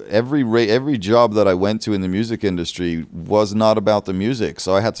 every job that I went to in the music industry was not about the music.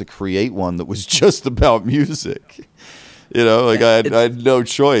 So I had to create one that was just about music. I had no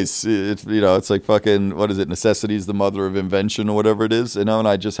choice. It's like fucking, what is it? Necessity is the mother of invention, or whatever it is, and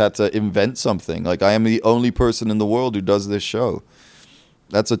I just had to invent something. I am the only person in the world who does this show.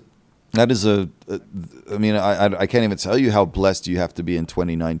 I can't even tell you how blessed you have to be in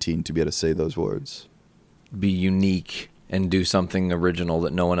 2019 to be able to say those words. Be unique and do something original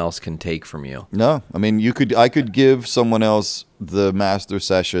that no one else can take from you. No, I mean, I could give someone else the master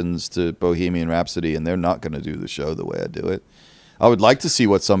sessions to Bohemian Rhapsody, and they're not going to do the show the way I do it. I would like to see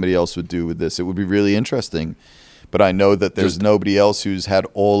what somebody else would do with this. It would be really interesting. But I know that there's nobody else who's had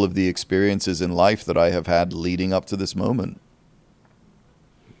all of the experiences in life that I have had leading up to this moment.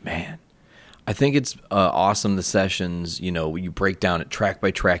 Man, I think it's awesome, the sessions, you break down it track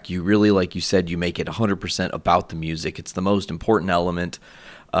by track. You really, like you said, you make it 100% about the music. It's the most important element.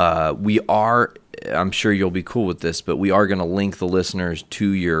 I'm sure you'll be cool with this, but we are going to link the listeners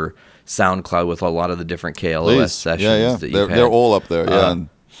to your SoundCloud with a lot of the different KLOS sessions that you've had. They're all up there, yeah.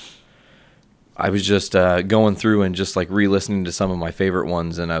 I was just going through and just re-listening to some of my favorite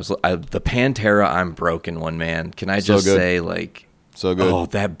ones, and the Pantera I'm Broken one, man. Can I just say, so good. Oh,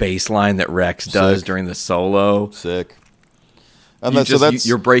 that bass line that Rex does during the solo. Sick. And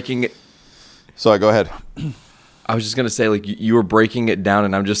you're breaking it. Sorry, go ahead. I was just going to say, you were breaking it down,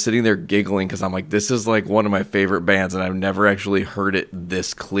 and I'm just sitting there giggling because I'm like, this is one of my favorite bands, and I've never actually heard it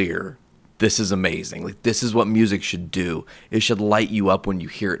this clear. this is amazing. Like, this is what music should do. It should light you up when you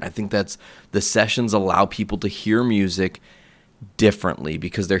hear it. And I think that's the sessions allow people to hear music differently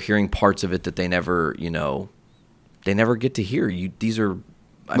because they're hearing parts of it that they never, they never get to hear.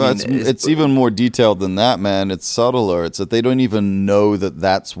 It's even more detailed than that, man. It's subtler. It's that they don't even know that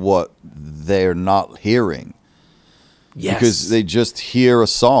that's what they're not hearing. Yes. Because they just hear a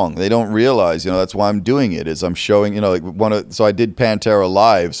song. They don't realize, that's why I'm doing it, is I'm showing, so I did Pantera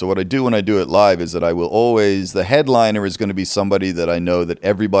live. So what I do when I do it live is that I will always, the headliner is going to be somebody that I know that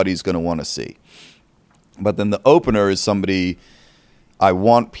everybody's going to want to see. But then the opener is somebody I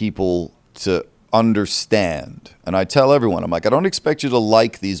want people to understand. And I tell everyone, I'm like, I don't expect you to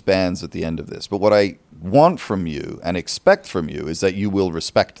like these bands at the end of this. But what I want from you and expect from you is that you will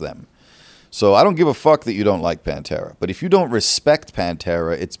respect them. So I don't give a fuck that you don't like Pantera. But if you don't respect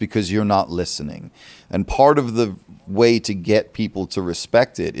Pantera, it's because you're not listening. And part of the way to get people to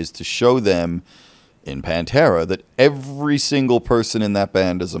respect it is to show them in Pantera that every single person in that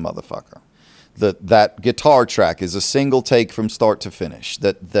band is a motherfucker. That guitar track is a single take from start to finish.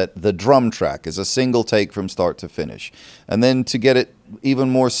 That the drum track is a single take from start to finish. And then to get it even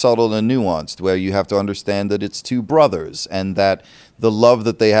more subtle and nuanced, where you have to understand that it's two brothers and that the love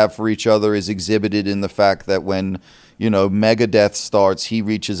that they have for each other is exhibited in the fact that when, Megadeth starts, he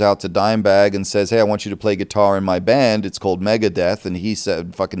reaches out to Dimebag and says, hey, I want you to play guitar in my band. It's called Megadeth. And he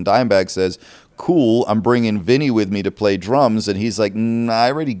said, fucking Dimebag says, cool, I'm bringing Vinny with me to play drums. And he's like, I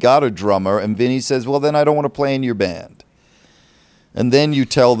already got a drummer. And Vinny says, well, then I don't want to play in your band. And then you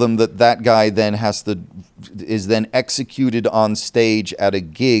tell them that guy then is then executed on stage at a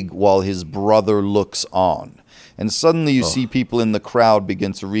gig while his brother looks on. And suddenly you see people in the crowd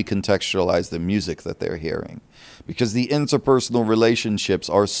begin to recontextualize the music that they're hearing. Because the interpersonal relationships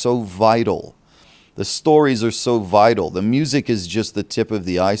are so vital. The stories are so vital. The music is just the tip of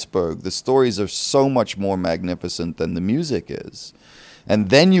the iceberg. The stories are so much more magnificent than the music is. And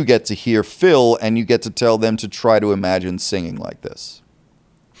then you get to hear Phil, and you get to tell them to try to imagine singing like this.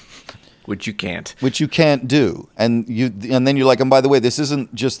 Which you can't. Which you can't do. And then you're like, and by the way, this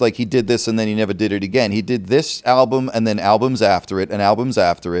isn't just like he did this and then he never did it again. He did this album and then albums after it and albums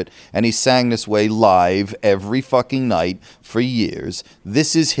after it. And he sang this way live every fucking night for years.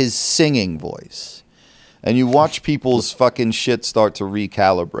 This is his singing voice. And you watch people's fucking shit start to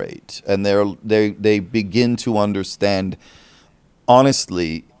recalibrate. And they begin to understand,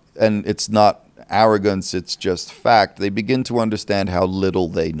 honestly, and it's not arrogance, it's just fact. They begin to understand how little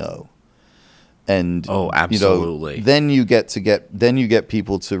they know. And absolutely. Then you get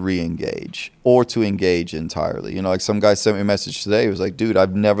people to re-engage or to engage entirely. Like some guy sent me a message today. He was like, dude,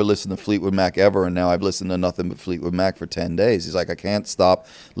 I've never listened to Fleetwood Mac ever, and now I've listened to nothing but Fleetwood Mac for 10 days. He's like, I can't stop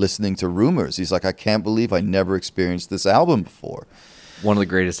listening to Rumors. He's like, I can't believe I never experienced this album before. One of the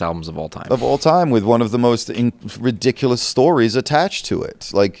greatest albums of all time. Of all time, with one of the most ridiculous stories attached to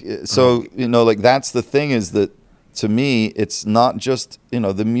it. Like, so, that's the thing, is that to me, it's not just,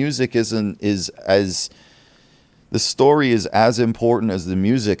 the music the story is as important as the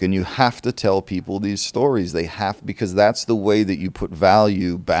music, and you have to tell people these stories. Because that's the way that you put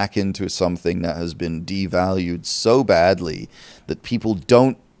value back into something that has been devalued so badly that people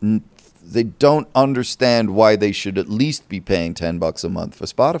don't understand why they should at least be paying $10 a month for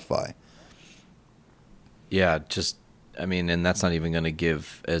Spotify. Yeah, and that's not even going to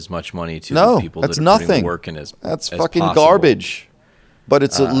give as much money to the people that are putting the work in as fucking possible. Garbage. But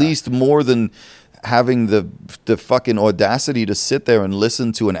it's at least more than having the fucking audacity to sit there and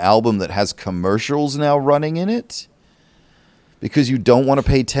listen to an album that has commercials now running in it. Because you don't want to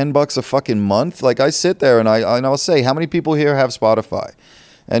pay $10 a fucking month. Like, I sit there and I'll say, how many people here have Spotify?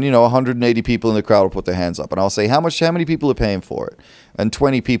 And 180 people in the crowd will put their hands up. And I'll say, how many people are paying for it? And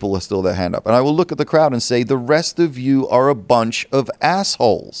 20 people will still their hand up. And I will look at the crowd and say, the rest of you are a bunch of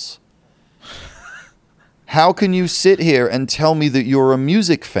assholes. How can you sit here and tell me that you're a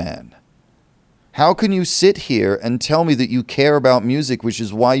music fan? How can you sit here and tell me that you care about music, which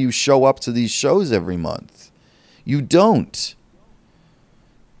is why you show up to these shows every month? You don't.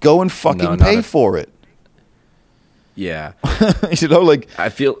 Go and fucking pay for it. Yeah. I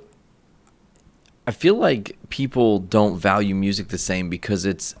feel like people don't value music the same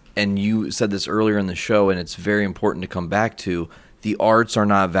because and you said this earlier in the show, and it's very important to come back to, the arts are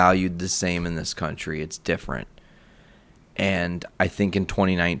not valued the same in this country. It's different. And I think in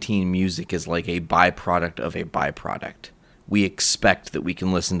 2019, music is like a byproduct of a byproduct. We expect that we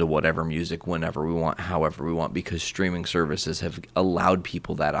can listen to whatever music whenever we want, however we want, because streaming services have allowed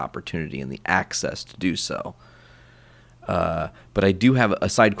people that opportunity and the access to do so. But I do have a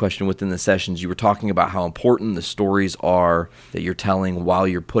side question within the sessions. You were talking about how important the stories are that you're telling while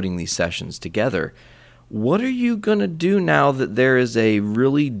you're putting these sessions together. What are you going to do now that there is a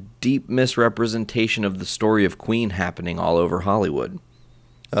really deep misrepresentation of the story of Queen happening all over Hollywood?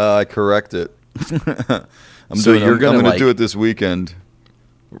 I correct it. I'm So you're going gonna, to do it this weekend.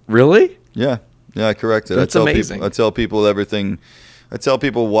 Really? Yeah, I correct it. That's amazing. I tell people everything. I tell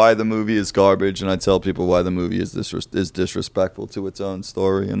people why the movie is garbage, and I tell people why the movie is disrespectful to its own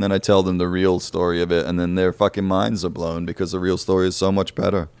story, and then I tell them the real story of it, and then their fucking minds are blown because the real story is so much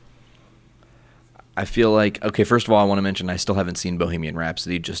better. I feel like, okay, first of all, I want to mention I still haven't seen Bohemian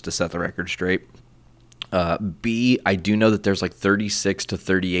Rhapsody, just to set the record straight. B, I do know that there's like 36 to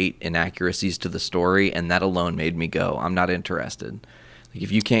 38 inaccuracies to the story, and that alone made me go, I'm not interested. Like,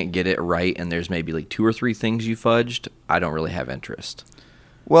 if you can't get it right and there's maybe like 2 or 3 things you fudged, I don't really have interest.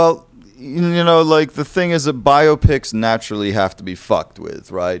 Well, like the thing is that biopics naturally have to be fucked with,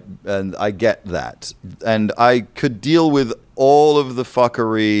 right? And I get that. And I could deal with all of the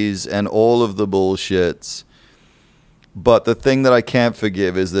fuckeries and all of the bullshits. But the thing that I can't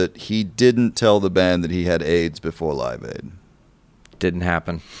forgive is that he didn't tell the band that he had AIDS before Live Aid. Didn't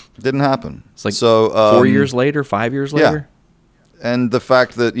happen. Didn't happen. It's like so, 4 years later, 5 years later. And the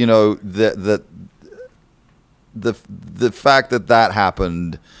fact that, the fact that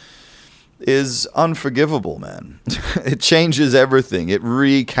happened is unforgivable, man. It changes everything. It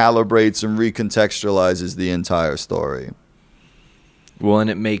recalibrates and recontextualizes the entire story. Well, and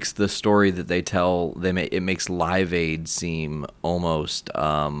it makes the story that they tell, it makes Live Aid seem almost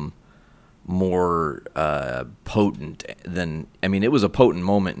more potent than, I mean, it was a potent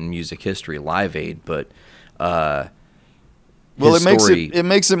moment in music history, Live Aid, but well, it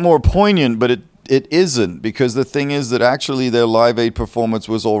makes it more poignant, but it isn't, because the thing is that actually their Live Aid performance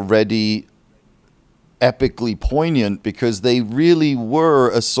was already epically poignant because they really were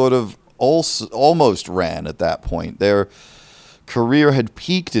a sort of almost ran at that point. Their career had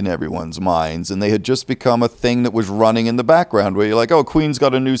peaked in everyone's minds, and they had just become a thing that was running in the background where you're like, oh, Queen's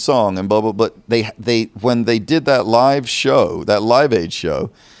got a new song and blah, blah, blah. They when they did that live show, that Live Aid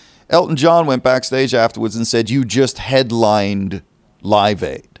show, Elton John went backstage afterwards and said, you just headlined Live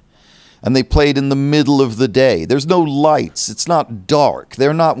Aid. And they played in the middle of the day. There's no lights. It's not dark.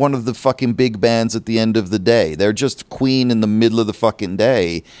 They're not one of the fucking big bands at the end of the day. They're just Queen in the middle of the fucking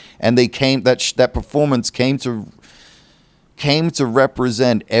day. And they came, that performance came to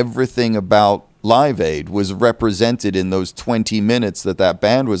represent everything about Live Aid was represented in those 20 minutes that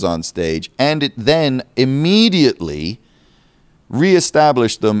band was on stage. And it then immediately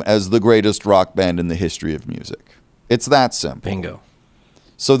reestablished them as the greatest rock band in the history of music. It's that simple. Bingo.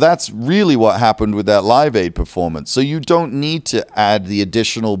 So that's really what happened with that Live Aid performance. So you don't need to add the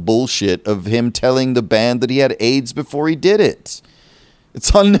additional bullshit of him telling the band that he had AIDS before he did it.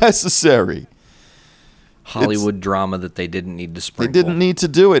 It's unnecessary. Hollywood drama that they didn't need to sprinkle. They didn't need to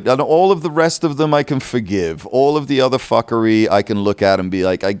do it. And all of the rest of them I can forgive. All of the other fuckery I can look at and be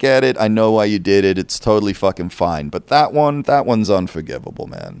like, I get it. I know why you did it. It's totally fucking fine. But that one's unforgivable,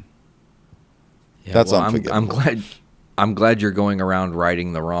 man. Yeah, that's unforgivable. I'm glad you're going around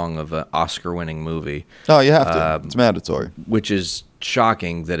righting the wrong of an Oscar-winning movie. Oh, you have to. It's mandatory. Which is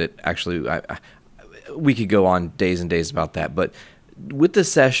shocking that it actually... we could go on days and days about that, but with the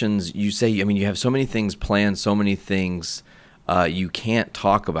sessions, you say, I mean, you have so many things planned, so many things you can't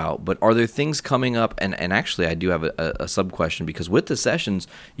talk about, but are there things coming up? And actually, I do have a sub-question, because with the sessions,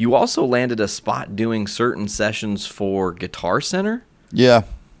 you also landed a spot doing certain sessions for Guitar Center? Yeah.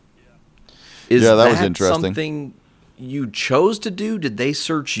 Is that was interesting. Something you chose to do? Did they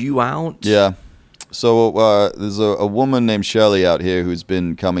search you out? Yeah. So there's a woman named Shelley out here who's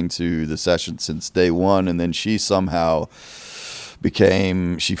been coming to the session since day one, and then she somehow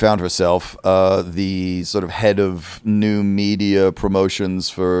she found herself the sort of head of new media promotions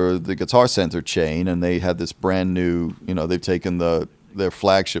for the Guitar Center chain, and they had this brand new, they've taken their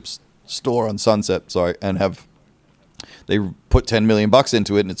flagship store on Sunset, and they put $10 million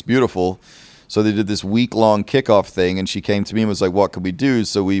into it, and it's beautiful. So they did this week-long kickoff thing, and she came to me and was like, what could we do?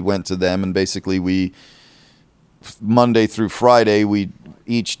 So we went to them, and basically Monday through Friday,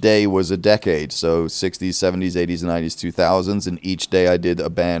 each day was a decade. So 60s, 70s, 80s, 90s, 2000s, and each day I did a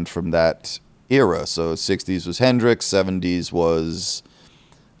band from that era. So 60s was Hendrix, 70s was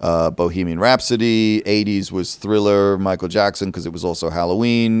Bohemian Rhapsody, 80s was Thriller, Michael Jackson, because it was also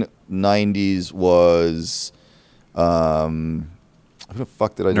Halloween, 90s was... what the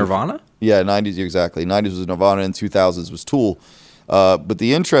fuck did I do? Nirvana? Yeah, 90s, exactly. 90s was Nirvana and 2000s was Tool. But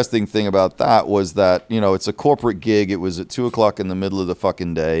the interesting thing about that was that, it's a corporate gig. It was at 2 o'clock in the middle of the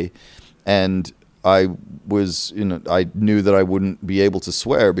fucking day. And I knew that I wouldn't be able to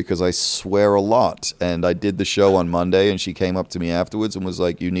swear because I swear a lot. And I did the show on Monday, and she came up to me afterwards and was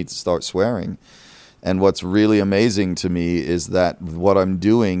like, "You need to start swearing." And what's really amazing to me is that what I'm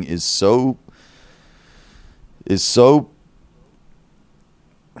doing is so,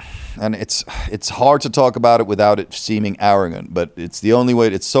 and it's hard to talk about it without it seeming arrogant, but it's the only way.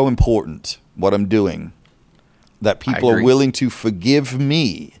 It's so important what I'm doing that people are willing to forgive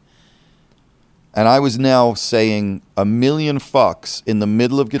me. And I was now saying a million fucks in the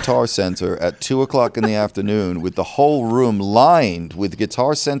middle of Guitar Center at 2:00 in the afternoon with the whole room lined with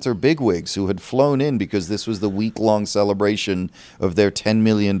Guitar Center bigwigs who had flown in because this was the week-long celebration of their $10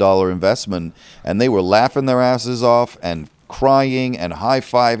 million investment. And they were laughing their asses off and crying and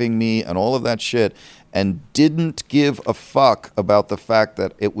high-fiving me and all of that shit, and didn't give a fuck about the fact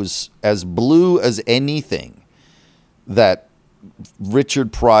that it was as blue as anything that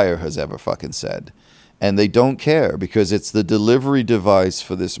Richard Pryor has ever fucking said. And they don't care because it's the delivery device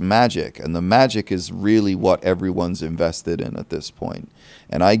for this magic, and the magic is really what everyone's invested in at this point.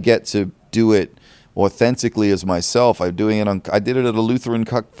 And I get to do it authentically as myself. I did it at a Lutheran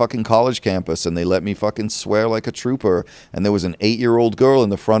fucking college campus, and they let me fucking swear like a trooper. And there was an 8-year-old girl in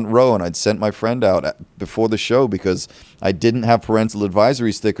the front row, and I'd sent my friend out before the show because I didn't have parental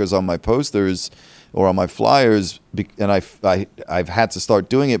advisory stickers on my posters or on my flyers, and I've had to start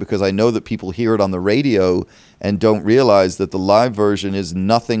doing it because I know that people hear it on the radio and don't realize that the live version is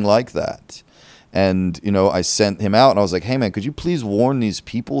nothing like that. And, I sent him out, and I was like, "Hey, man, could you please warn these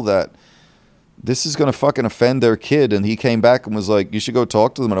people that this is going to fucking offend their kid?" And he came back and was like, "You should go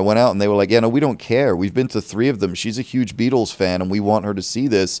talk to them." And I went out, and they were like, "Yeah, no, we don't care. We've been to 3 of them. She's a huge Beatles fan, and we want her to see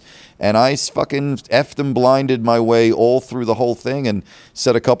this." And I fucking effed and blinded my way all through the whole thing and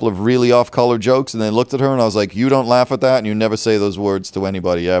said a couple of really off-color jokes, and then looked at her, and I was like, "You don't laugh at that, and you never say those words to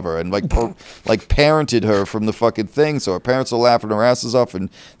anybody ever." And like parented her from the fucking thing, so her parents are laughing her asses off.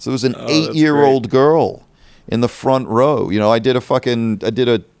 And so there was an 8-year-old girl in the front row. I did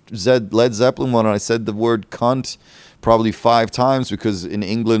a Led Zeppelin one, and I said the word cunt probably 5 times because in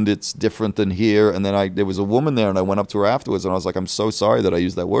England it's different than here. And then there was a woman there, and I went up to her afterwards, and I was like, "I'm so sorry that I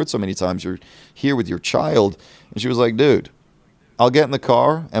used that word so many times. You're here with your child." And she was like, "Dude, I'll get in the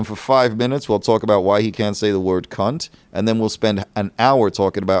car, and for 5 minutes we'll talk about why he can't say the word cunt, and then we'll spend an hour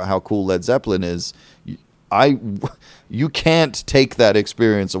talking about how cool Led Zeppelin is. You can't take that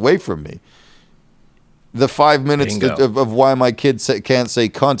experience away from me." The 5 minutes of why my kid can't say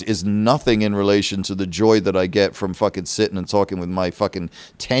cunt is nothing in relation to the joy that I get from fucking sitting and talking with my fucking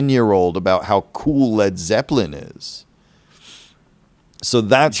 10-year-old about how cool Led Zeppelin is. So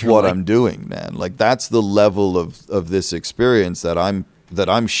that's what I'm doing, man. Like, that's the level of this experience that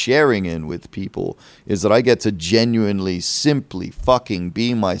I'm sharing in with people, is that I get to genuinely, simply fucking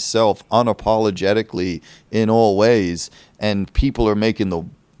be myself unapologetically in all ways, and people are making the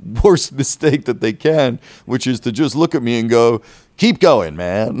worst mistake that they can, which is to just look at me and go, "Keep going,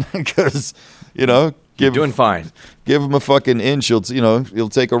 man," because you're doing fine. Give him a fucking inch, he'll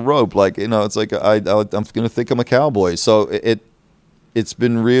take a rope. Like, it's like I'm gonna think I'm a cowboy. So it's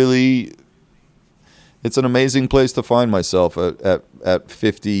been really, it's an amazing place to find myself at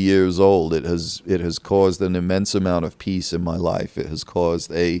 50 years old. It has caused an immense amount of peace in my life. It has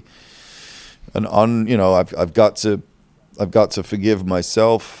caused I've got to forgive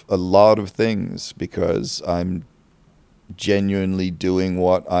myself a lot of things because I'm genuinely doing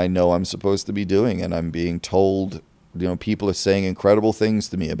what I know I'm supposed to be doing, and I'm being told, people are saying incredible things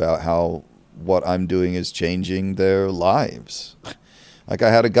to me about how what I'm doing is changing their lives. Like,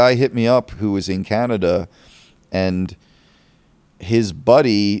 I had a guy hit me up who was in Canada, and his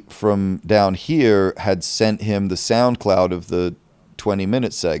buddy from down here had sent him the SoundCloud of the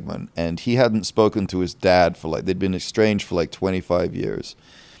 20-minute segment, and he hadn't spoken to his dad they'd been estranged for 25 years.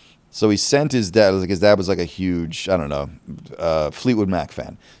 So he sent his dad, his dad was a huge, Fleetwood Mac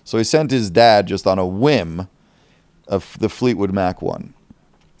fan. So he sent his dad just on a whim of the Fleetwood Mac one.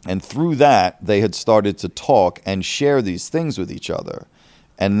 And through that, they had started to talk and share these things with each other.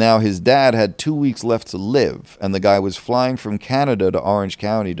 And now his dad had 2 weeks left to live, and the guy was flying from Canada to Orange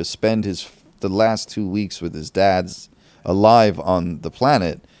County to spend the last 2 weeks with his dad's alive on the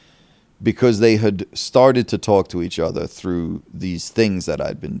planet, because they had started to talk to each other through these things that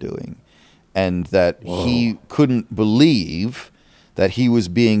I'd been doing, and that he couldn't believe that he was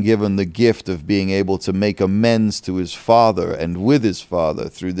being given the gift of being able to make amends to his father and with his father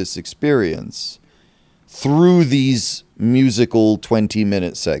through this experience, through these musical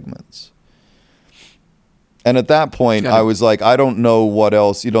 20-minute segments. And at that point, I was like, I don't know what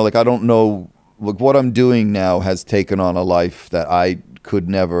else, I don't know. Look, what I'm doing now has taken on a life that I could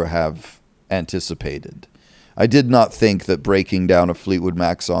never have anticipated. I did not think that breaking down a Fleetwood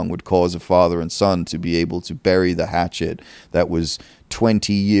Mac song would cause a father and son to be able to bury the hatchet that was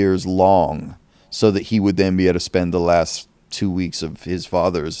 20 years long, so that he would then be able to spend the last 2 weeks of his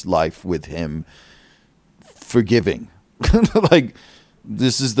father's life with him, forgiving. Like,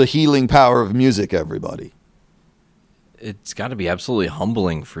 this is the healing power of music, everybody. It's got to be absolutely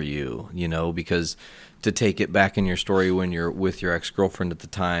humbling for you, because to take it back in your story when you're with your ex-girlfriend at the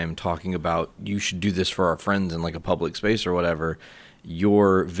time talking about you should do this for our friends in like a public space or whatever,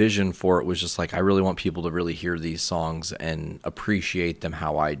 your vision for it was just like, I really want people to really hear these songs and appreciate them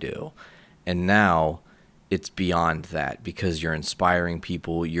how I do. And now it's beyond that, because you're inspiring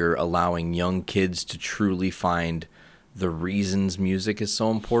people. You're allowing young kids to truly find the reasons music is so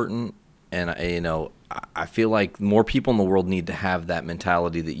important. And, I feel like more people in the world need to have that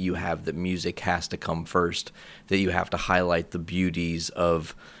mentality that you have, that music has to come first, that you have to highlight the beauties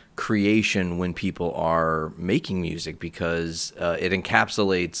of creation when people are making music, because it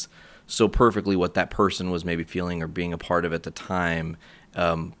encapsulates so perfectly what that person was maybe feeling or being a part of at the time.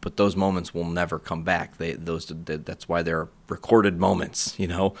 But those moments will never come back. That's why they're recorded moments,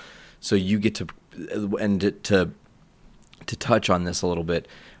 So you get to, and to touch on this a little bit,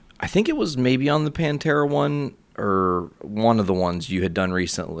 I think it was maybe on the Pantera one, or one of the ones you had done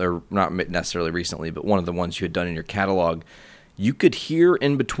recently, or not necessarily recently, but one of the ones you had done in your catalog. You could hear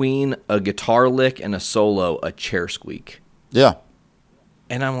in between a guitar lick and a solo a chair squeak. Yeah.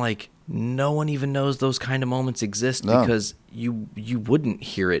 And I'm like, no one even knows those kind of moments exist, because you wouldn't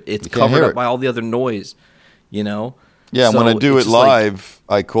hear it. It's covered up by all the other noise, Yeah, so when I do it live,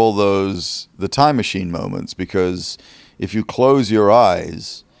 I call those the time machine moments, because if you close your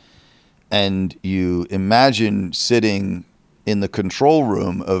eyes and you imagine sitting in the control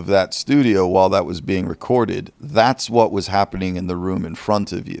room of that studio while that was being recorded, that's what was happening in the room in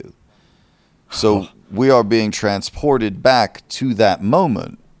front of you. So we are being transported back to that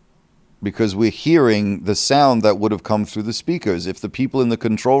moment, because we're hearing the sound that would have come through the speakers. If the people in the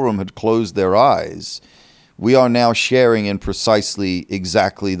control room had closed their eyes, we are now sharing in precisely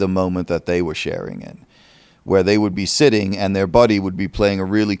exactly the moment that they were sharing in, where they would be sitting and their buddy would be playing a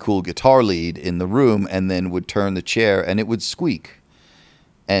really cool guitar lead in the room and then would turn the chair and it would squeak.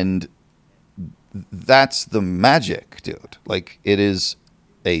 And that's the magic, dude. Like, it is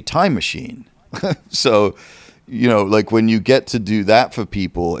a time machine. So, like, when you get to do that for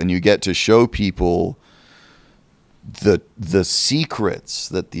people and you get to show people the secrets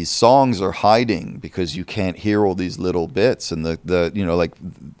that these songs are hiding, because you can't hear all these little bits, and like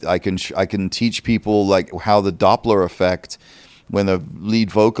I can teach people like how the Doppler effect, when the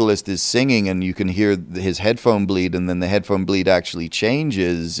lead vocalist is singing and you can hear his headphone bleed, and then the headphone bleed actually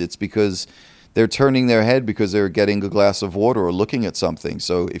changes, it's because they're turning their head because they're getting a glass of water or looking at something.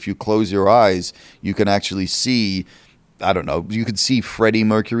 So if you close your eyes, you can actually see, you could see Freddie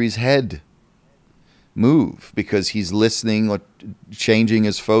Mercury's head move because he's listening or changing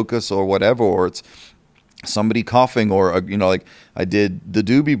his focus or whatever, or it's somebody coughing, or like I did the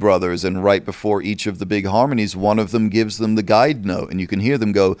Doobie Brothers, and right before each of the big harmonies, one of them gives them the guide note, and you can hear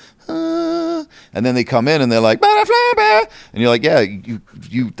them go, and then they come in and they're like, and you're like, yeah,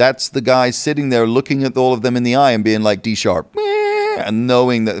 you that's the guy sitting there looking at all of them in the eye and being like D sharp, and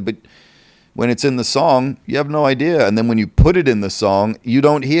knowing that. But when it's in the song, you have no idea. And then when you put it in the song, you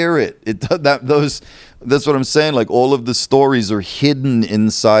don't hear it. That's what I'm saying. Like, all of the stories are hidden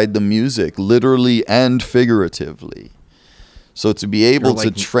inside the music, literally and figuratively. So to be able to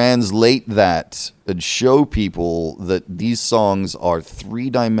translate that and show people that these songs are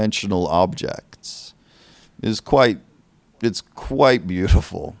three-dimensional objects is quite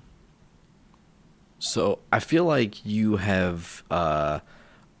beautiful. So I feel like you have,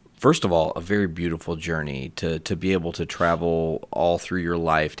 first of all, a very beautiful journey to be able to travel all through your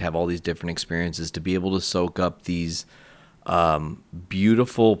life, to have all these different experiences, to be able to soak up these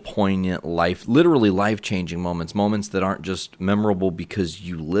beautiful, poignant, literally life-changing moments that aren't just memorable because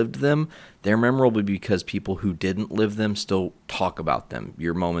you lived them. They're memorable because people who didn't live them still talk about them,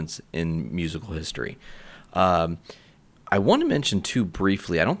 your moments in musical history. I want to mention, too,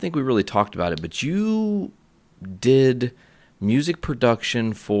 briefly, I don't think we really talked about it, but you did music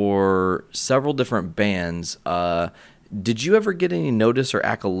production for several different bands. Did you ever get any notice or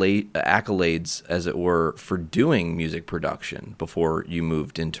accolades, as it were, for doing music production before you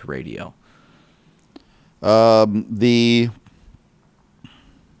moved into radio? There's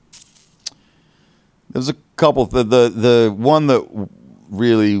a couple. The one that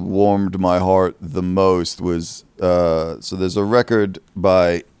really warmed my heart the most was so there's a record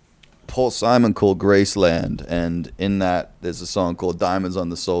by Paul Simon called Graceland, and in that there's a song called Diamonds on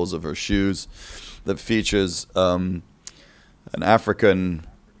the Soles of Her Shoes that features an African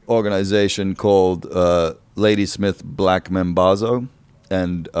organization called Ladysmith Black Mambazo,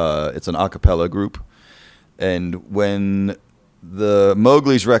 and it's an a cappella group. And when the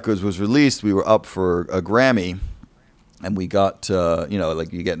Mowgli's Records was released, we were up for a Grammy, and we got,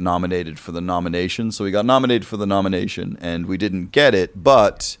 you get nominated for the nomination. So we got nominated for the nomination, and we didn't get it,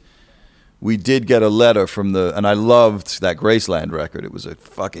 but we did get a letter from and I loved that Graceland record. It was a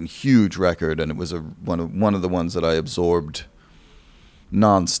fucking huge record, and it was one of the ones that I absorbed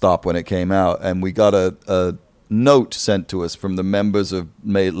nonstop when it came out. And we got a note sent to us from the members of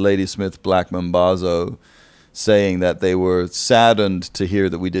Ladysmith Black Mambazo saying that they were saddened to hear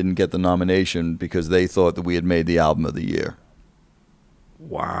that we didn't get the nomination because they thought that we had made the album of the year.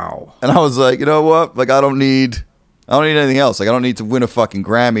 Wow. And I was like, you know what? Like, I don't need anything else. Like, I don't need to win a fucking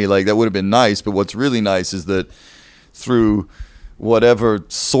Grammy. Like, that would have been nice. But what's really nice is that through whatever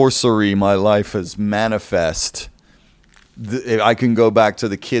sorcery my life has manifest, I can go back to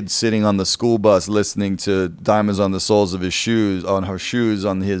the kid sitting on the school bus listening to Diamonds on the Soles of His Shoes, on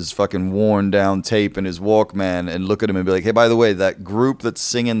his fucking worn down tape and his Walkman, and look at him and be like, hey, by the way, that group that's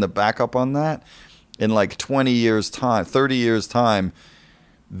singing the backup on that, in like 20 years time, 30 years time,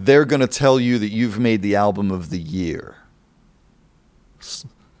 they're going to tell you that you've made the album of the year.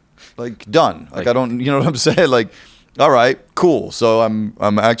 Like, done. Like, I don't, you know what I'm saying? Like, all right, cool. So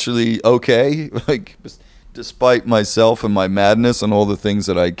I'm actually okay. Like, despite myself and my madness and all the things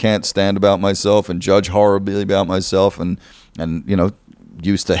that I can't stand about myself and judge horribly about myself and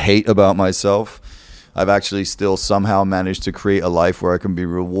used to hate about myself, I've actually still somehow managed to create a life where I can be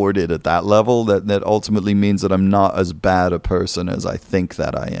rewarded at that level. That ultimately means that I'm not as bad a person as I think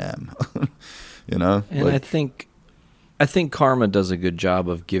that I am. And I think karma does a good job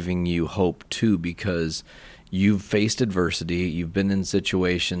of giving you hope too, because you've faced adversity, you've been in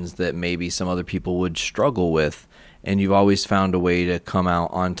situations that maybe some other people would struggle with, and you've always found a way to come out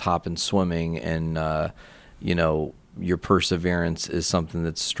on top in swimming, and your perseverance is something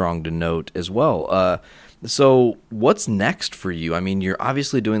that's strong to note as well. So what's next for you? I mean, you're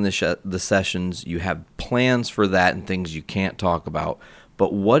obviously doing the sessions, you have plans for that and things you can't talk about,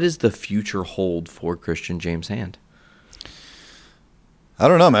 but what does the future hold for Christian James Hand? I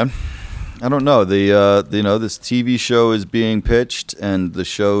don't know, man. I don't know. This TV show is being pitched, and the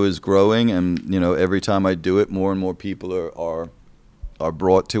show is growing, and every time I do it, more and more people are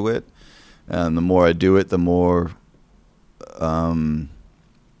brought to it, and the more I do it, the more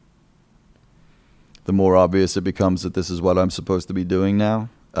obvious it becomes that this is what I'm supposed to be doing now.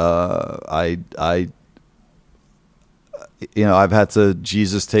 I've had to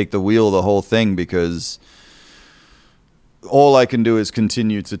Jesus take the wheel the whole thing, because all I can do is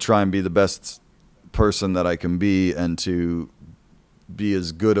continue to try and be the best person that I can be, and to be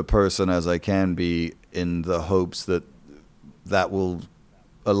as good a person as I can be, in the hopes that will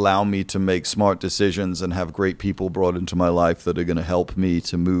allow me to make smart decisions and have great people brought into my life that are going to help me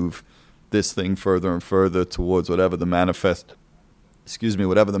to move this thing further and further towards whatever the manifest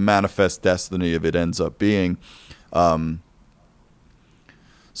destiny of it ends up being.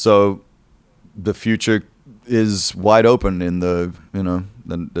 So the future is wide open, in the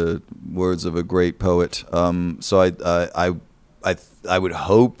words of a great poet. So I would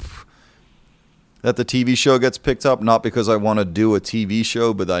hope that the TV show gets picked up, not because I want to do a TV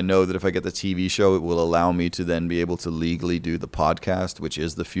show, but I know that if I get the TV show, it will allow me to then be able to legally do the podcast, which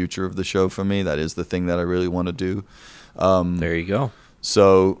is the future of the show for me. That is the thing that I really want to do. There you go.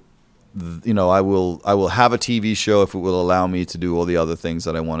 So, I will have a TV show if it will allow me to do all the other things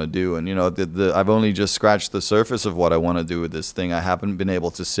that I want to do. And I've only just scratched the surface of what I want to do with this thing. I haven't been able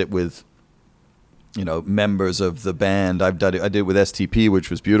to sit with members of the band. I did with STP, which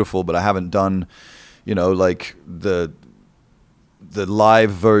was beautiful, but I haven't done like the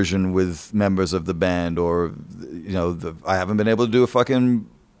live version with members of the band, or I haven't been able to do a fucking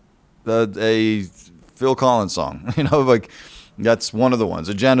a Phil Collins song. That's one of the ones,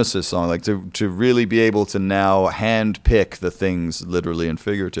 a Genesis song, like to really be able to now hand pick the things, literally and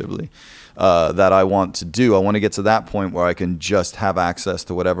figuratively, that I want to do. I want to get to that point where I can just have access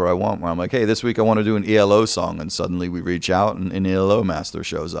to whatever I want, where I'm like, hey, this week I want to do an ELO song, and suddenly we reach out and an ELO master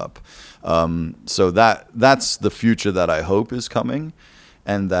shows up. So that's the future that I hope is coming,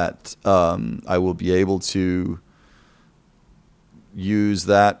 and that I will be able to use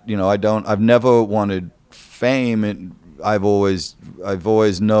that. I've never wanted fame. I've always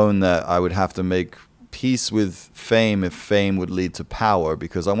known that I would have to make peace with fame if fame would lead to power,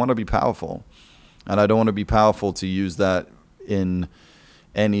 because I want to be powerful, and I don't want to be powerful to use that in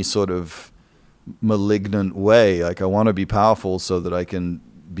any sort of malignant way. Like, I want to be powerful so that I can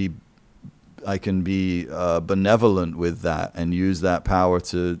be benevolent with that and use that power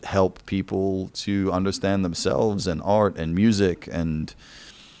to help people to understand themselves and art and music and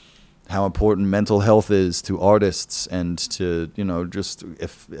how important mental health is to artists and to, just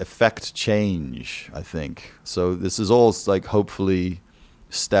affect change, I think. So this is all like hopefully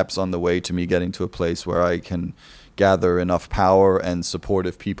steps on the way to me getting to a place where I can gather enough power and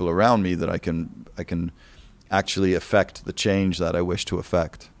supportive people around me that I can actually affect the change that I wish to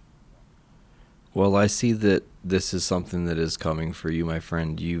affect. Well, I see that this is something that is coming for you, my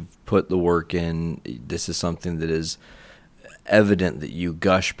friend. You've put the work in. This is something that is evident that you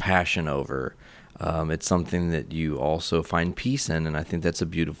gush passion over. It's something that you also find peace in, and I think that's a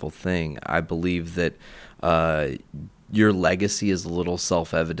beautiful thing. I believe that your legacy is a little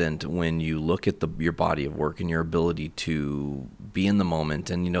self-evident when you look at your body of work and your ability to be in the moment.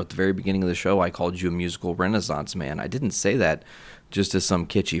 And, at the very beginning of the show, I called you a musical renaissance man. I didn't say that just as some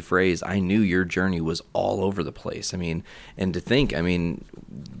kitschy phrase. I knew your journey was all over the place. And to think,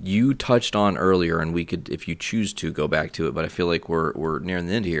 you touched on earlier, and we could, if you choose to, go back to it, but I feel like we're nearing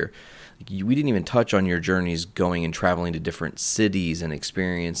the end here. We didn't even touch on your journeys going and traveling to different cities and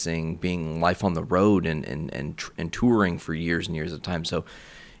experiencing being life on the road and touring for years and years at a time. So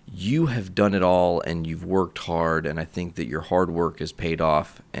you have done it all, and you've worked hard, and I think that your hard work has paid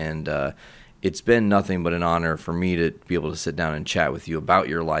off. And it's been nothing but an honor for me to be able to sit down and chat with you about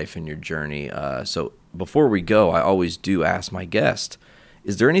your life and your journey. So before we go, I always do ask my guest,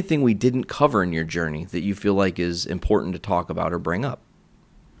 is there anything we didn't cover in your journey that you feel like is important to talk about or bring up?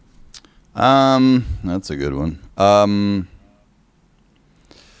 That's a good one.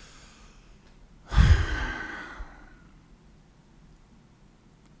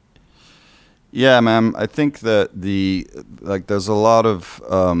 Yeah, man. I think that there's a lot of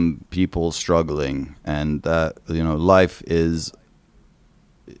people struggling, and that life is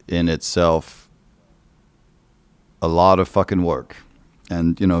in itself a lot of fucking work,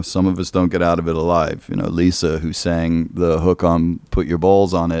 and some of us don't get out of it alive. Lisa, who sang the hook on "Put Your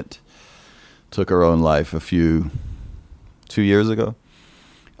Balls on It," took her own life 2 years ago.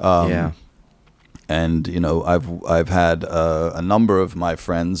 Yeah. And, I've had a number of my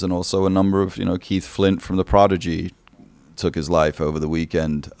friends, and also a number of, Keith Flint from The Prodigy took his life over the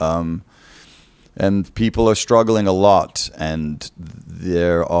weekend. And people are struggling a lot, and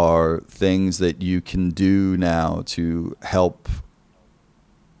there are things that you can do now to help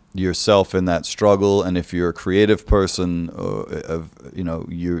yourself in that struggle. And if you're a creative person,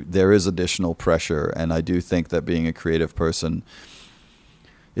 there is additional pressure. And I do think that being a creative person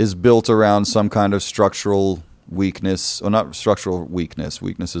is built around some kind of structural weakness, or not structural weakness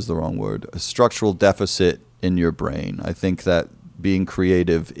is the wrong word, a structural deficit in your brain. I think that being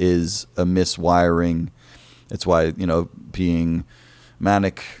creative is a miswiring. It's why, being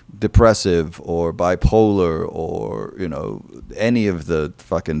manic depressive or bipolar or, any of the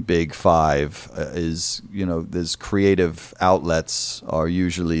fucking big five is, there's creative outlets are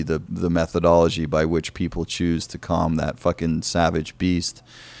usually the methodology by which people choose to calm that fucking savage beast.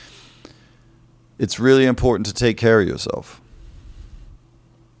 It's really important to take care of yourself.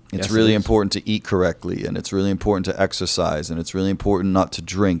 It's really important to eat correctly, and it's really important to exercise, and it's really important not to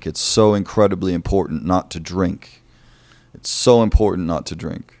drink. It's so incredibly important not to drink. It's so important not to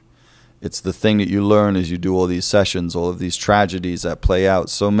drink. It's the thing that you learn as you do all these sessions, all of these tragedies that play out.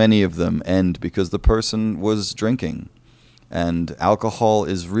 So many of them end because the person was drinking. And alcohol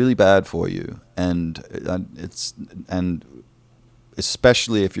is really bad for you. And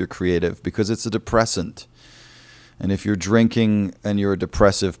especially if you're creative, because it's a depressant. And if you're drinking and you're a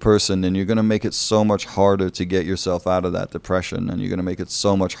depressive person, then you're going to make it so much harder to get yourself out of that depression. And you're going to make it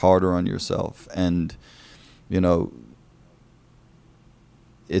so much harder on yourself. And,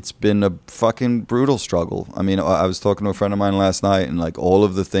 it's been a fucking brutal struggle. I was talking to a friend of mine last night, and all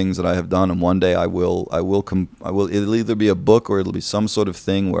of the things that I have done, and one day it'll either be a book or it'll be some sort of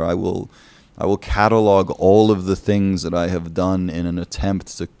thing where I will catalog all of the things that I have done in an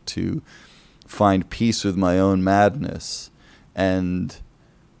attempt to find peace with my own madness. And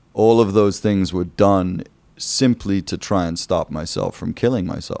all of those things were done simply to try and stop myself from killing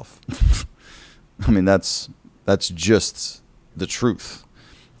myself. That's just the truth.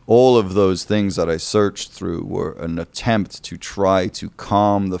 All of those things that I searched through were an attempt to try to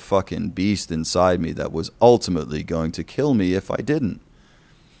calm the fucking beast inside me that was ultimately going to kill me if I didn't.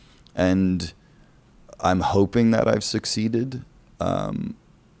 And I'm hoping that I've succeeded.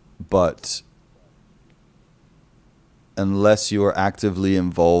 But unless you are actively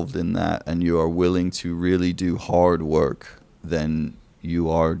involved in that and you are willing to really do hard work, then you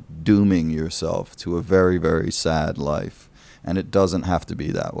are dooming yourself to a very, very sad life. And it doesn't have to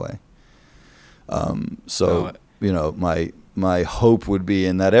be that way. My hope would be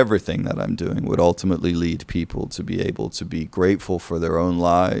in that everything that I'm doing would ultimately lead people to be able to be grateful for their own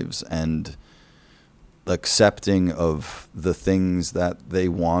lives and accepting of the things that they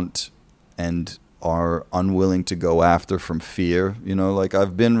want and are unwilling to go after from fear.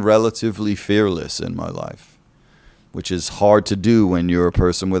 I've been relatively fearless in my life, which is hard to do when you're a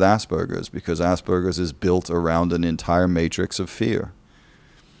person with Asperger's, because Asperger's is built around an entire matrix of fear.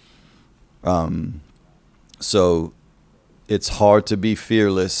 So it's hard to be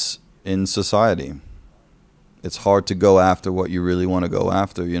fearless in society. It's hard to go after what you really want to go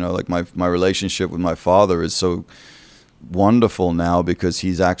after. My relationship with my father is so wonderful now because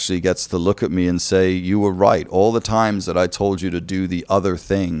he's actually gets to look at me and say, you were right. All the times that I told you to do the other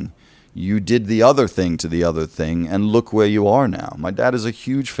thing, you did the other thing to the other thing, and look where you are now. My dad is a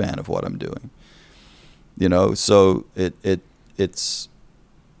huge fan of what I'm doing. So it's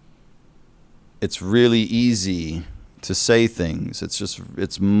really easy to say things.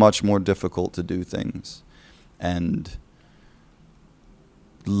 It's much more difficult to do things. And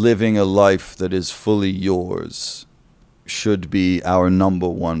living a life that is fully yours should be our number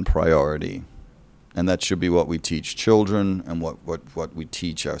one priority. And that should be what we teach children and what we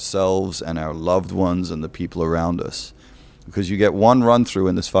teach ourselves and our loved ones and the people around us. Because you get one run through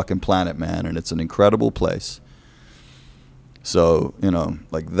in this fucking planet, man, and it's an incredible place. So,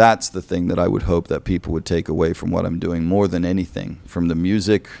 that's the thing that I would hope that people would take away from what I'm doing more than anything. From the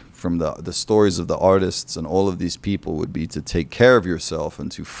music, from the stories of the artists and all of these people, would be to take care of yourself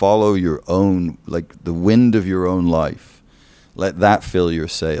and to follow your own, the wind of your own life. Let that fill your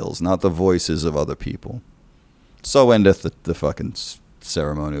sails, not the voices of other people. So endeth the fucking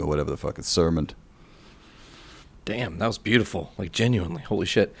ceremony, or whatever the fuck it's sermon. Damn, that was beautiful. Genuinely. Holy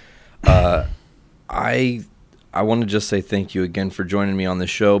shit. I want to just say thank you again for joining me on this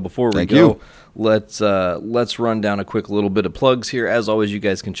show. Before we go, let's run down a quick little bit of plugs here. As always, you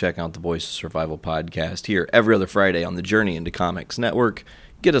guys can check out the Voice of Survival podcast here every other Friday on the Journey into Comics Network.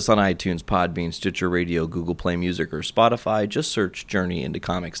 Get us on iTunes, Podbean, Stitcher Radio, Google Play Music, or Spotify. Just search Journey into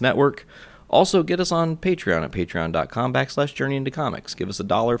Comics Network. Also, get us on Patreon at patreon.com/Journey into Comics. Give us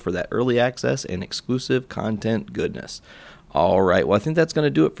 $1 for that early access and exclusive content goodness. All right, well, I think that's going to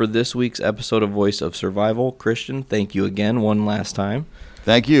do it for this week's episode of Voice of Survival. Christian, thank you again one last time.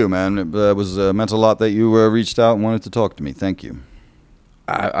 Thank you, man. It meant a lot that you reached out and wanted to talk to me. Thank you.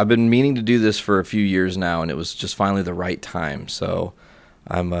 I've been meaning to do this for a few years now, and it was just finally the right time. So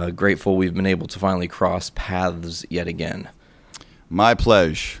I'm grateful we've been able to finally cross paths yet again. My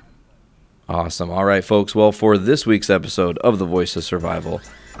pleasure. Awesome. All right, folks. Well, for this week's episode of The Voice of Survival,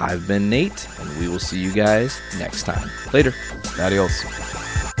 I've been Nate, and we will see you guys next time. Later. Adios.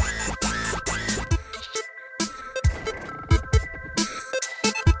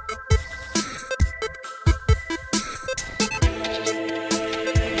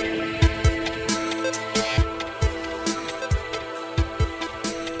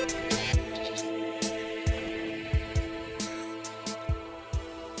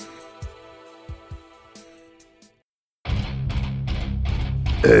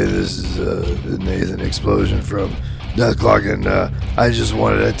 Hey, this is Nathan Explosion from Death Clock, and I just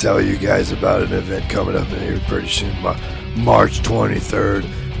wanted to tell you guys about an event coming up in here pretty soon, March 23rd.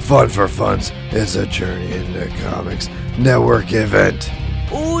 Fun for Funds. It's a Journey into Comics network event.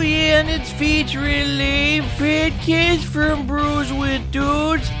 Oh yeah, and it's featuring live podcasts from Brews with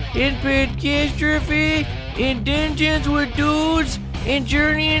Dudes, and Podcastrophe, and Dungeons with Dudes, and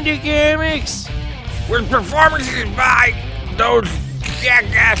Journey into Comics. With performances by those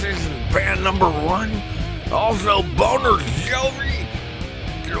jackasses in band number 1. Also Boner Jovi,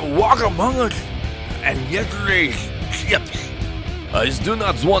 Walk Among Us, and Yesterday's Chips. I do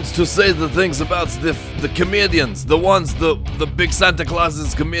not want to say the things about the comedians, the big Santa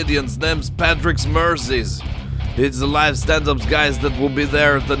Claus's comedians, names Patrick's Mercies. It's the live stand-ups guys that will be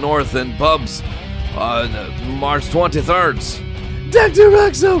there at the North End pubs on March 23rd. Dr.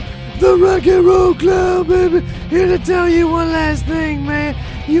 Roxo, the Rock and Roll Club, baby. Here to tell you one last thing, man.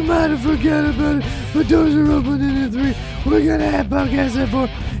 You might have forgot about it, but doors are opening at 3. We're gonna have podcasts at 4.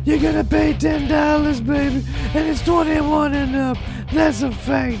 You're gonna pay $10, baby, and it's 21 and up. That's a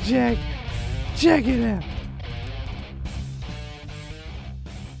fact, Jack. Check it out.